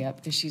Mary up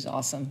because she's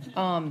awesome.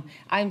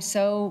 I'm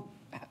so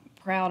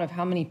proud of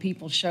how many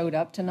people showed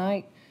up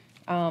tonight.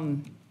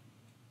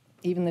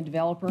 Even the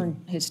developer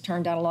has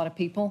turned out a lot of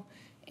people.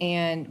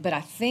 But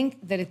I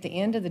think that at the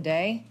end of the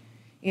day,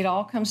 it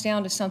all comes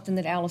down to something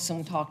that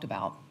Allison talked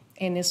about.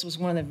 And this was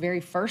one of the very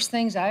first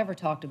things I ever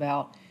talked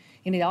about.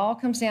 And it all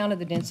comes down to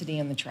the density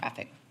and the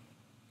traffic.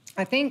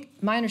 I think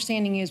my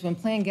understanding is when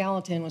Plan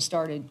Gallatin was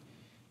started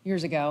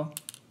years ago,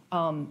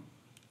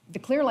 the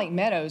Clear Lake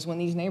Meadows, when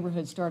these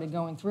neighborhoods started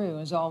going through,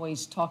 has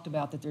always talked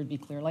about that there'd be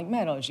Clear Lake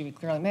Meadows. You would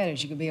Clear Lake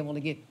Meadows, you could be able to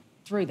get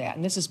through that.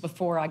 And this is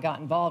before I got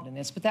involved in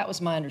this, but that was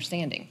my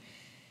understanding.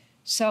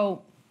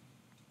 So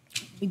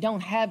we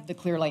don't have the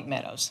Clear Lake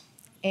Meadows.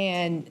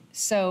 And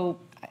so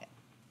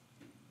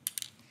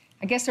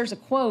I guess there's a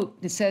quote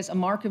that says, "A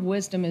mark of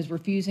wisdom is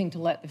refusing to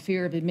let the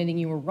fear of admitting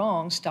you were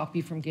wrong stop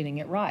you from getting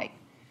it right."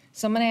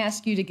 So I'm going to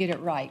ask you to get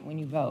it right when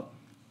you vote.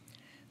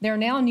 There are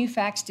now new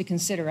facts to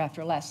consider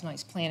after last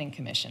night's Planning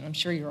Commission. I'm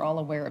sure you're all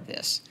aware of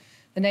this.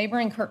 The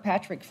neighboring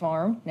Kirkpatrick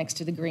Farm, next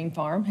to the Green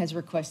Farm, has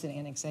requested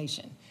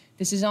annexation.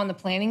 This is on the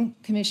Planning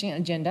Commission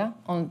agenda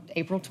on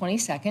April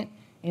 22nd,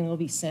 and it will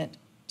be sent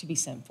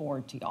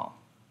forward to y'all.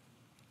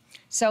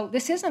 So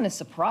this isn't a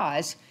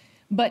surprise,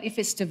 but if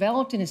it's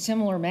developed in a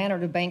similar manner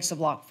to banks of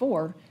Lot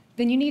 4,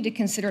 then you need to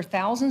consider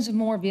thousands of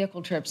more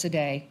vehicle trips a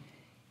day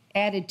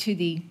added to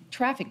the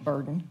traffic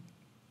burden.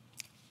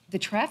 The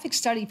traffic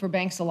study for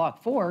banks of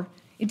Lot 4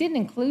 It didn't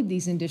include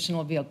these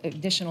additional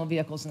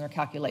vehicles in their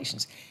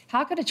calculations.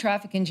 How could a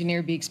traffic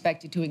engineer be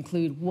expected to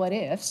include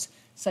what-ifs,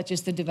 such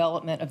as the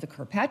development of the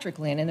Kirkpatrick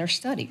land, in their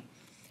study?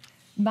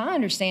 My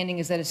understanding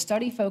is that a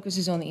study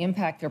focuses on the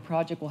impact their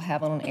project will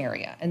have on an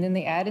area, and then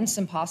they add in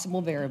some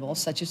possible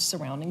variables, such as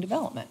surrounding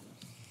development.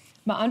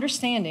 My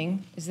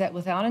understanding is that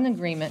without an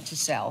agreement to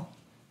sell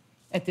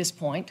at this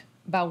point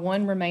by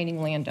one remaining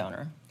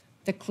landowner,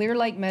 the Clear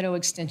Lake Meadow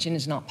extension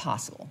is not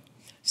possible.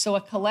 So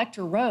a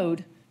collector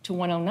road to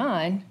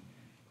 109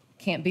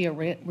 can't be a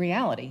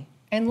reality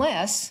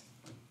unless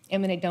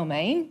eminent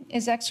domain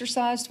is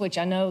exercised, which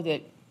I know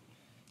that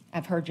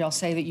I've heard y'all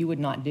say that you would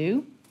not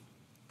do.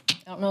 I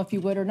don't know if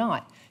you would or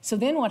not. So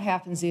then what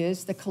happens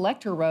is the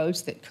collector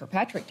roads that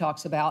Kirkpatrick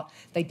talks about,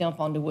 they dump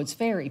onto Woods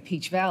Ferry,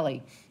 Peach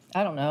Valley,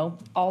 I don't know,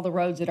 all the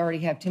roads that already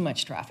have too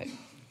much traffic.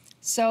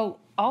 So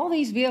all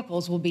these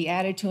vehicles will be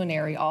added to an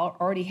area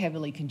already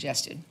heavily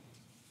congested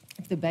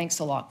if the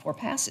Banks of Lock 4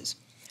 passes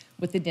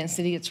with the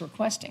density it's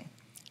requesting.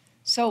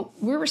 So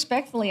we're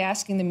respectfully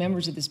asking the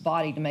members of this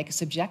body to make a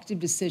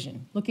subjective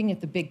decision, looking at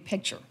the big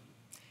picture.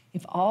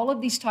 If all of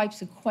these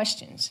types of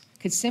questions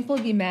could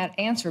simply be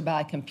answered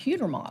by a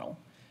computer model,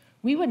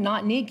 we would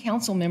not need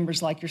council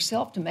members like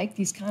yourself to make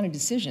these kind of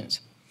decisions.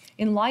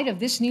 In light of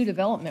this new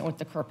development with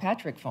the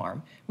Kirkpatrick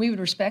farm, we would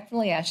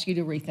respectfully ask you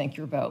to rethink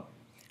your vote.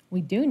 We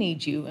do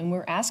need you, and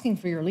we're asking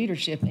for your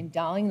leadership in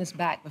dialing this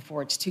back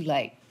before it's too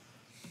late.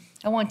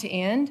 I want to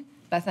end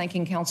by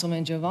thanking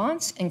Councilman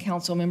Jovance and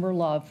Councilmember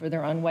Love for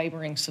their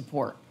unwavering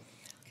support.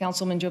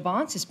 Councilman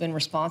Jovance has been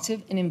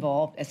responsive and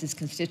involved as his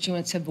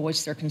constituents have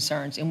voiced their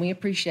concerns, and we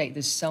appreciate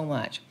this so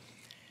much.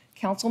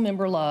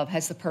 Councilmember Love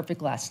has the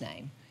perfect last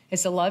name,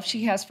 as the love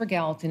she has for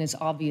Gallatin is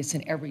obvious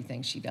in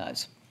everything she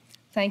does.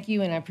 Thank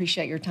you, and I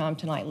appreciate your time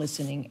tonight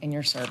listening and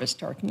your service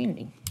to our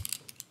community.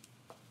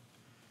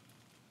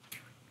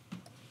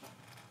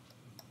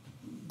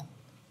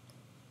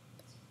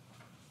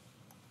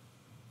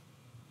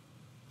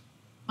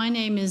 My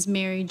name is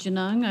Mary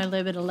Janung. I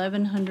live at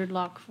 1100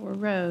 Lock 4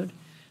 Road.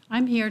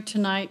 I'm here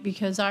tonight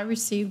because I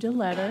received a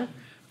letter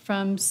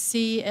from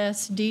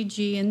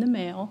CSDG in the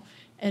mail,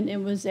 and it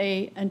was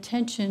an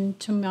attention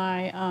to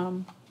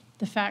my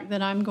the fact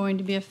that I'm going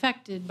to be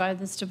affected by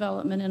this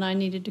development, and I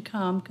needed to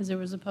come because there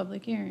was a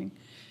public hearing.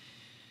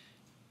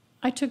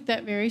 I took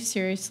that very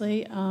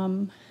seriously.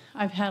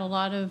 I've had a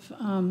lot of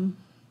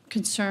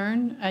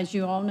concern. As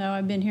you all know,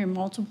 I've been here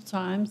multiple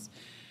times.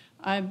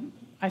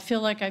 I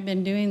feel like I've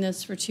been doing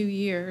this for 2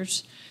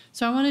 years.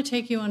 So I want to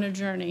take you on a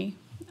journey.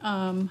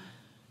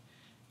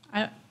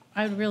 I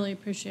really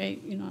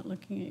appreciate you not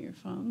looking at your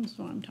phones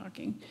while I'm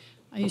talking.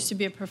 I used to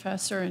be a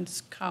professor in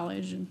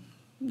college, and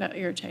that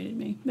irritated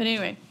me. But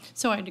anyway,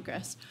 so I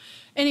digress.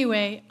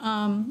 Anyway,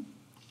 I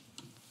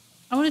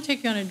want to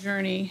take you on a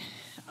journey.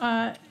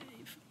 I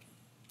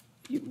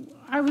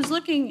was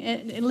looking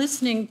at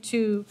listening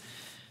to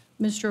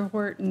Mr.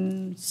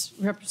 Horton's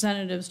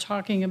representatives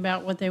talking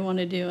about what they want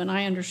to do, and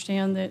I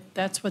understand that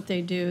that's what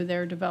they do.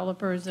 They're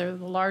developers. They're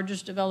the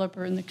largest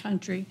developer in the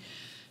country,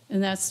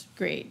 and that's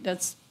great.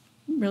 That's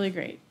really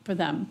great for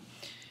them.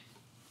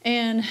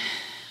 And,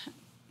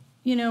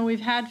 you know,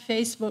 we've had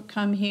Facebook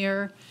come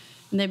here,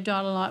 and they've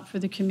done a lot for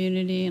the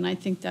community, and I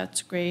think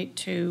that's great,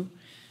 too.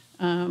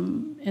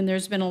 And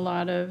there's been a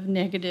lot of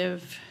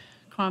negative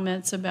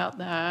comments about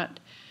that.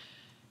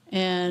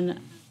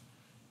 And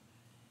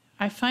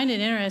I find it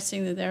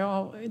interesting that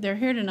they're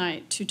here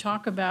tonight to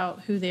talk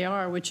about who they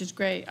are, which is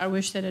great. I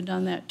wish they'd have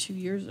done that 2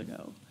 years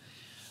ago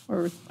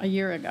or a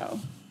year ago.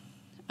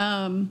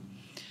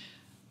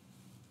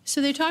 So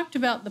they talked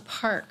about the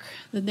park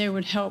that they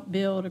would help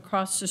build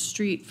across the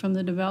street from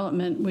the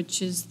development,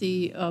 which is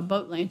the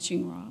boat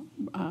launching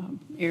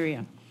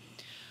area.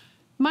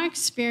 My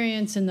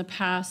experience in the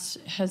past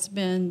has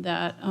been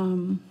that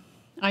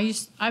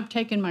I've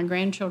taken my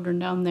grandchildren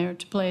down there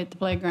to play at the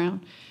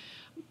playground.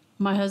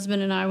 My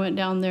husband and I went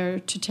down there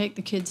to take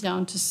the kids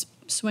down to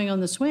swing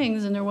on the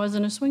swings, and there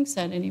wasn't a swing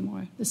set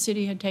anymore. The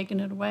city had taken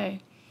it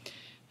away.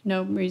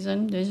 No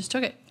reason, they just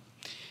took it.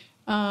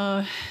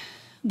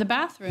 The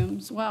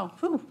bathrooms, well,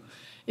 whew,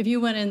 if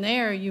you went in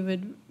there, you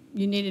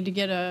needed to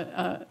get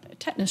a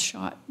tetanus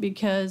shot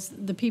because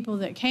the people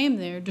that came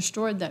there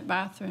destroyed that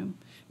bathroom.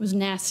 It was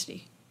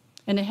nasty,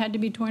 and it had to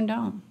be torn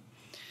down.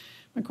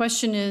 My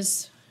question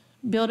is,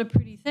 build a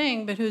pretty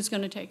thing, but who's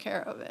going to take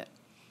care of it?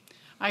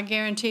 I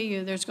guarantee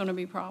you there's going to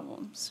be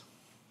problems.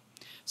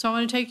 So I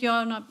want to take you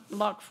on up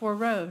Lock 4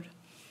 Road.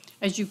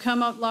 As you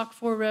come up Lock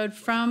 4 Road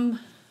from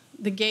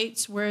the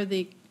gates where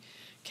the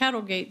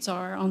cattle gates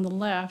are on the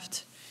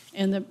left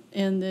and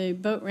the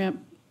boat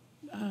ramp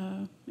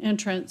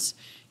entrance,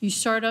 you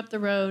start up the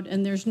road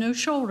and there's no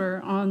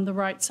shoulder on the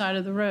right side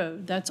of the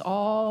road. That's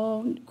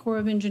all Corps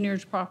of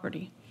Engineers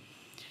property.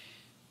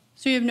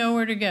 So you have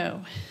nowhere to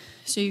go.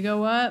 So you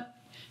go up,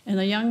 and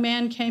a young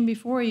man came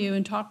before you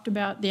and talked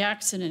about the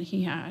accident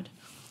he had.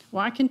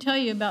 Well, I can tell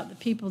you about the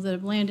people that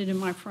have landed in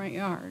my front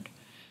yard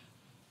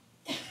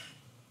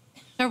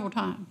several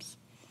times,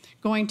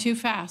 going too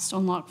fast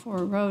on Lock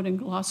 4 Road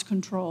and lost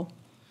control.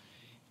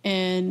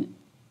 And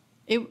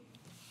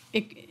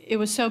it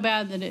was so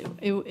bad that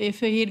if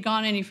he had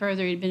gone any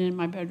further, he'd been in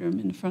my bedroom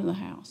in the front of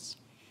the house.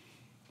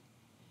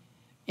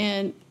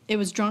 And it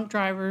was drunk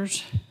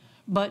drivers,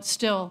 but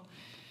still,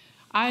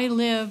 I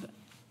live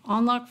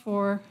on Lock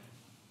 4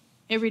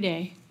 every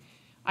day.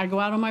 I go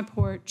out on my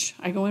porch,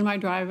 I go in my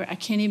driveway, I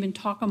can't even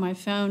talk on my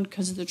phone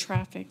because of the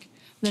traffic,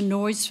 the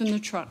noise from the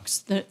trucks,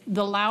 the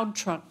loud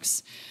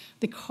trucks,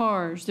 the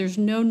cars. There's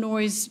no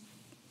noise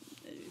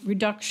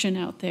reduction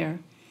out there.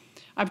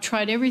 I've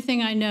tried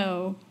everything I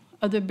know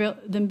other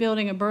than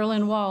building a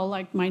Berlin Wall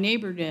like my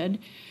neighbor did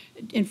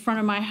in front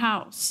of my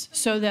house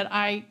so that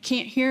I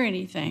can't hear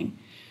anything.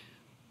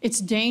 It's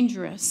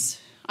dangerous.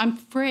 I'm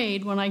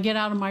afraid when I get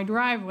out of my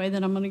driveway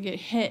that I'm going to get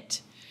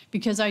hit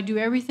because I do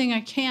everything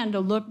I can to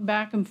look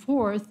back and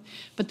forth,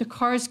 but the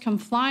cars come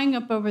flying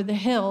up over the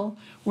hill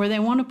where they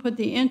want to put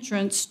the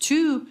entrance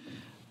to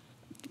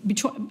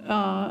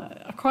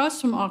across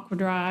from Aqua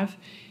Drive,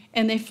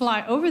 and they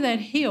fly over that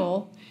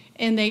hill,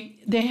 and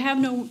they have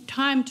no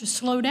time to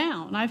slow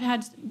down. I've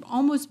had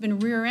almost been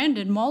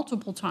rear-ended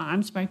multiple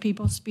times by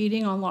people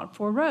speeding on Lock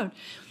 4 Road.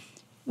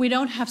 We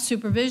don't have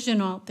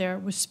supervision out there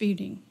with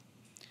speeding.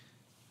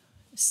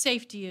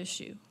 Safety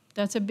issue.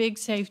 That's a big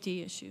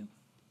safety issue.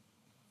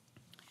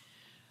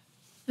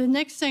 The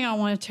next thing I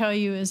want to tell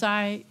you is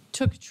I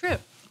took a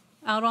trip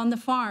out on the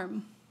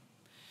farm.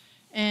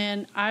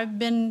 And I've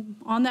been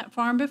on that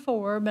farm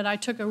before, but I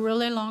took a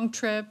really long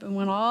trip and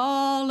went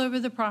all over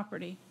the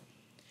property.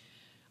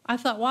 I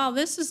thought, wow,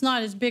 this is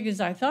not as big as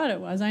I thought it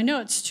was. I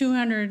know it's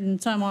 200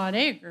 and some odd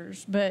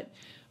acres, but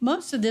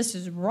most of this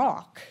is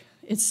rock.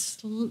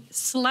 It's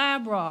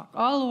slab rock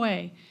all the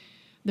way.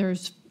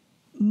 There's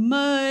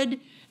mud,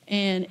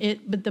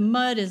 but the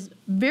mud is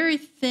very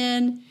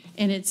thin,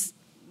 and it's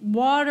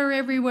water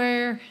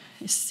everywhere,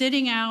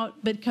 sitting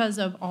out because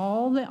of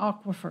all the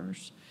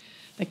aquifers.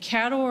 The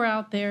cattle are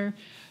out there.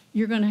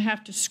 You're going to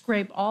have to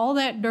scrape all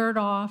that dirt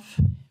off,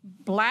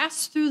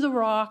 blast through the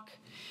rock,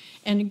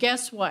 and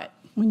guess what?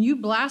 When you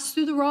blast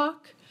through the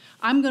rock,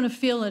 I'm going to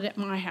feel it at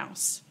my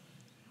house.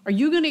 Are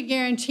you going to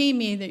guarantee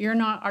me that you're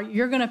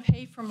going to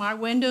pay for my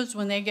windows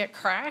when they get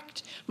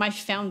cracked, my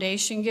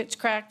foundation gets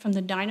cracked from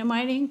the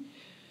dynamiting?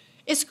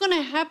 It's going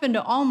to happen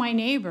to all my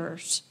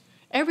neighbors,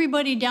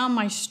 everybody down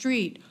my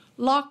street,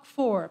 Lock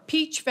 4,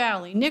 Peach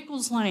Valley,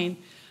 Nichols Lane.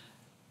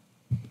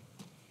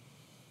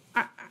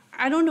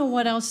 I don't know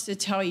what else to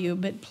tell you,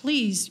 but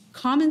please,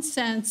 common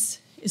sense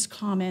is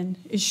common.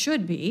 It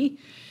should be.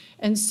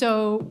 And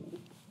so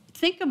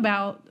think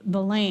about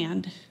the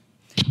land.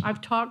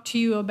 I've talked to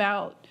you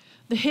about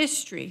the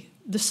history,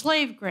 the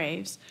slave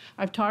graves.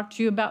 I've talked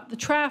to you about the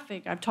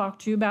traffic. I've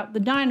talked to you about the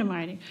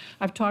dynamiting.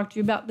 I've talked to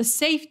you about the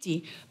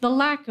safety, the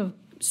lack of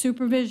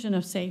supervision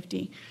of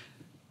safety.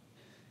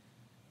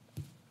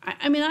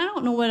 I mean, I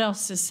don't know what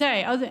else to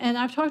say. And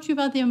I've talked to you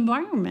about the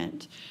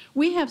environment.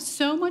 We have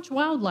so much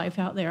wildlife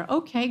out there.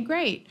 Okay,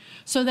 great.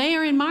 So they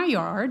are in my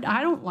yard.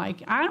 I don't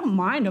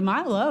mind them.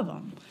 I love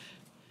them.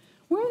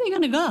 Where are they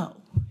going to go?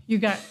 You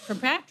got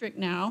Kirkpatrick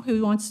now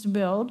who wants to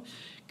build,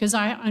 because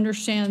I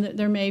understand that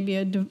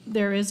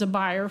there is a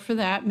buyer for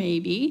that,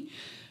 maybe.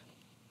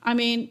 I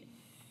mean,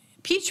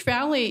 Peach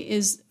Valley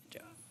is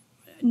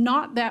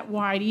not that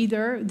wide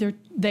either.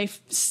 They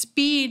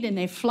speed and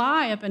they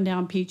fly up and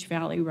down Peach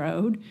Valley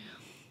Road.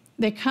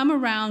 They come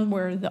around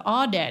where the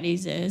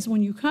Aw-Daddy's is.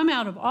 When you come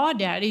out of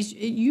Aw-Daddy's,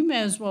 you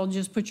may as well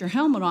just put your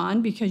helmet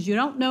on because you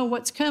don't know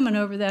what's coming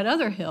over that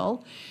other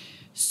hill.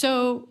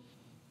 So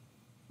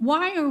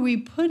why are we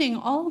putting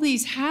all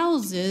these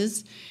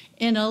houses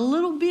in a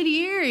little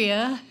bitty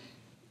area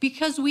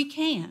because we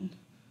can?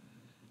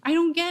 I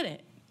don't get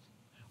it.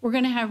 We're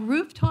going to have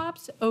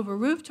rooftops over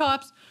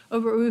rooftops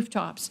over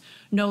rooftops.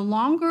 No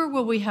longer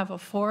will we have a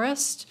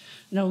forest.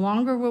 No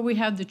longer will we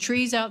have the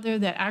trees out there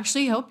that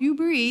actually help you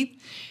breathe.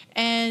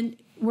 And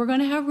we're going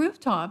to have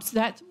rooftops.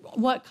 That's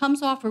what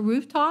comes off of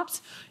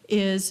rooftops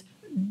is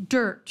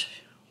dirt,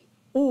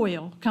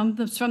 oil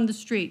comes from the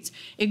streets.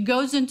 It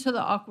goes into the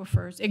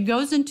aquifers. It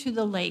goes into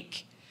the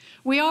lake.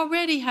 We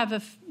already have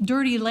a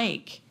dirty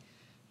lake.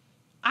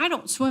 I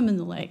don't swim in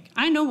the lake.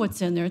 I know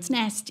what's in there. It's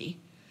nasty.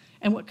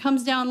 And what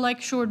comes down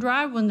Lakeshore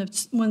Drive when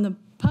the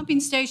pumping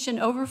station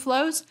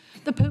overflows,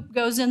 the poop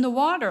goes in the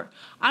water.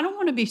 I don't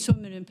want to be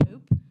swimming in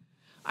poop.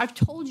 I've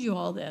told you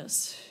all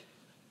this.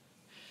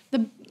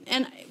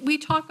 And we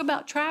talk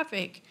about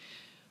traffic.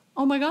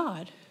 Oh my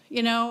God,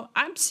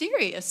 I'm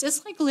serious.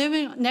 It's like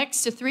living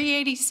next to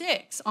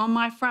 386 on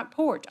my front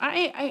porch.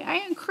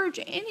 I encourage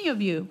any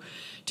of you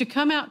to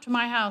come out to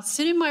my house,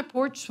 sit in my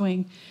porch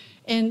swing,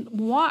 and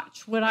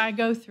watch what I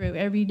go through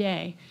every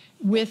day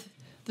with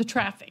the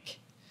traffic.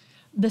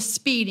 The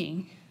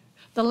speeding,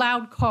 the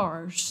loud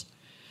cars.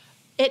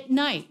 At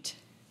night,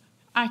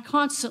 I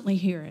constantly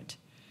hear it.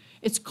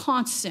 It's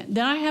constant.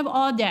 Then I have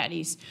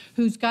Aw-Daddy's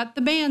who's got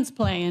the bands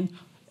playing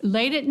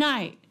late at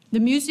night. The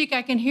music,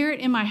 I can hear it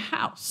in my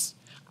house.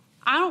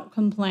 I don't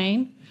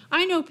complain.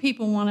 I know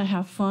people want to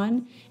have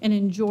fun and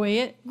enjoy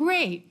it.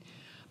 Great.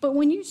 But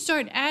when you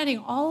start adding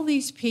all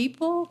these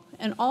people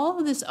and all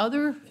of this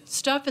other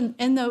stuff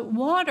in the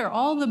water,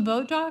 all the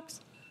boat docks,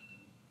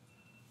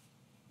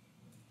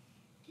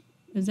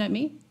 Is that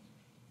me?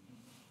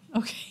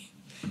 Okay.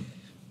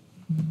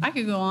 I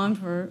could go on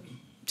for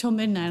till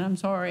midnight, I'm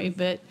sorry,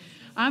 but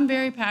I'm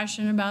very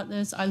passionate about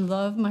this. I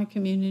love my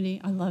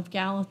community. I love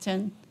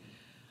Gallatin.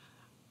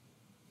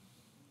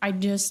 I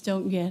just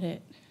don't get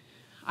it.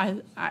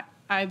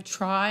 I've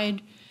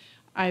tried,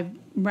 I've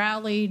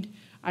rallied,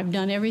 I've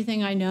done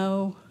everything I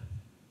know.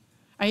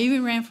 I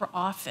even ran for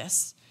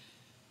office,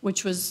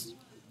 which was,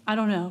 I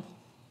don't know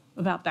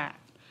about that.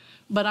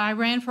 But I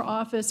ran for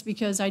office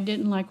because I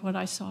didn't like what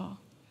I saw.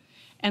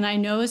 And I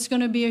know it's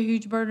going to be a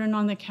huge burden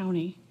on the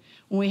county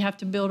when we have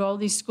to build all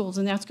these schools,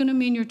 and that's going to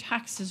mean your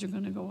taxes are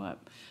going to go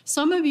up.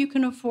 Some of you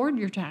can afford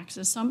your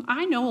taxes.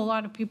 I know a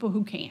lot of people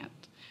who can't.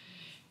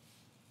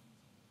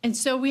 And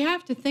so we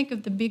have to think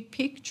of the big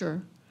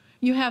picture.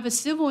 You have a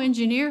civil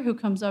engineer who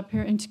comes up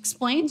here and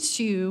explains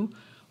to you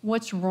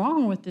what's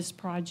wrong with this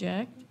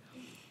project.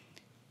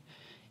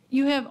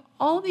 You have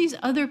all these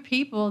other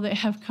people that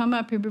have come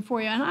up here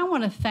before you, and I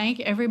want to thank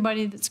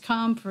everybody that's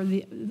come for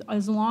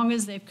as long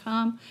as they've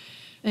come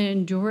and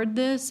endured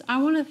this.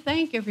 I want to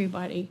thank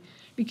everybody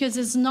because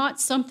it's not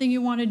something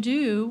you want to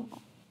do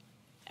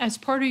as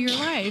part of your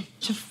life,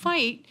 to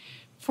fight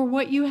for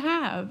what you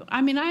have.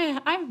 I mean,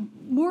 I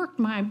worked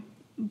my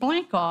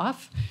blank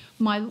off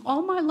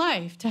all my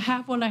life to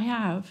have what I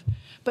have.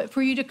 But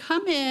for you to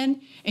come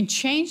in and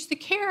change the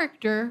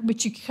character,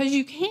 because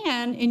you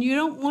can, and you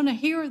don't want to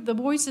hear the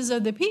voices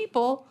of the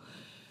people,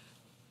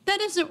 that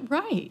isn't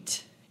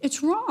right.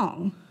 It's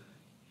wrong.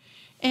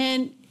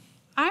 And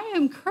I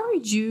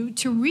encourage you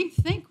to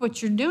rethink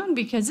what you're doing,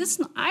 because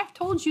I've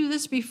told you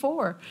this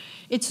before.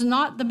 It's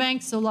not the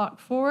banks of Lock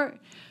 4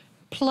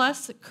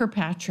 plus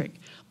Kirkpatrick,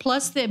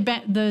 plus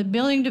the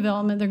building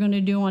development they're going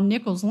to do on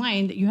Nichols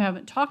Lane that you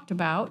haven't talked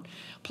about,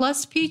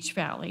 plus Peach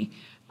Valley.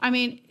 I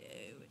mean,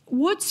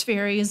 Woods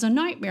Ferry is a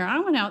nightmare. I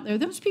went out there.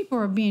 Those people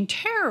are being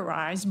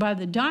terrorized by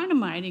the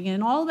dynamiting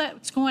and all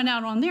that's going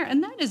out on there,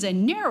 and that is a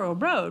narrow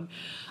road.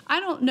 I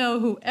don't know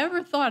who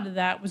ever thought of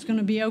that was going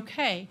to be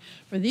okay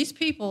for these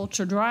people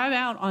to drive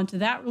out onto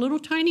that little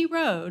tiny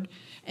road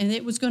and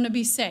it was going to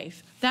be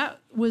safe.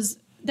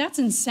 That's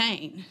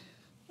insane.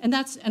 And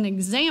that's an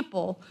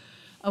example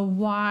of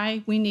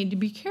why we need to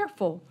be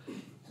careful.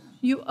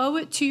 You owe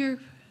it to your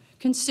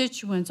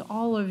constituents,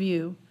 all of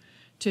you,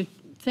 to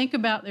think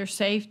about their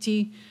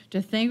safety,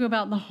 to think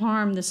about the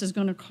harm this is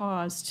going to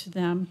cause to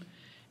them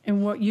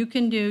and what you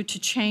can do to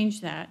change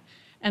that.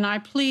 And I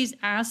please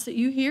ask that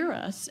you hear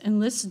us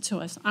and listen to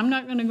us. I'm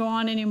not going to go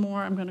on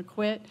anymore. I'm going to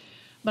quit.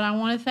 But I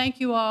want to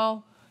thank you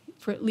all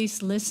for at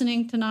least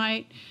listening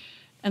tonight.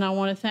 And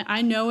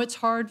I know it's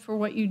hard for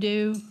what you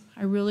do.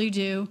 I really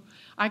do.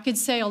 I could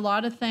say a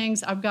lot of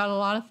things. I've got a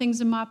lot of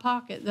things in my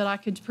pocket that I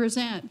could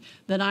present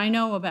that I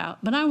know about,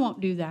 but I won't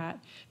do that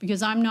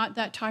because I'm not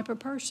that type of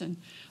person.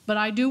 But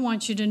I do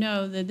want you to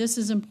know that this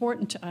is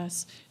important to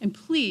us, and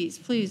please,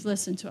 please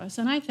listen to us,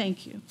 and I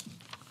thank you.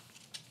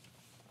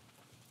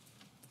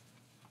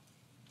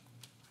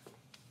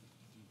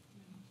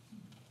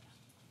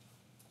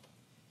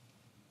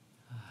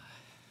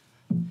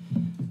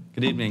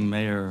 Good evening,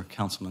 Mayor,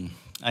 Councilman.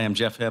 I am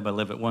Jeff Hebb. I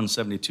live at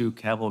 172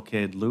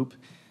 Cavalcade Loop,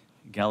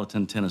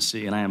 Gallatin,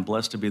 Tennessee, and I am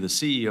blessed to be the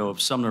CEO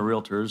of Sumner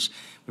Realtors.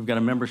 We've got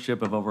a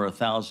membership of over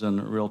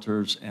 1,000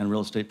 realtors and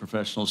real estate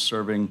professionals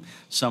serving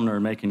Sumner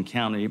and Macon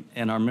County,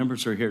 and our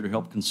members are here to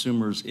help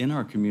consumers in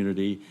our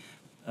community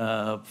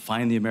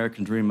find the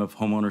American dream of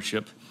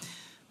homeownership.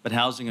 But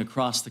housing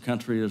across the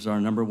country is our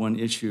 #1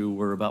 issue.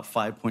 We're about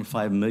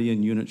 5.5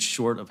 million units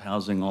short of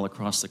housing all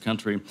across the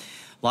country.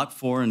 Lock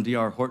 4 and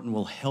D.R. Horton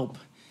will help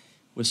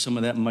with some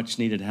of that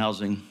much-needed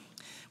housing.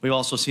 We've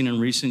also seen in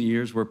recent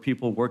years where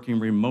people working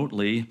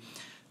remotely,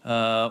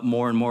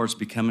 more and more is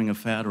becoming a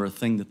fad or a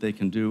thing that they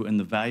can do, and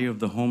the value of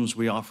the homes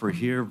we offer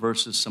here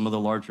versus some of the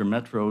larger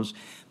metros,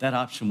 that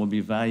option will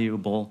be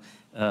valuable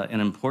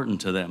and important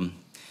to them.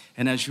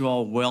 And as you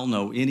all well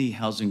know, any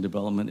housing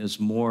development is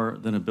more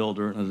than a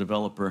builder and a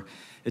developer.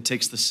 It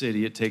takes the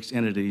city, it takes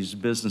entities,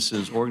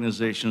 businesses,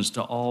 organizations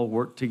to all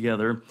work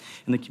together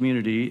in the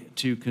community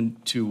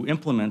to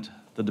implement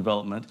the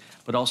development,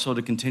 but also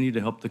to continue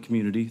to help the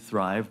community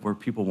thrive where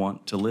people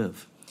want to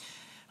live.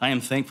 I am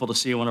thankful to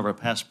see one of our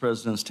past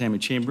presidents, Tammy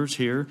Chambers,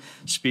 here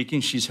speaking.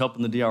 She's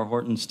helping the D.R.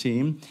 Horton's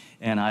team,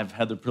 and I've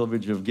had the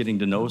privilege of getting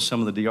to know some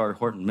of the D.R.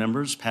 Horton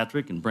members,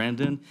 Patrick and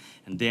Brandon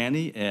and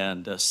Danny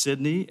and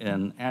Sydney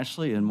and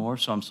Ashley and more,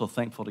 so I'm so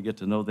thankful to get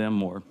to know them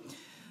more.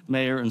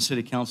 Mayor and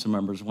City Council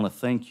members, I want to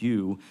thank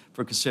you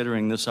for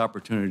considering this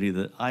opportunity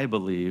that I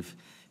believe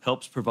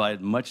helps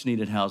provide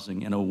much-needed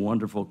housing in a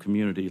wonderful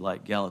community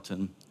like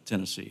Gallatin,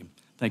 Tennessee.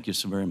 Thank you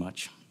so very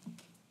much.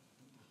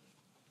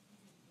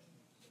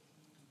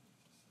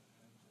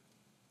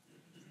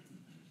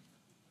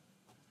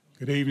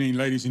 Good evening,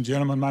 ladies and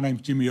gentlemen. My name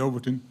is Jimmy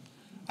Overton.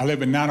 I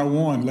live at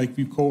 901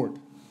 Lakeview Court.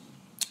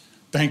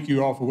 Thank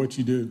you all for what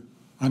you do.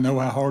 I know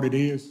how hard it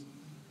is.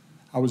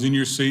 I was in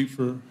your seat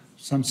for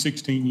some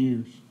 16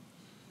 years,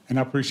 and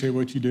I appreciate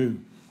what you do.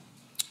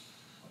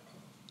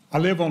 I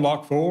live on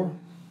Lock 4.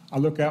 I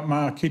look out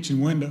my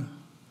kitchen window,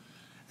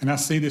 and I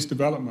see this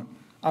development.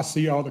 I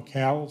see all the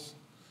cows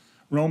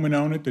roaming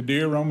on it, the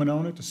deer roaming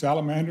on it, the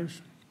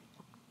salamanders.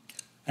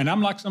 And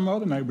I'm like some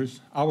other neighbors.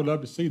 I would love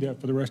to see that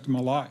for the rest of my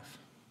life.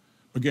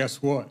 But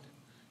guess what?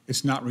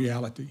 It's not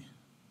reality.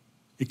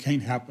 It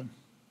can't happen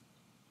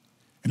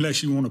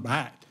unless you want to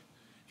buy it.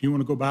 If you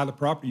want to go buy the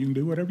property, you can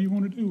do whatever you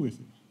want to do with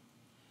it.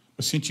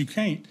 But since you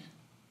can't,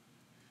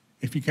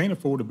 if you can't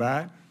afford to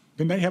buy it,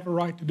 then they have a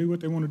right to do what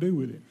they want to do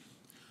with it.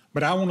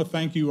 But I want to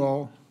thank you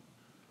all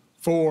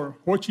for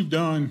what you've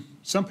done.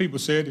 Some people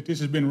said that this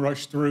has been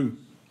rushed through.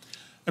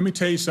 Let me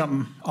tell you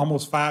something.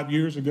 Almost 5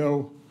 years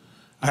ago,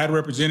 I had a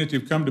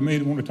representative come to me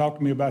that wanted to talk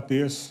to me about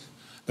this.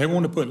 They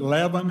want to put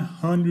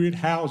 1,100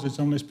 houses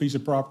on this piece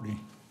of property.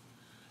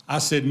 I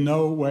said,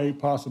 no way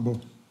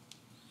possible.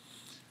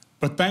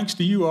 But thanks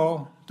to you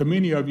all, to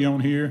many of you on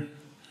here,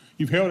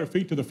 you've held your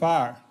feet to the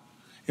fire.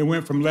 It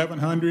went from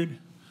 1,100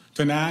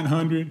 to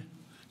 900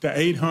 to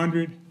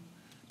 800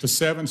 to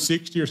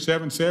 760 or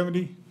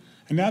 770,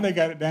 and now they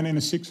got it down in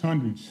the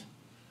 600s.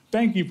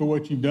 Thank you for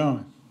what you've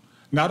done.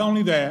 Not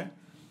only that,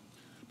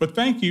 but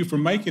thank you for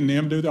making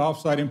them do the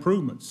offsite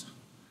improvements.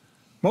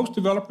 Most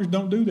developers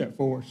don't do that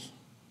for us.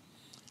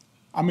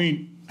 I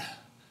mean,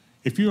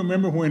 if you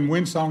remember when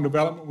Windsong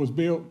Development was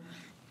built,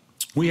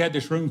 we had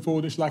this room full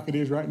just like it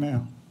is right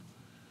now.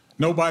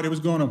 Nobody was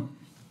gonna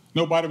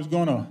go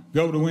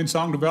to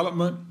Windsong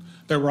Development.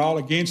 They were all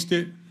against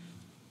it.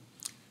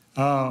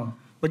 But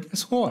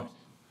guess what?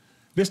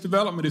 This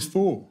development is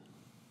full.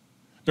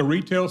 The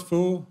retail's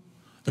full.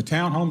 The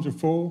townhomes are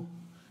full.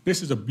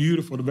 This is a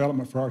beautiful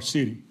development for our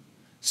city.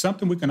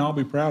 Something we can all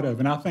be proud of.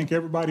 And I think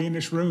everybody in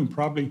this room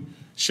probably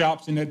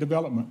shops in that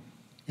development,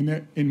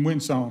 in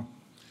Windsong.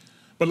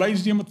 But ladies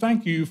and gentlemen,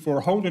 thank you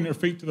for holding their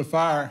feet to the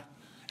fire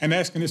and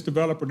asking this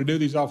developer to do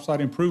these offsite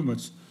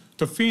improvements,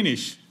 to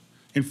finish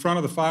in front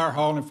of the fire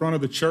hall, in front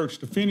of the church,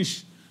 to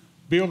finish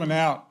building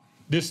out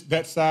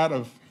that side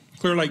of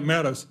Clear Lake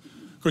Meadows.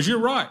 Because you're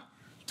right,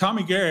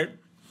 Tommy Garrett,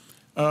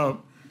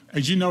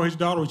 as you know, his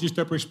daughter was just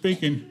up here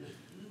speaking.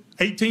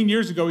 18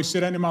 years ago, he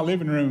sat down in my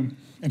living room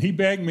and he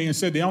begged me and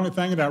said, the only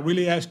thing that I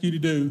really ask you to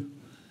do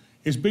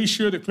is be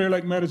sure that Clear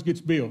Lake Meadows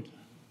gets built.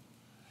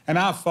 And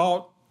I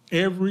fought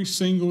every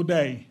single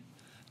day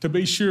to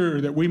be sure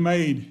that we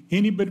made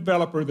any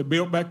developer that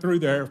built back through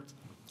there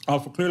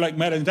off of Clear Lake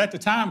Meadows. And at the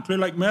time, Clear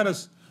Lake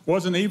Meadows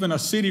wasn't even a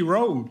city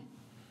road.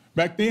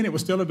 Back then, it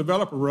was still a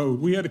developer road.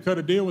 We had to cut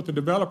a deal with the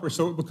developer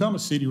so it become a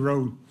city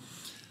road.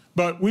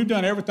 But we've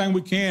done everything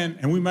we can,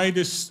 and we made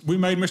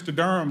Mr.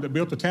 Durham that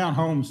built the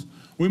townhomes,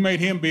 we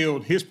made him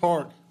build his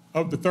part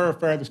of the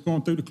thoroughfare that's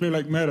going through the Clear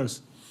Lake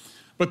Meadows.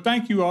 But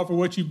thank you all for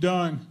what you've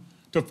done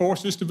to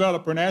force this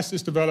developer and ask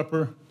this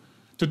developer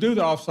to do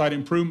the offsite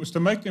improvements, to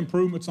make the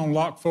improvements on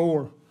Lock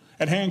 4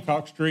 at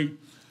Hancock Street.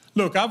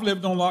 Look, I've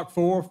lived on Lock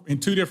 4 in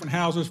 2 different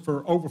houses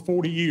for over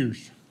 40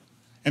 years,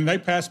 and they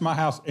pass my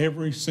house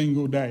every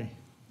single day.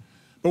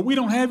 But we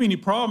don't have any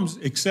problems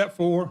except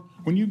for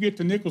when you get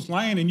to Nichols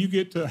Lane and you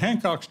get to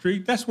Hancock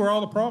Street, that's where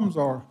all the problems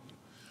are.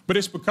 But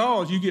it's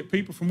because you get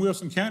people from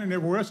Wilson County and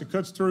everywhere else that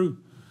cuts through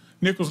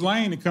Nichols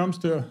Lane and comes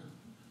to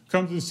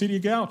the city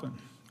of Gallatin,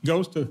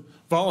 goes to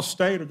Vol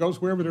State or goes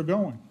wherever they're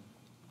going.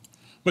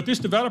 But this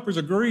developer's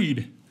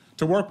agreed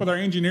to work with our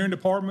engineering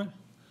department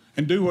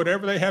and do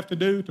whatever they have to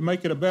do to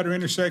make it a better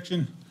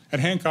intersection at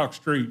Hancock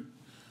Street.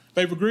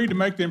 They've agreed to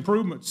make the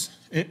improvements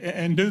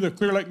and do the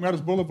Clear Lake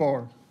Meadows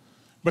Boulevard.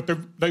 But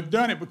they've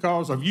done it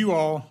because of you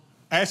all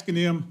asking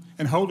them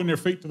and holding their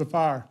feet to the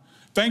fire.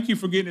 Thank you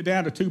for getting it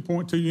down to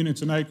 2.2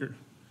 units an acre.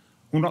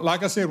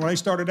 Like I said, when they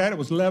started that, it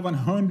was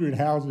 1,100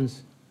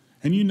 houses.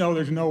 And you know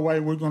there's no way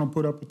we're going to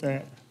put up with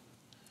that.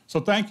 So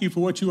thank you for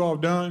what you all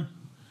have done.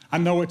 I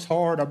know it's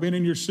hard. I've been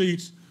in your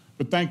seats,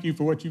 but thank you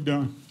for what you've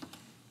done.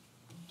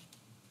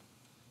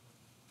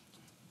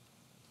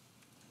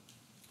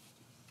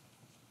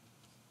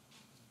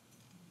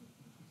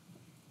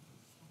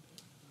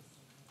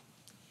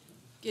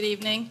 Good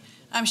evening.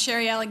 I'm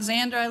Sherry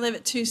Alexander. I live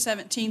at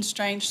 217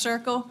 Strange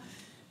Circle.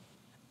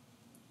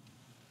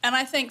 And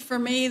I think for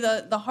me,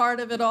 the heart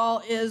of it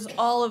all is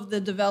all of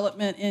the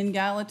development in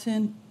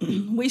Gallatin.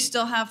 We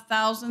still have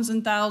thousands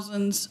and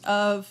thousands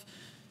of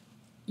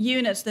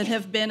units that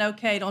have been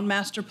okayed on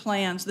master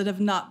plans that have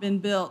not been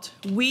built.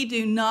 We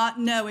do not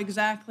know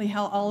exactly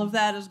how all of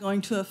that is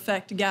going to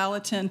affect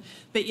Gallatin,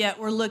 but yet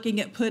we're looking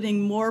at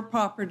putting more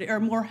property or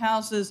more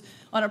houses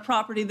on a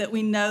property that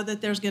we know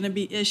that there's going to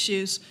be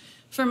issues.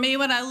 For me,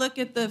 when I look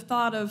at the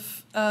thought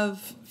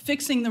of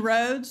fixing the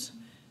roads,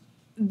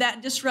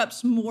 that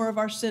disrupts more of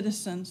our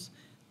citizens.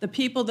 The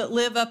people that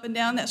live up and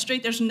down that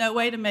street, there's no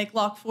way to make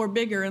Lock 4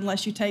 bigger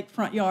unless you take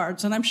front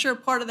yards. And I'm sure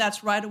part of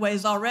that's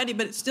right-of-ways already,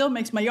 but it still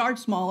makes my yard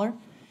smaller.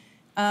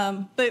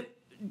 But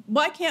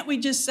why can't we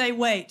just say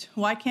wait?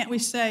 Why can't we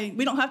say,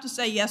 we don't have to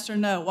say yes or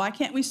no. Why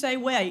can't we say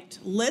wait?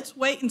 Let's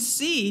wait and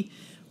see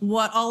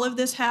what all of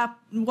this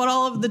what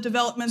all of the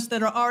developments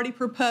that are already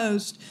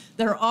proposed,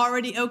 that are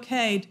already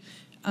okayed,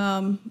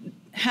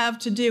 have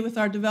to do with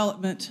our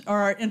development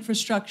or our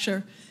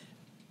infrastructure.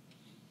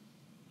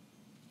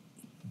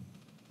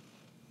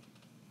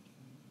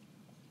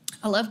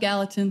 I love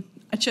Gallatin.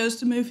 I chose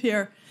to move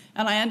here,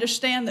 And I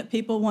understand that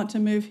people want to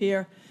move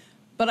here,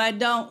 but I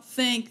don't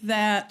think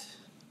that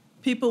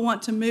people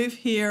want to move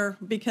here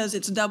because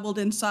it's doubled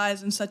in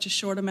size in such a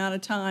short amount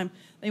of time.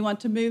 They want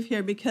to move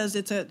here because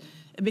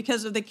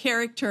because of the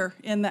character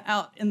in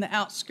the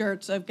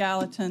outskirts of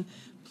Gallatin.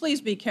 Please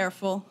be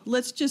careful.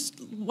 Let's just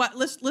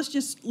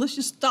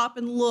stop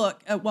and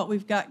look at what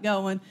we've got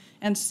going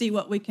and see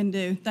what we can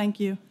do. Thank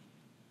you.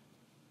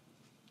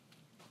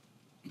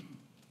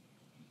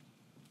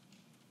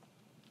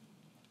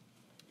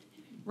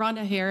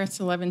 Rhonda Harris,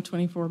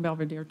 1124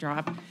 Belvedere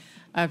Drive.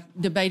 I've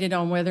debated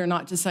on whether or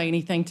not to say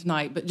anything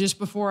tonight, but just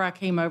before I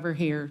came over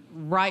here,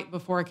 right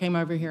before I came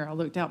over here, I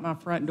looked out my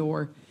front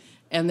door,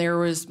 and there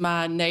was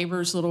my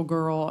neighbor's little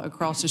girl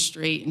across the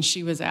street, and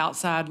she was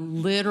outside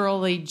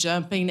literally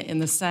jumping in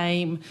the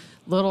same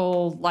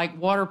little like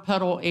water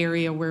puddle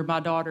area where my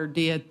daughter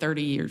did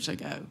 30 years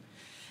ago.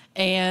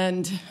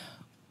 And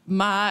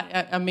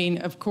I mean,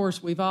 of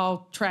course, we've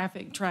all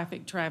traffic.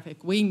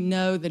 We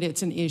know that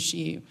it's an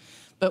issue.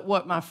 But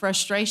what my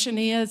frustration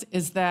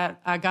is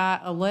that I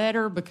got a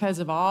letter because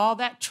of all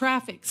that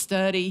traffic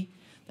study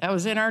that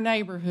was in our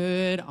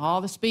neighborhood,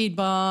 all the speed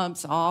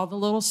bumps, all the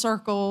little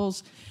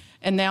circles,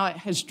 and now it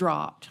has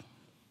dropped.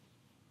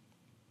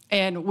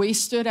 And we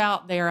stood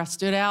out there. I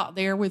stood out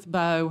there with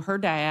Bo, her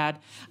dad.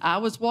 I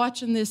was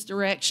watching this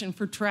direction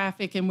for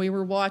traffic, and we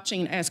were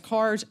watching as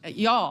cars,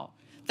 y'all,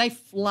 they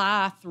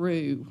fly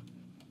through.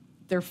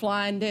 They're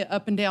flying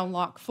up and down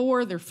Lock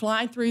 4. They're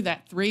flying through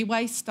that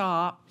three-way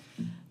stop.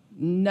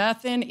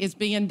 Nothing is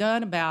being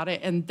done about it,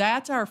 and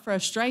that's our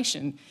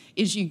frustration,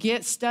 is you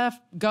get stuff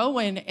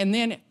going and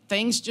then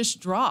things just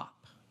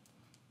drop,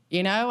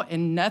 you know,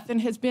 and nothing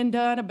has been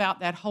done about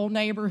that whole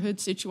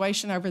neighborhood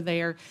situation over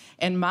there.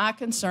 And my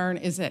concern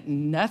is that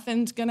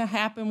nothing's going to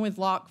happen with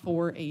Lock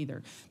 4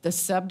 either. The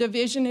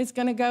subdivision is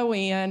going to go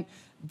in.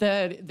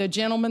 The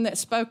gentleman that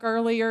spoke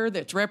earlier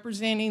that's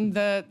representing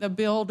the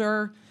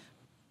builder,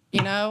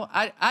 you know,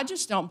 I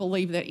just don't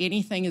believe that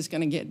anything is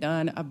going to get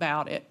done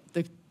about it.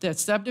 The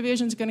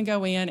subdivision's going to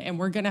go in, and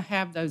we're going to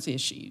have those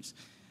issues.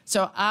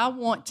 So I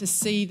want to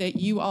see that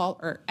you all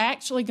are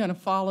actually going to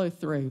follow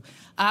through.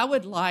 I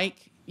would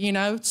like, you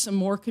know, some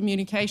more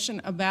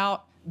communication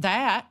about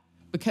that,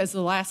 because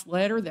the last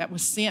letter that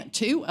was sent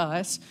to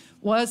us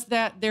was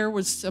that there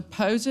was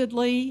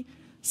supposedly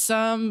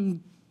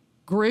some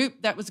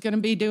group that was going to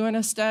be doing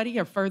a study,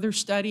 a further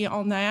study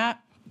on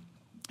that.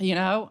 You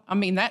know, I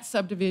mean, that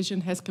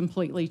subdivision has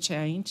completely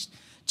changed,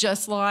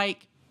 just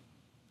like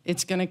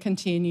it's going to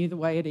continue the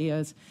way it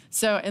is.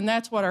 So, and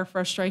that's what our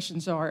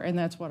frustrations are, and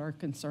that's what our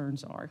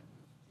concerns are.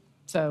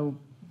 So,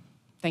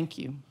 thank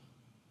you.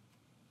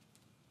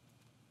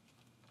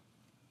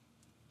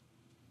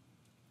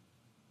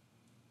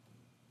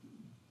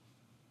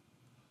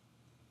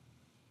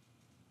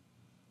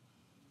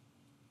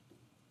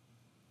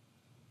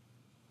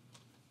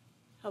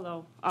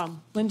 Hello,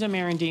 Linda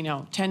Marandino,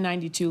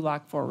 1092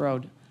 Lock 4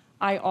 Road.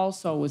 I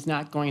also was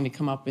not going to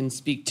come up and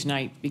speak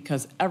tonight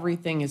because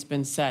everything has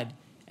been said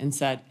and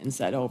said and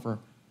said over.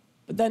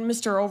 But then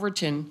Mr.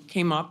 Overton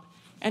came up,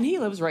 and he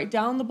lives right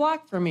down the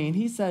block from me, and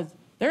he says,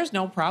 there's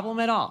no problem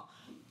at all.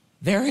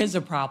 There is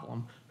a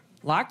problem.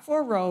 Lock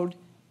 4 Road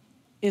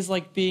is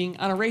like being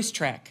on a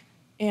racetrack.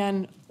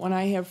 And when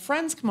I have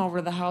friends come over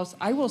to the house,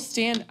 I will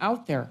stand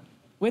out there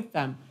with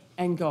them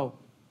and go,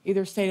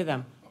 either say to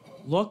them,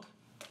 look,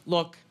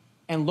 look,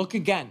 and look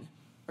again,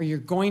 or you're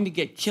going to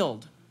get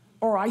killed.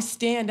 Or I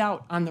stand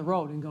out on the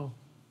road and go,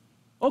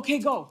 okay,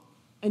 go,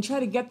 and try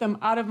to get them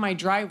out of my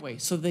driveway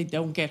so they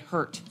don't get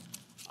hurt.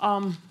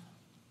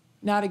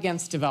 Not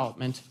against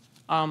development.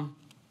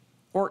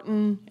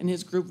 Horton and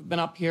his group have been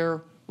up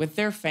here with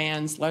their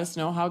fans, let us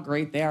know how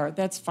great they are.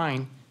 That's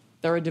fine.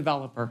 They're a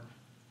developer.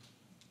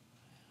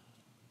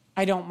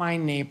 I don't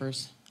mind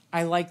neighbors.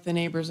 I like the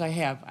neighbors I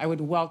have. I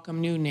would welcome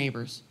new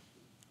neighbors,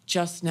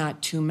 just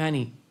not too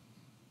many.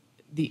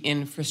 The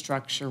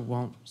infrastructure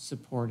won't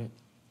support it.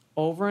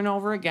 Over and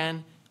over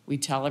again, we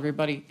tell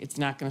everybody it's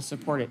not going to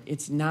support it.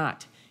 It's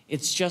not.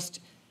 It's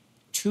just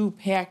too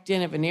packed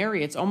in of an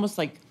area. It's almost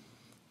like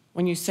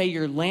when you say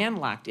you're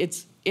landlocked.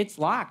 It's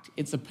locked.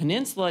 It's a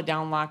peninsula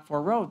down Lock 4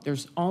 Road.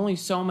 There's only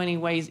so many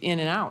ways in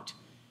and out.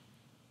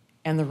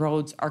 And the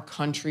roads are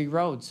country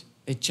roads.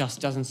 It just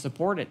doesn't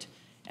support it.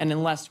 And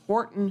unless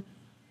Horton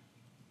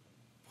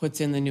puts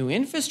in the new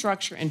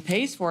infrastructure and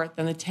pays for it,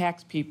 then the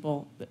tax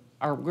people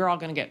we're all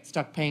going to get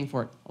stuck paying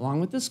for it, along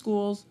with the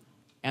schools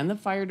and the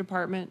fire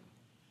department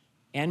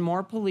and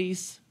more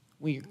police.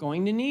 We're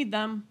going to need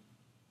them,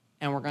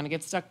 and we're going to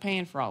get stuck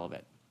paying for all of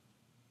it.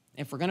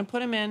 If we're going to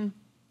put them in,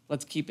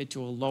 let's keep it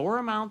to a lower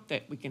amount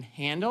that we can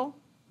handle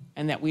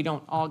and that we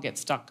don't all get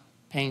stuck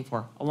paying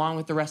for, along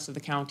with the rest of the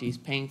counties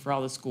paying for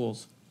all the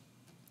schools.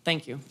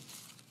 Thank you.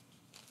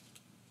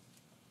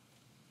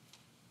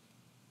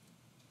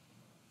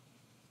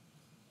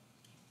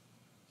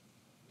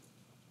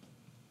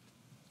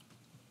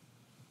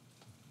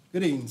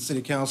 Good evening,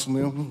 City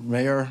Councilman,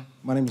 Mayor.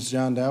 My name is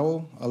John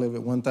Dowell. I live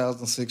at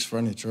 1006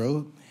 Frontage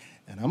Road.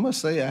 And I must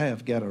say I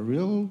have got a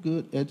real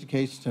good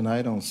education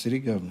tonight on city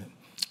government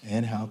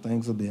and how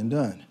things are being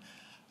done.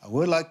 I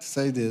would like to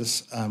say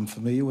this. I'm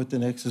familiar with the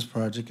Nexus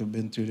project. I've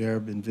been through there,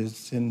 been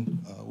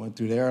visiting, went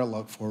through there,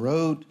 Lock 4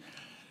 Road,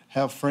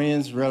 have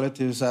friends,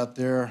 relatives out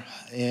there,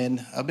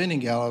 and I've been in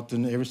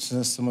Gallatin ever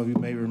since, some of you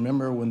may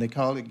remember, when they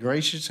called it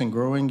Gracious and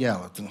Growing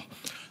Gallatin.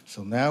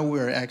 So now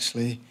we're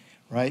actually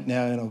right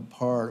now in a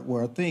part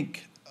where I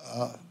think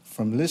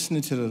from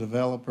listening to the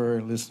developer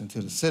and listening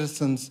to the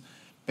citizens,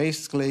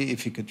 basically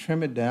if you could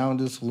trim it down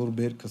just a little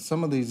bit, because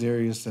some of these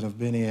areas that I've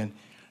been in,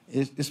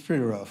 it's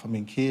pretty rough. I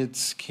mean,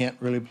 kids can't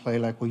really play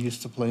like we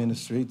used to play in the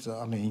streets.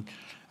 I mean,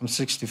 I'm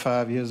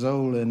 65 years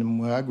old, and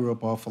when I grew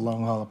up off of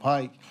Long Hollow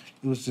Pike,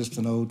 it was just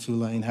an old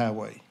 2-lane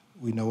highway.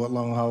 We know what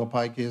Long Hollow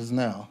Pike is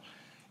now.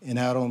 And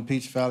out on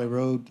Peach Valley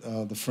Road,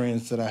 the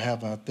friends that I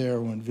have out there,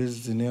 when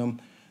visiting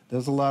them,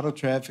 there's a lot of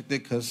traffic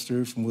that cuts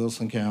through from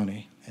Wilson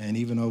County. And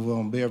even over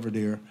on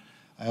Belvedere,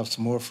 I have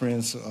some more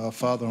friends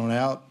farther on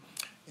out.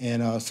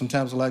 And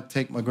sometimes I like to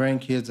take my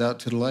grandkids out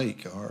to the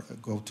lake or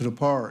go to the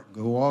park,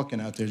 go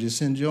walking out there,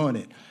 just enjoying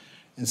it.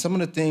 And some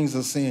of the things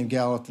I see in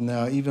Gallatin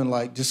now, even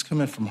like just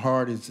coming from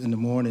Hardee's in the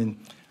morning,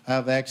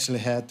 I've actually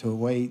had to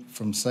wait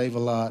from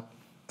Save-A-Lot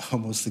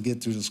almost to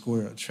get through the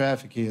square.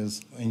 Traffic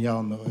is, and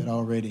y'all know it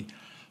already.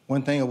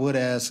 One thing I would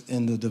ask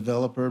in the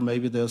developer,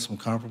 maybe there's some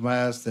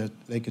compromise that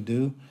they could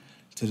do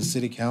to the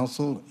city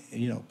council.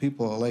 You know,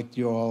 people elect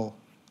you all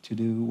to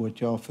do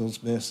what y'all feels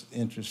best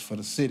interest for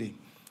the city.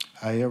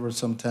 However,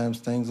 sometimes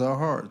things are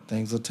hard,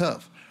 things are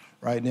tough.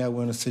 Right now,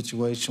 we're in a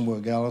situation where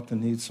Gallatin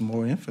needs some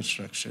more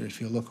infrastructure. If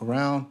you look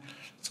around,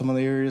 some of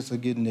the areas are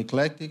getting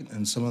neglected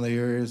and some of the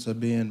areas are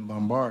being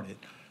bombarded.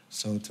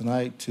 So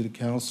tonight, to the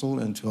council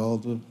and to all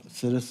the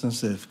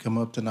citizens that have come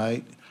up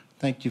tonight,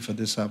 thank you for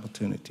this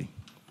opportunity.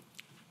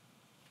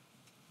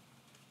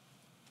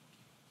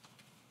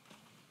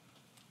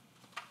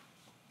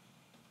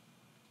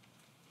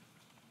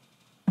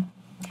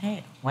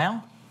 Okay,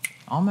 well,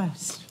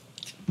 almost.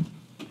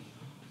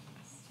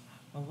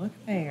 Well, look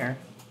there.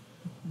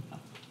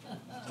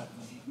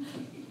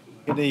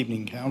 Good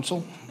evening,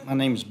 Council. My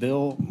name is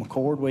Bill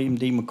McCord, William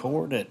D.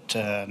 McCord at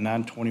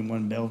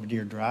 921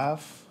 Belvedere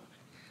Drive,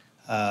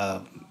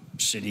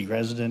 city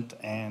resident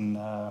and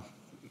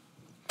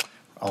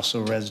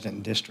also resident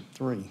in District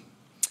 3.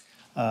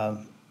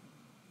 The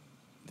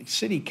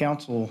City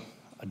Council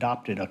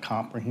adopted a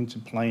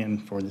comprehensive plan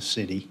for the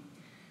city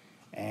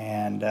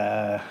and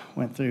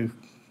went through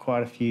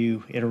quite a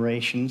few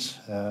iterations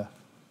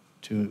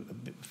to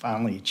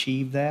finally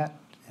achieve that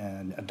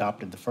and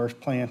adopted the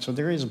first plan. So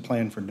there is a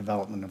plan for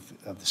development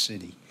of the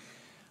city.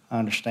 I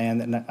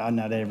understand that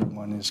not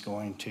everyone is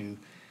going to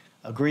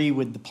agree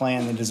with the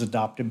plan that is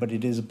adopted, but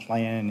it is a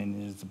plan and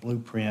it is a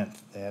blueprint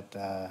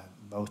that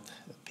both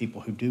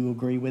people who do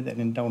agree with it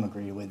and don't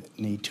agree with it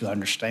need to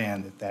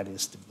understand that that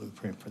is the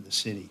blueprint for the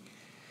city.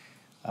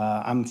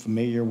 I'm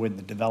familiar with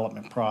the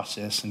development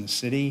process in the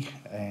city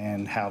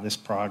and how this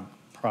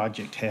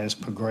project has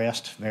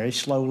progressed very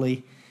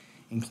slowly,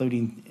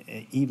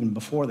 including even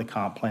before the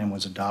comp plan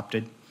was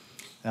adopted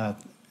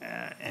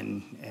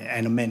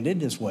and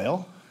amended as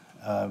well.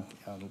 I'll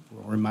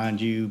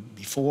remind you,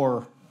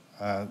 before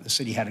the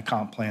city had a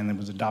comp plan that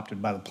was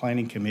adopted by the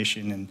Planning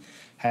Commission and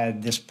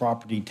had this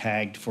property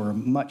tagged for a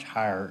much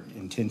higher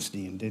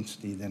intensity and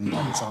density than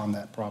what is on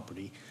that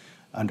property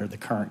under the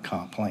current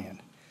comp plan.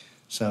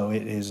 So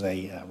it is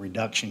a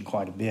reduction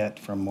quite a bit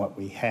from what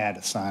we had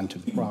assigned to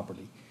the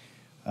property.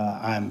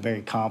 I'm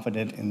very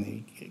confident in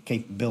the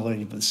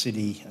capability of the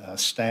city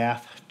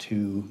staff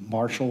to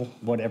marshal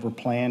whatever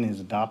plan is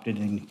adopted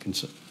in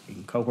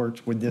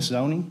cohorts with this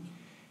zoning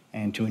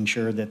and to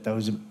ensure that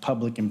those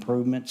public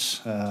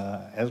improvements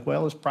as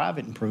well as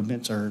private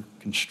improvements are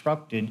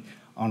constructed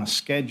on a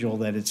schedule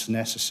that it's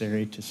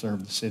necessary to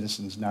serve the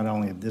citizens not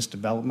only of this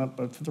development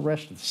but for the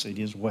rest of the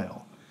city as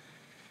well.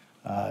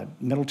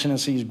 Middle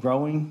Tennessee is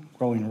growing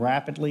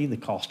rapidly. The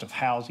cost of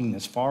housing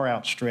has far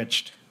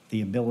outstretched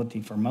the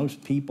ability for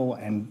most people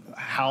and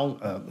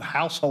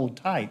household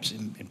types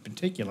in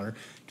particular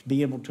to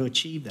be able to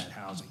achieve that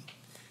housing.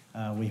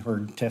 We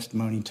heard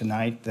testimony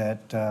tonight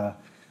that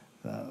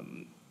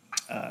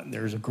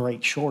there's a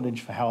great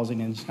shortage for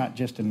housing, and it's not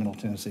just in Middle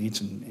Tennessee,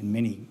 it's in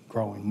many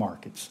growing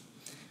markets.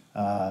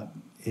 It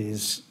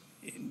is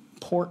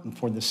important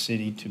for the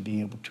city to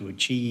be able to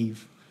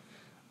achieve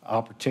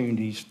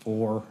opportunities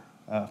for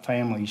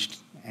families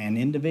and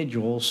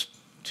individuals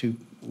to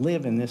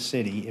live in this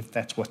city if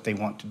that's what they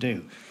want to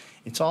do.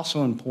 It's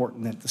also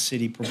important that the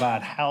city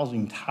provide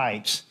housing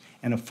types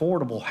and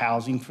affordable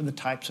housing for the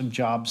types of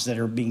jobs that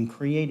are being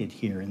created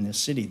here in this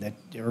city, that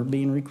are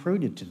being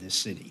recruited to this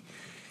city.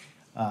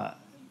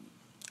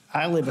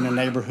 I live in a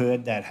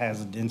neighborhood that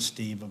has a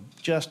density of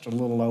just a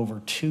little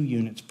over 2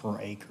 units per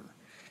acre.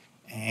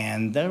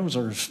 And those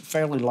are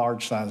fairly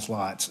large size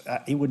lots.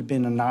 It would have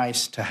been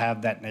nice to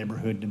have that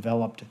neighborhood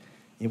developed.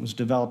 It was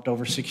developed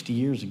over 60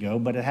 years ago,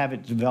 but to have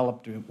it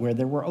developed where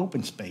there were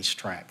open space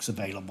tracts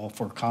available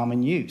for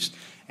common use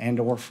and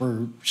or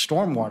for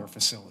stormwater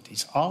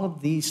facilities. All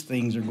of these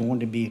things are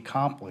going to be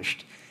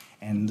accomplished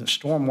and the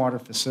stormwater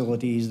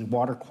facilities, the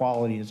water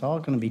quality is all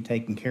going to be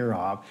taken care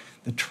of.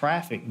 The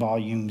traffic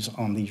volumes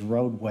on these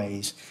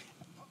roadways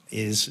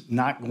is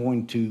not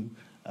going to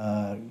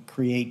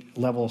create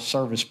level of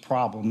service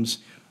problems.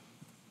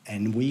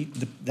 And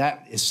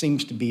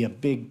seems to be a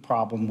big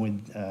problem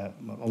with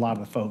a lot of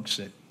the folks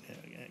that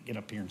get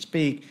up here and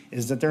speak,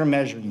 is that their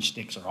measuring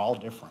sticks are all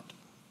different.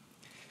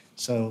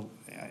 So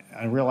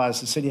I realize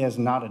the city has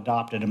not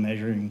adopted a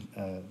measuring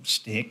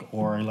stick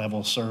or a level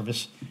of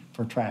service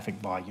for traffic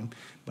volume,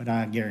 but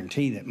I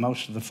guarantee that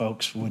most of the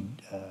folks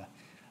would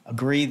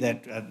agree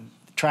that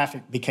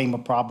traffic became a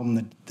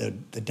problem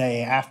the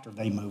day after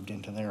they moved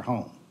into their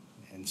home.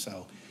 And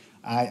so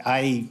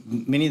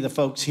many of the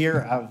folks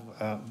here,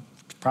 I've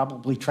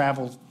probably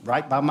travel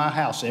right by my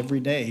house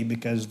every day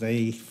because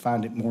they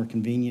find it more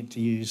convenient to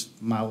use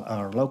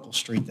our local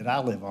street that I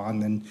live on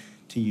than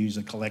to use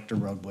a collector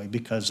roadway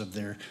because of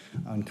their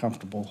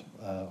uncomfortable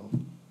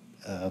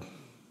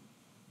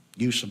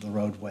use of the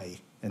roadway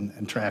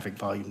and traffic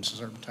volumes at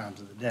certain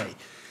times of the day.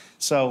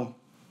 So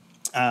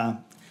I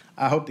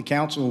hope the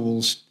council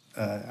will,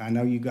 I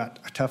know you got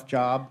a tough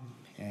job,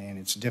 and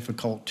it's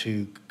difficult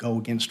to go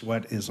against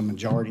what is a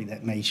majority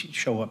that may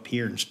show up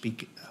here and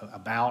speak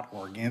about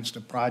or against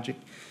a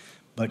project.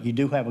 But you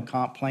do have a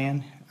comp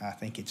plan. I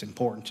think it's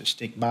important to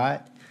stick by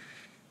it.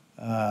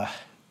 The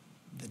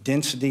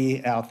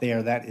density out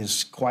there, that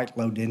is quite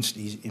low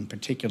density in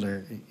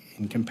particular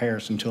in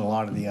comparison to a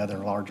lot of the other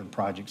larger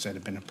projects that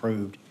have been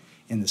approved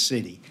in the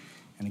city.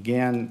 And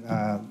again,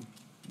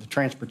 the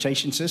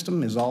transportation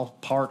system is all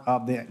part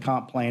of that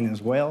comp plan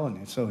as well.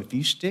 And so if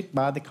you stick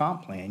by the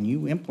comp plan,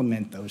 you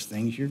implement those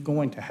things, you're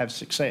going to have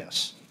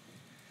success.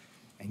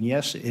 And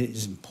yes, it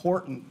is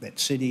important that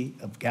City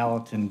of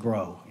Gallatin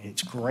grow.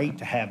 It's great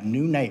to have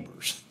new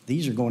neighbors.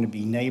 These are going to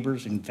be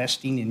neighbors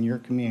investing in your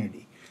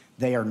community.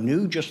 They are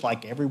new, just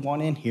like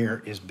everyone in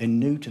here has been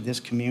new to this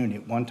community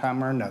at one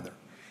time or another.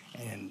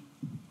 And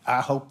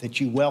I hope that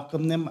you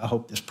welcome them. I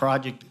hope this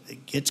project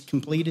gets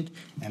completed,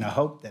 and I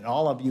hope that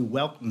all of you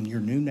welcome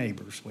your new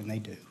neighbors when they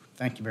do.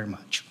 Thank you very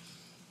much.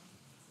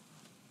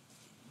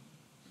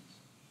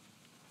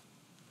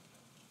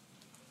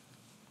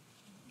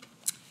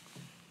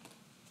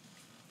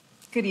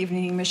 Good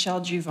evening,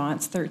 Michelle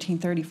Juvance,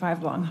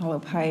 1335 Long Hollow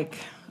Pike.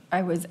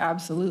 I was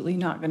absolutely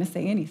not going to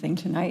say anything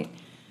tonight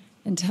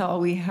until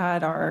we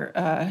had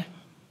our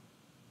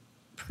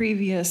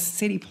previous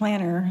city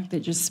planner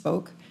that just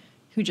spoke,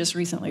 who just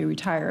recently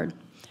retired.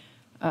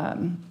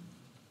 And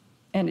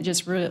it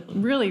just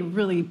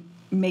really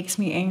makes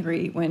me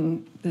angry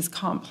when this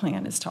comp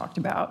plan is talked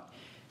about,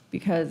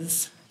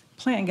 because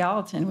Plan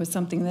Gallatin was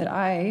something that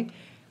I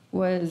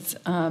was,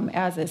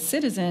 as a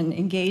citizen,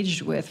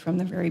 engaged with from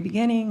the very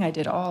beginning. I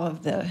did all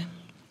of the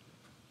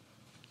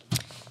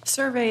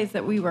surveys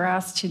that we were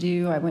asked to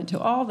do. I went to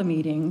all the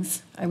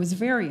meetings. I was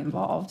very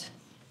involved.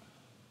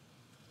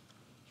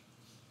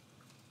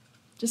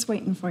 Just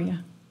waiting for you.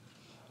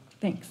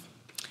 Thanks.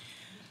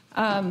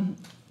 And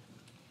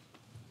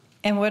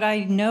what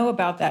I know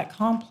about that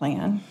comp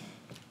plan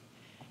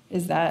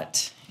is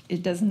that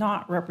it does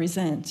not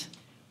represent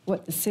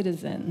what the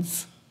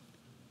citizens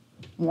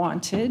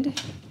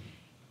wanted.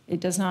 It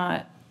does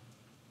not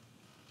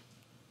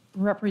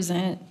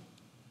represent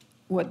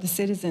what the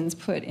citizens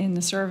put in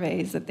the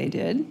surveys that they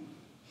did,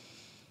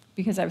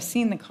 because I've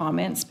seen the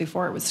comments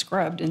before it was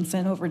scrubbed and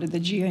sent over to the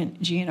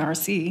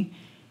GNRC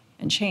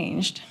and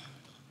changed.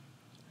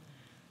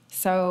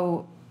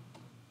 So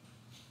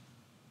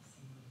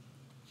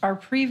our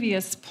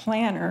previous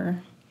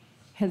planner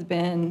has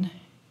been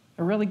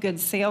a really good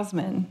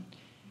salesman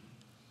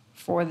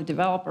for the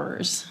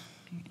developers,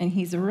 and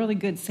he's a really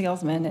good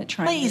salesman at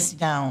trying Please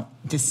don't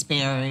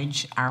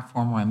disparage our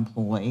former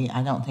employee.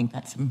 I don't think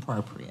that's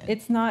appropriate.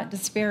 It's not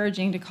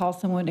disparaging to call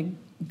someone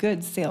a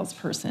good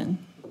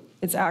salesperson.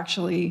 It's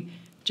actually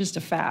just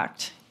a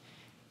fact,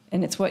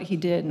 and it's what he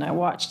did, and I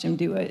watched him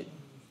do it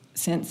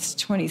since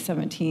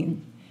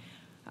 2017.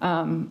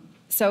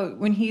 So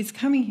when he's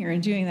coming here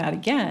and doing that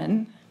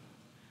again,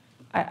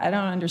 I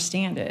don't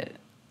understand it,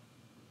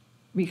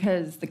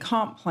 because the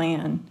comp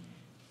plan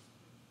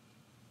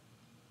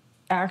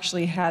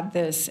actually had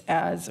this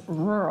as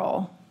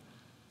rural.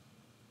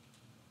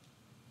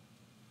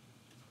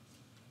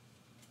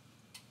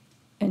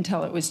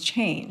 Until it was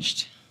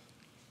changed,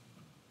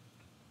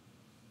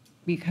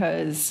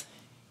 because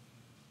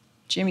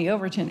Jimmy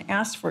Overton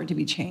asked for it to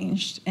be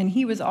changed, and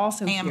he was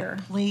also here.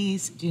 Ma'am,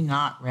 please do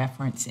not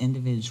reference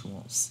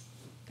individuals.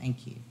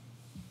 Thank you.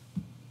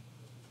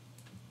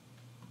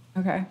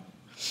 Okay.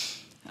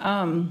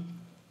 And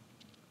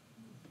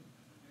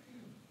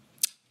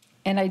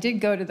I did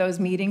go to those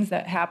meetings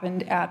that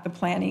happened at the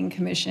Planning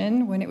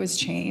Commission when it was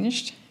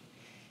changed.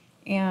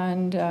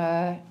 And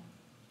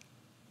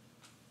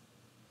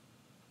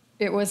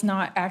it was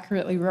not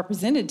accurately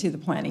represented to the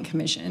Planning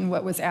Commission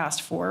what was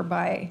asked for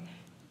by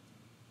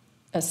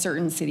a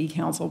certain city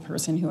council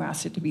person who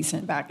asked it to be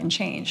sent back and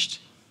changed.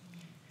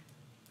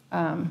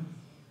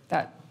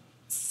 That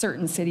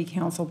certain city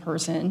council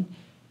person.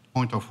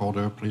 Point of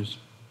order, please.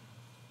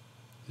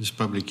 This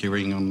public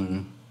hearing on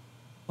the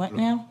What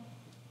now?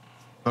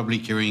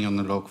 Public hearing on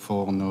the log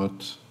 4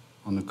 note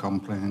on the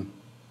comp plan.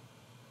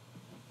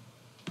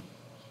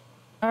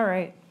 All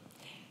right.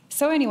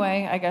 So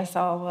anyway, I guess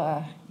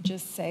I'll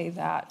just say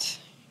that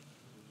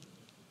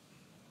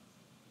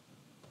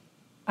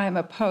I'm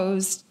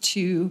opposed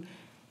to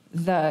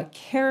the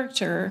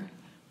character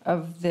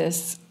of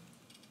this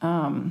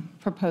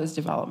proposed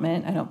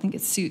development. I don't think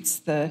it suits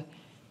the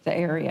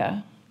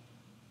area.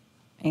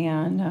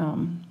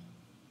 And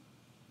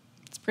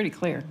it's pretty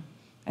clear.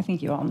 I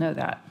think you all know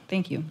that.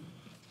 Thank you.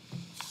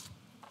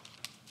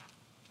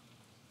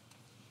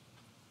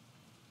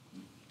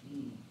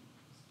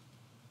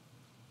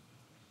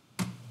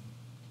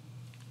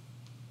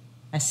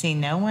 I see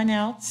no one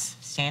else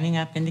standing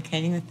up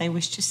indicating that they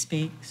wish to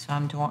speak, so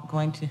I'm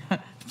going to, the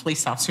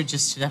police officer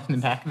just stood up in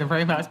the back of the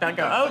room. I was about to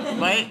go, oh,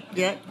 wait.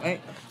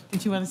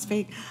 Did you want to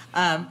speak?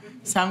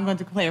 So I'm going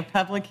to declare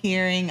public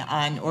hearing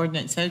on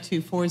ordinance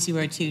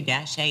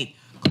 02402-8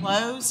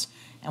 closed.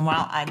 And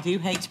while I do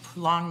hate to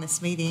prolong this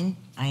meeting,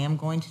 I am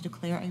going to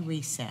declare a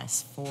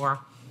recess for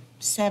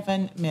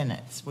 7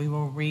 minutes. We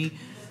will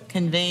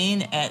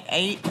reconvene at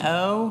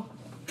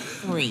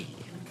 8:03.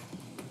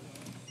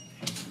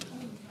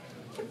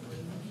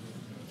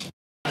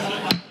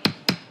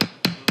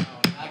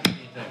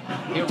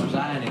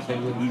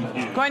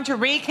 Going to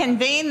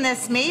reconvene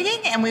this meeting,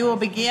 and we will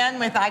begin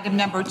with item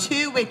number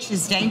 2, which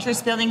is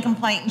dangerous building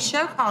complaint and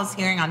show cause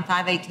hearing on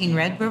 518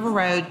 Red River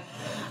Road.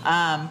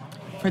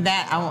 For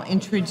that, I will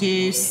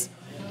introduce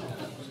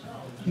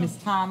Ms.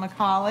 Tom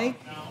McCauley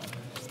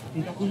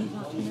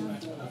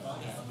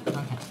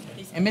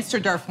and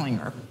Mr.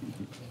 Derflinger.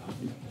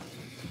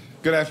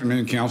 Good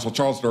afternoon, Council.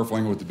 Charles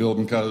Derflinger with the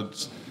Building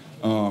Codes.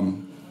 The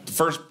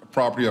first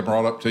property I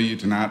brought up to you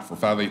tonight for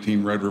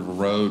 518 Red River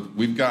Road,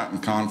 we've got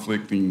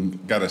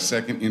a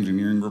second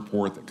engineering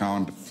report that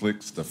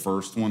conflicts the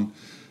first one.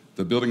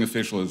 The building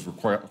official is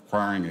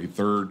requiring a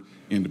third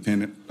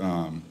independent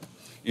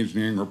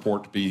engineering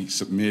report to be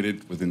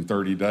submitted within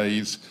 30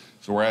 days.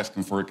 So we're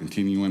asking for a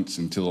continuance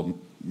until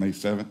May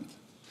 7th,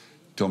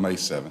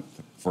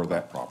 for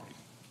that property.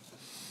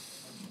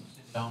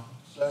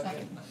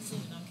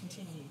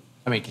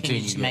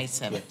 Continue to May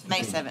 7th.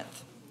 May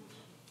 7th.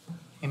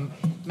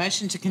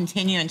 Motion to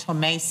continue until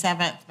May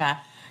 7th by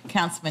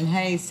Councilman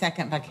Hayes,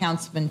 second by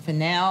Councilman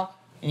Fennell.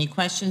 Any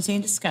questions,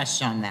 any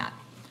discussion on that?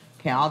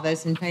 Okay, all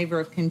those in favor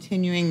of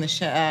continuing the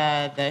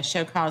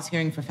show cause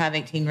hearing for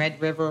 518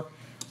 Red River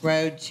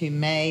Road to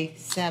May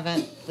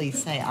 7th,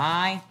 please say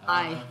aye.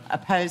 Aye.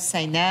 Opposed,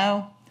 say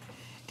no.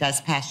 Does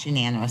pass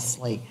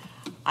unanimously.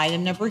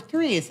 Item number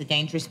 3 is the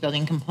dangerous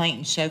building complaint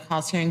and show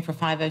cause hearing for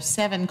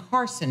 507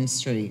 Carson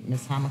Street.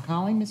 Ms.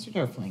 McCauley, Mr.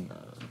 Derflinger.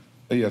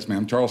 Yes,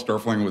 ma'am. Charles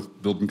Derflinger with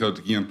Building Codes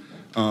again.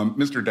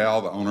 Mr.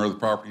 Dow, the owner of the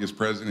property, is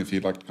present if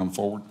he'd like to come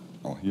forward.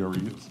 Oh, he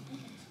already is.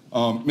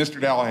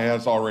 Mr. Dow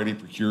has already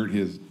procured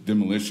his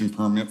demolition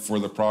permit for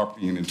the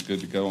property and is good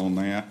to go on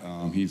that.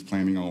 He's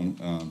planning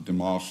on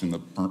demolishing the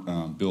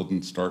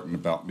building starting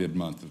about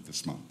mid-month of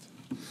this month.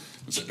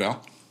 Mr. Dow?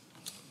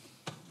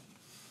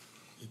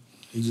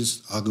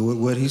 I'll go with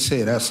what he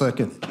said. I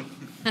second.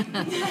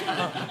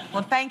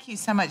 Well, thank you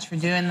so much for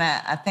doing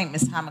that. I think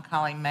Ms.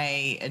 McCauley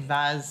may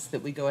advise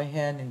that we go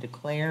ahead and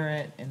declare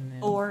it, and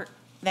then. Or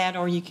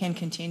you can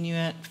continue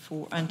it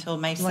until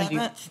May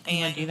 7th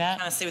and do that?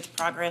 kind of see what the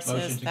progress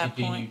is at that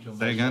point.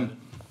 Say again.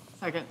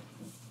 Second.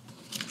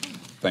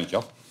 Thank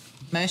y'all.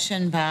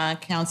 Motion by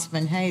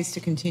Councilman Hayes to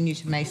continue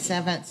to May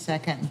 7th,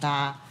 second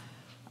by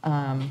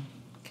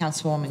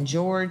Councilwoman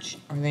George.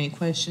 Are there any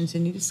questions,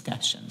 any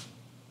discussion?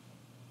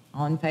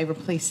 All in favor,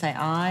 please say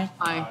aye.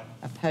 Aye.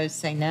 Opposed,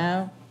 say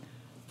no.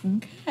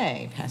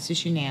 Okay,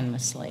 passes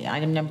unanimously.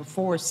 Item number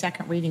 4 is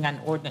second reading on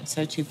ordinance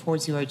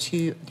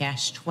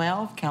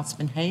 02402-12.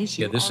 Councilman Hayes,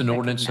 you Yeah, this is are an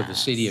ordinance of the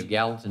recognized. City of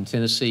Gallatin,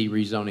 Tennessee,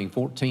 rezoning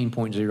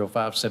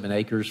 14.057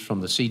 acres from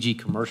the CG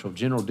Commercial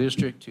General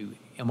District to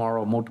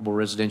MRO Multiple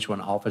Residential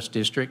and Office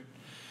District.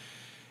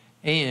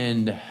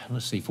 And,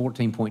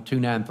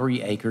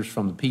 14.293 acres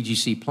from the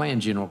PGC Plan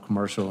General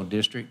Commercial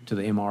District to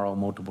the MRO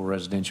Multiple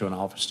Residential and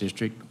Office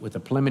District with a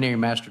preliminary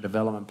master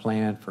development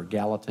plan for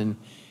Gallatin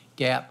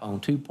Gap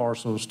on 2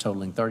 parcels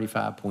totaling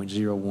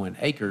 35.01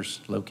 acres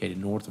located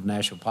north of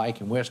Nashville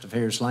Pike and west of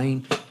Harris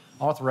Lane,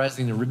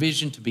 authorizing the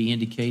revision to be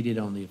indicated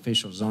on the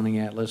official zoning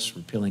atlas,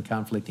 repealing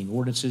conflicting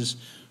ordinances,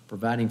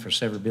 providing for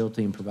severability,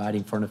 and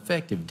providing for an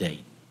effective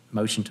date.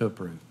 Motion to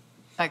approve.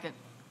 Second.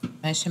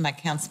 Motion by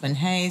Councilman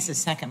Hayes, a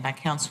second by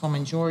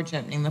Councilwoman George,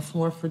 opening the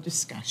floor for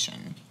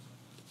discussion.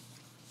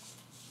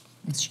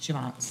 Mr.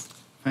 Javance.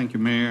 Thank you,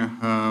 Mayor.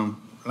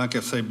 Like I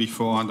said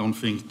before, I don't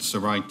think it's the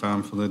right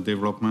time for the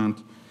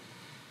development.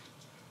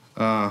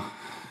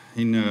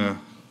 In a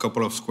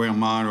couple of square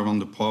miles around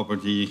the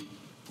property,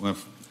 we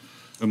have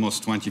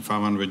almost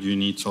 2,500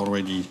 units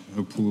already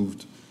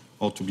approved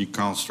or to be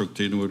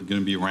constructed. We're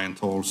going to be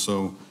rental,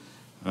 so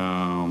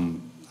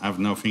I have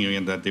nothing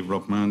against that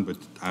development, but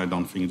I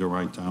don't think the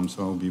right time,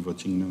 so I'll be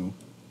voting no.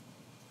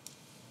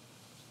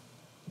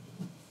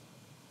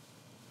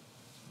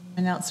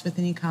 Anyone else with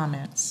any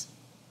comments?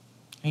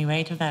 Are you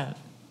ready to vote?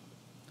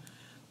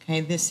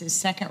 Okay, this is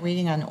second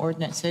reading on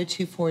ordinance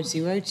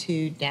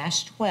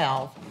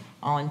 02402-12.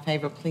 All in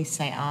favor, please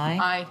say aye.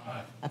 Aye.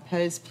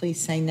 Opposed, please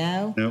say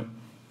no. No.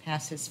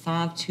 Passes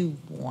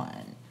 5-1.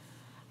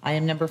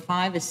 Item number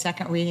 5 is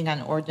second reading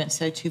on ordinance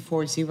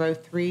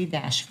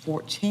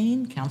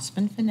 02403-14.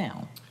 Councilman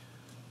Fennell.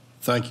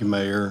 Thank you,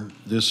 Mayor.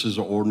 This is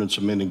an ordinance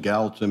amending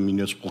Gallatin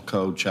Municipal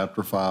Code,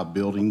 Chapter 5,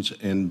 Buildings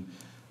and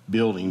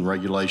Building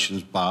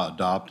Regulations by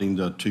adopting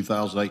the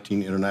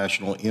 2018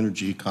 International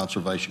Energy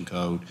Conservation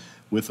Code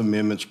with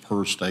amendments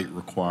per state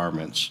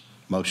requirements.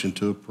 Motion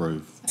to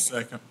approve.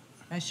 Second.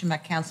 Motion by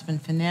Councilman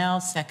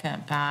Fennell,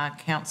 second by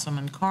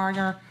Councilman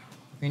Carter. Are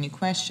there any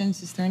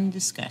questions? Is there any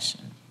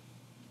discussion?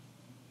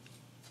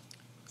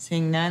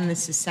 Seeing none,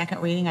 this is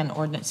second reading on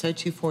ordinance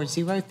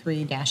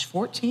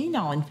 02403-14.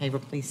 All in favor,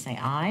 please say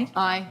aye.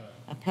 Aye.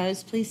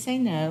 Opposed, please say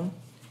no.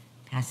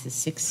 Passes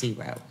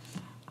 6-0.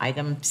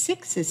 Item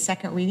 6 is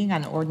second reading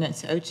on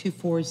ordinance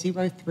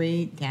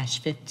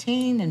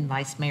 02403-15. In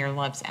Vice Mayor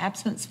Love's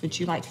absence, would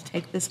you like to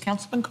take this,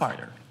 Councilman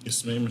Carter?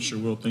 Yes, ma'am, I sure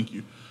will. Thank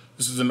you.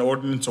 This is an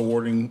ordinance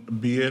awarding a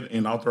bid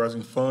and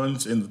authorizing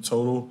funds in the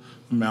total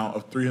amount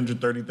of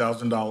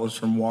 $330,000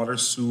 from Water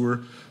Sewer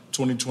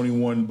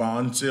 2021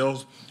 bond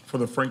sales for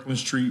the Franklin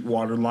Street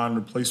Water Line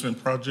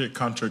Replacement Project,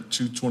 Contract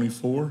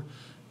 224.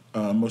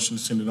 Motion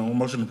to send it on.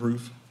 Motion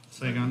approved.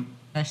 Second.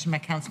 Motion by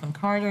Councilman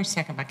Carter,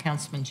 second by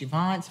Councilman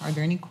Juvance. Are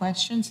there any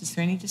questions? Is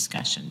there any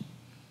discussion?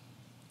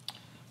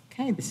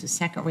 Okay, this is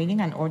second reading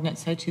on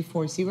ordinance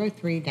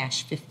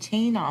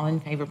 02403-15. All in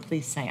favor,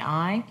 please say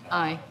aye.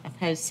 Aye.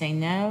 Opposed, say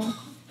no.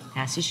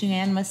 Passes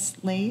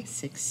unanimously,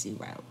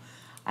 6-0.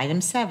 Item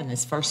 7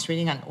 is first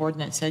reading on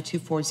ordinance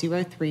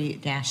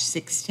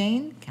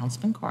 02403-16.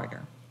 Councilman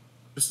Carter.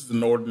 This is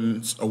an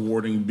ordinance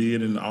awarding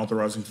bid and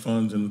authorizing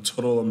funds in the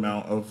total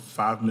amount of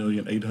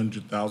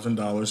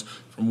 $5,800,000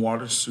 from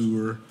Water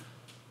Sewer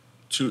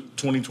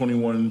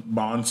 2021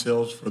 bond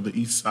sales for the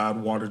East Side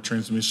Water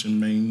Transmission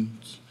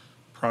Mains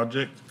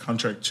Project,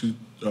 Contract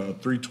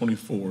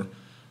 324.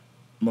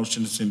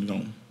 Motion to send it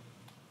on.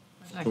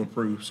 To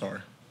approve,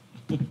 sorry.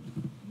 We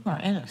are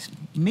in a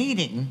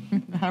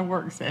meeting, not a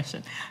work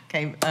session.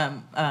 Okay,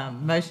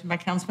 motion by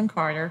Councilman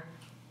Carter.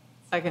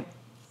 Second.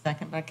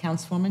 Second by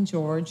Councilwoman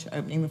George.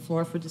 Opening the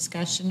floor for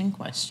discussion and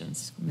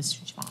questions.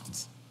 Mr.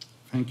 Johns.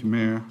 Thank you,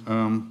 Mayor.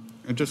 I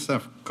just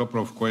have a couple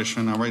of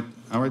questions. I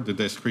read the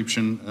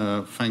description.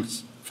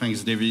 Thanks,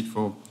 David,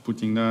 for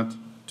putting that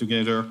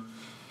together.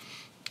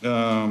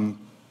 On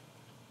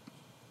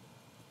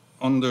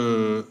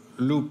the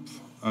loop,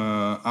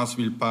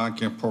 Asville Park,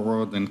 Airport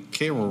Road, and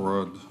Cairo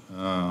Road,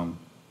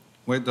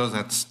 where does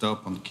that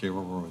stop on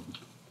Cairo Road?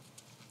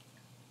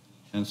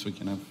 And so we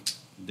can have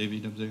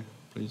David up there,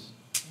 please.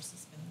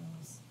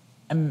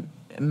 A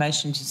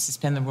motion to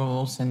suspend the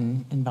rules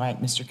and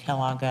invite Mr.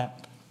 Kellogg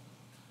up.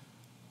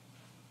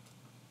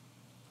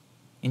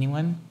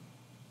 Anyone?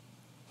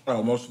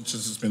 Oh, motion to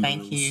suspend the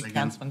rules. Thank you,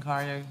 Councilman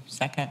Carter.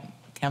 Second,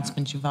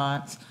 Councilman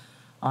Juvance.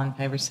 All in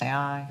favor, say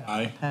aye.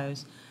 Aye.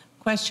 Opposed.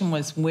 Question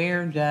was,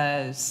 where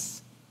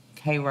does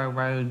Cairo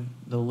Road,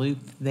 the loop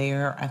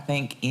there, I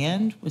think,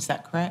 end? Was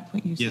that correct?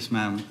 What you said? Yes,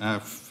 ma'am.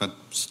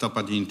 Stop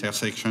at the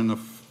intersection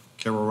of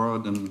Cairo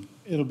Road and...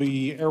 It'll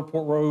be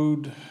Airport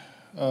Road,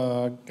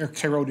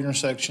 K Road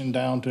intersection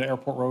down to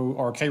Airport Road,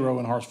 or K Road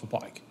and Hartsville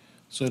Pike.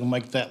 So it'll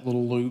make that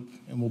little loop,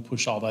 and we'll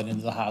push all that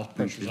into the high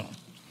pressure zone.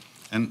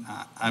 And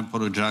I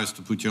apologize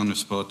to put you on the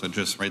spot. I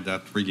just read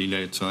that really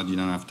late, so I didn't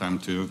have time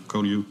to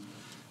call you.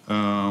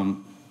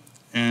 And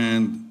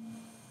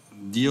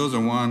the other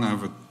one I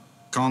have a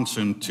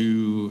concern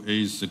to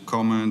is the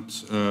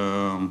comment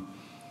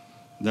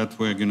that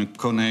we're going to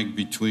connect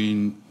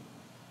between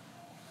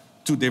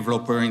two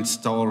developer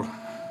install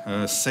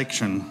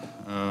section.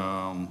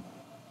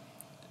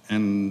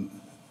 And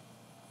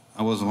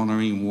I was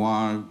wondering,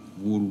 why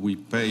would we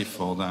pay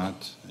for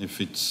that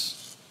if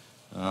it's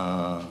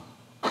the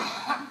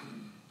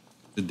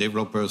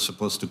developer is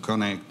supposed to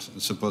connect,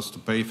 supposed to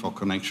pay for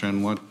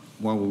connection? What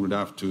we would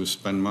have to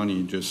spend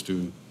money just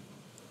to?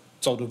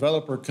 So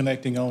developer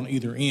connecting on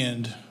either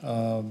end.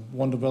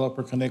 One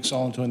developer connects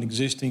onto an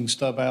existing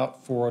stub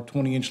out for a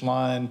 20-inch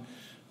line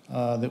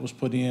that was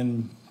put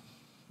in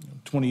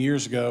 20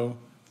 years ago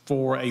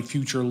for a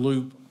future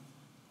loop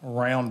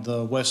around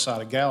the west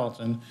side of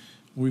Gallatin.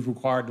 We've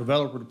required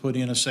developer to put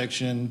in a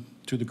section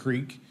to the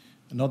creek.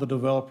 Another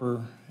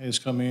developer has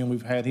come in.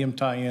 We've had him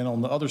tie in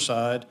on the other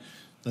side.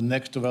 The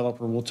next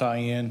developer will tie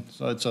in.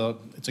 So it's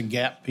a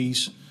gap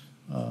piece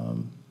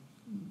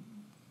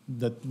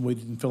that we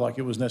didn't feel like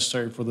it was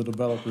necessary for the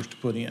developers to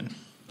put in.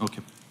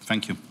 Okay,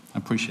 thank you. I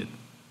appreciate it.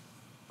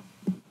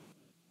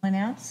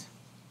 Anyone else?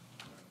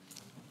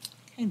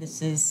 Okay,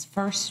 this is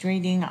first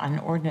reading on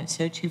ordinance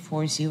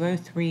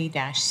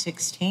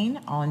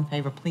 02403-16. All in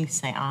favor, please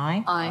say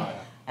aye. Aye.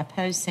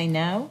 Opposed, say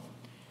no.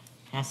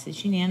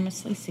 Passes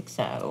unanimously,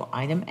 6-0.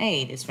 Item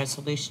 8 is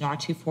resolution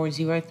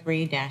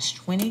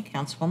R2403-20.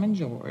 Councilwoman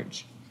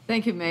George.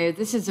 Thank you, Mayor.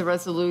 This is a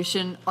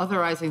resolution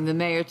authorizing the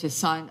mayor to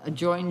sign a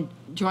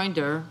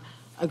joinder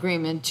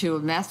agreement to a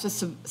master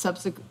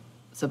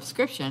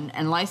subscription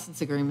and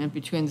license agreement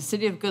between the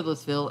City of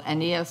Goodlettsville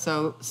and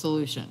ESO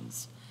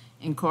Solutions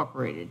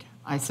Incorporated.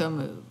 I so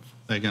move.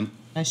 Second.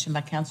 Motion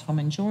by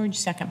Councilwoman George,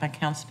 second by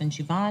Councilman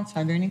Juvance.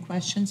 Are there any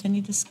questions,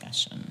 any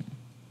discussion?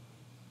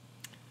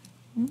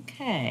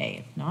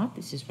 Okay, if not,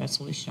 this is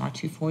Resolution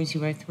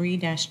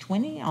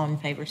R2403-20. All in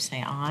favor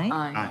say aye.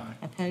 Aye.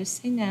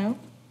 Opposed say no.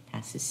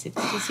 Passes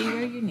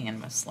 6-0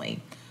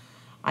 unanimously.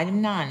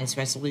 Item 9 is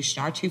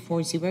Resolution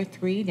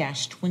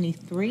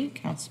R2403-23.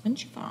 Councilman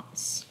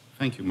Juvance.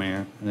 Thank you,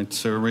 Mayor.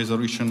 It's a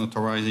resolution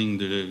authorizing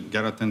the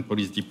Gallatin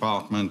Police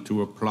Department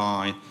to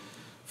apply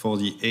for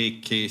the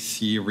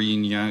AKC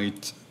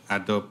Reunite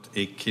Adopt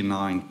a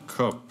K9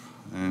 Cup,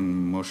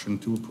 and motion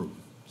to approve.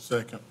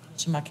 Second.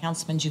 Motion by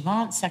Councilman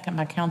Juvance, second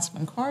by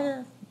Councilman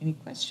Carter. Any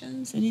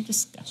questions, any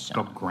discussion?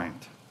 Cup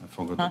grant. I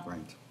forgot the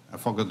grant. I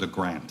forgot the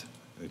grant.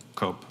 A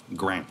cup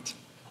grant.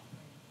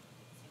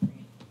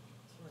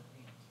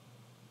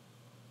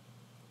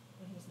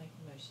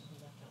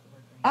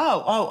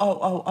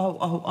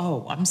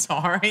 Oh, I'm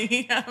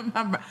sorry.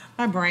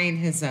 My brain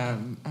has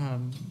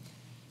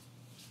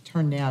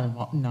turned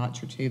down a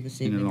notch or two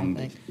this evening, I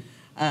think.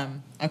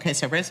 Okay,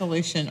 so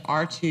Resolution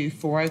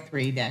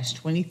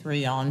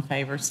R2403-23, all in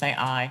favor, say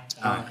aye.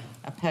 Aye.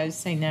 Opposed,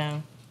 say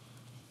no.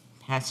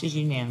 Passes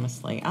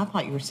unanimously. I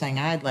thought you were saying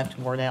I had left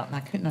a word out and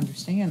I couldn't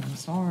understand. I'm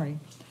sorry.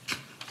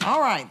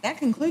 All right, that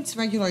concludes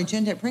the regular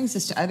agenda. It brings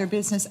us to other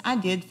business. I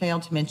did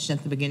fail to mention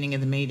at the beginning of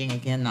the meeting,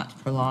 again, not to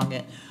prolong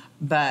it,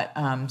 but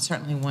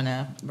certainly want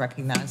to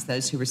recognize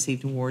those who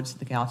received awards at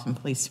the Gallatin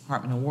Police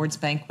Department Awards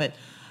Banquet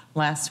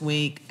last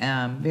week.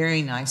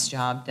 Very nice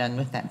job done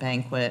with that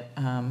banquet.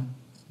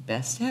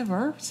 Best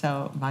ever,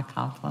 so my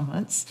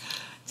compliments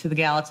to the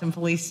Gallatin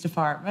Police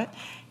Department.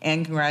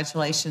 And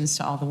congratulations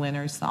to all the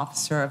winners. The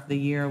Officer of the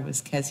Year was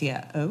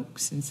Kezia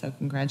Oaks, and so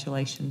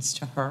congratulations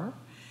to her.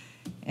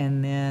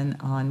 And then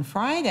on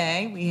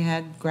Friday, we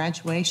had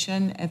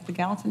graduation at the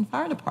Gallatin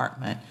Fire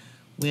Department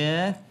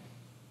with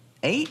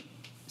eight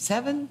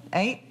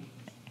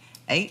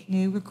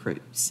new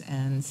recruits.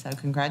 And so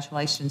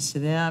congratulations to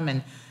them.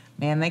 And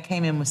man, they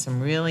came in with some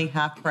really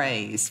high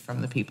praise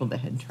from the people that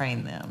had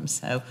trained them.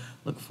 So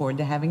look forward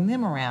to having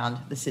them around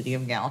the city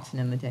of Gallatin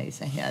in the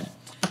days ahead.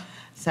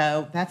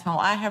 So that's all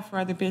I have for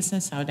other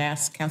business. I would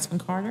ask Councilman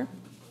Carter.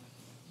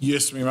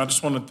 Yes, ma'am. I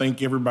just want to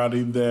thank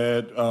everybody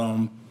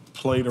that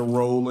played a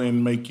role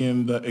in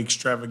making the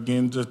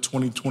Extravaganza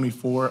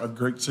 2024 a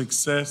great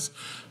success.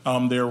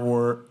 There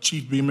were,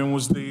 Chief Beeman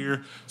was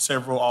there,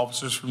 several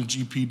officers from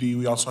GPD.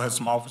 We also had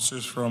some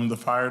officers from the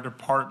fire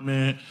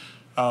department.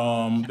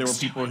 There were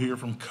people here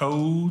from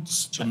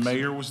Codes. The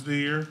mayor was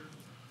there.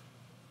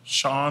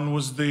 Sean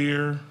was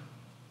there.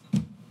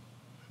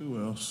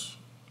 Who else?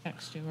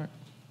 Chuck Stewart.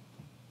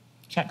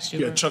 Chuck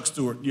Stewart.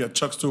 Yeah,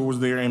 Chuck Stewart was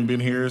there, and Ben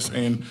Harris.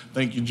 And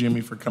thank you,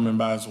 Jimmy, for coming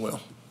by as well.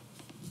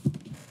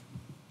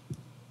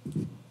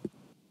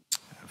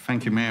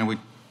 Thank you, Mayor. We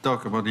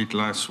talked about it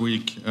last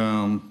week.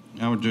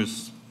 I would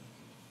just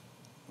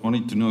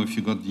wanted to know if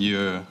you got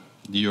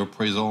the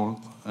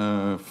appraisal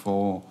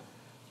for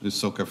the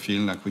soccer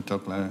field, like we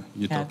talked last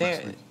week.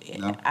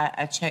 No?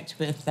 I checked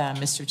with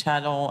Mr.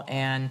 Tuttle,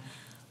 and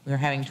we're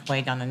having to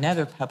wait on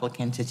another public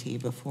entity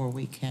before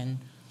we can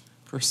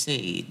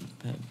proceed,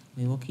 but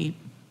we will keep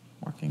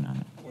working on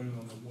it. Waiting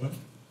on the what?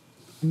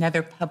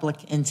 Another public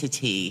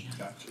entity.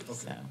 Gotcha. Okay.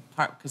 So,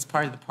 because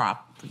part of the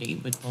property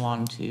would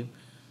belong to,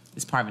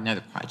 is part of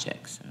another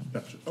project, so.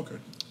 Gotcha. Okay.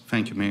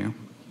 Thank you, Mayor.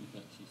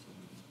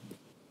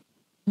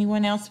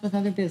 Anyone else with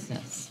other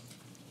business?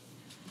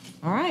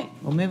 All right,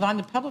 we'll move on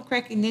to public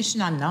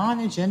recognition on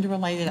non-agenda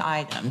related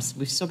items.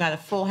 We've still got a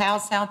full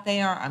house out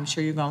there. I'm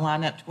sure you're going to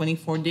line up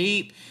 24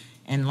 deep,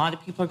 and a lot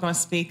of people are going to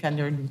speak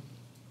under.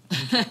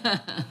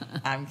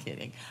 I'm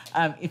kidding.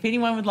 If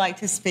anyone would like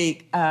to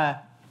speak,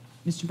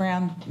 Mr.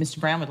 Brown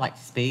would like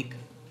to speak.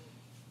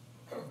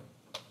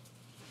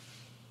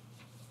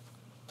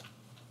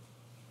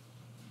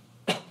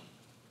 I'd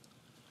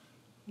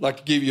like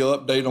to give you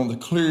an update on the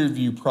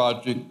Clearview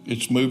project.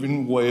 It's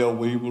moving well.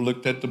 We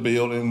looked at the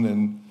building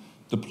and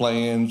the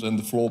plans and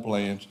the floor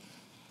plans.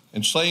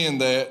 And saying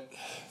that,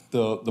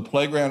 the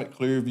playground at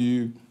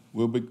Clearview,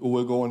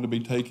 we're going to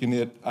be taking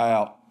it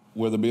out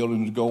where the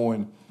building is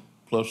going,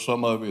 plus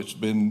some of it's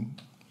been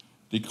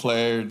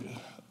declared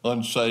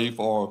unsafe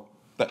or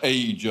the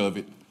age of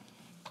it.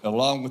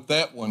 Along with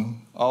that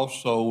one,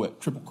 also at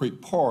Triple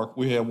Creek Park,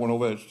 we have one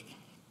over that's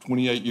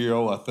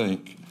 28-year-old, I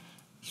think,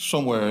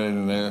 somewhere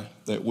in there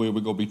that we're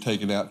going to be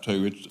taking out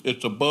too.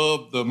 It's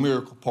above the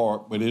Miracle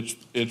Park, but it's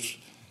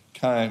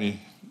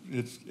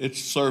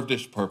served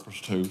its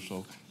purpose too.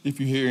 So if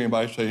you hear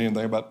anybody say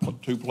anything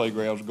about two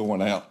playgrounds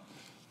going out,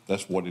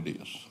 that's what it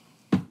is.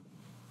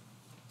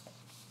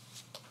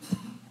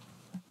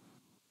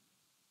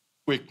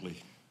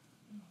 Quickly.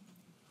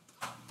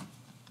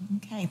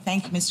 Okay,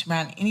 thank you, Mr.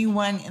 Brown.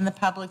 Anyone in the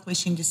public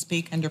wishing to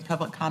speak under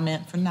public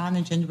comment for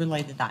non-agenda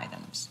related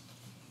items?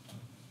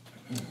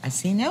 I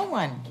see no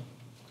one.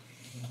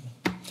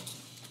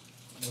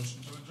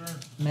 Motion to adjourn.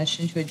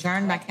 Motion to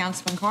adjourn by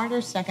Councilman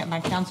Carter, second by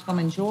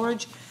Councilwoman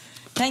George.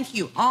 Thank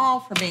you all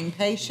for being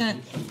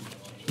patient,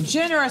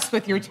 generous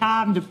with your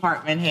time,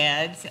 department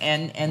heads,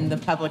 and the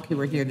public who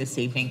are here this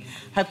evening.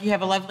 Hope you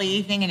have a lovely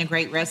evening and a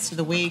great rest of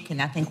the week, and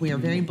I think we are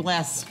very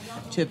blessed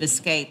to have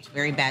escaped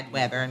very bad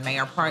weather, and may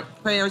our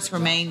prayers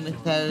remain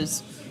with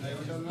those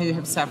who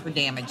have suffered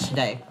damage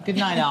today. Good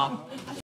night, all.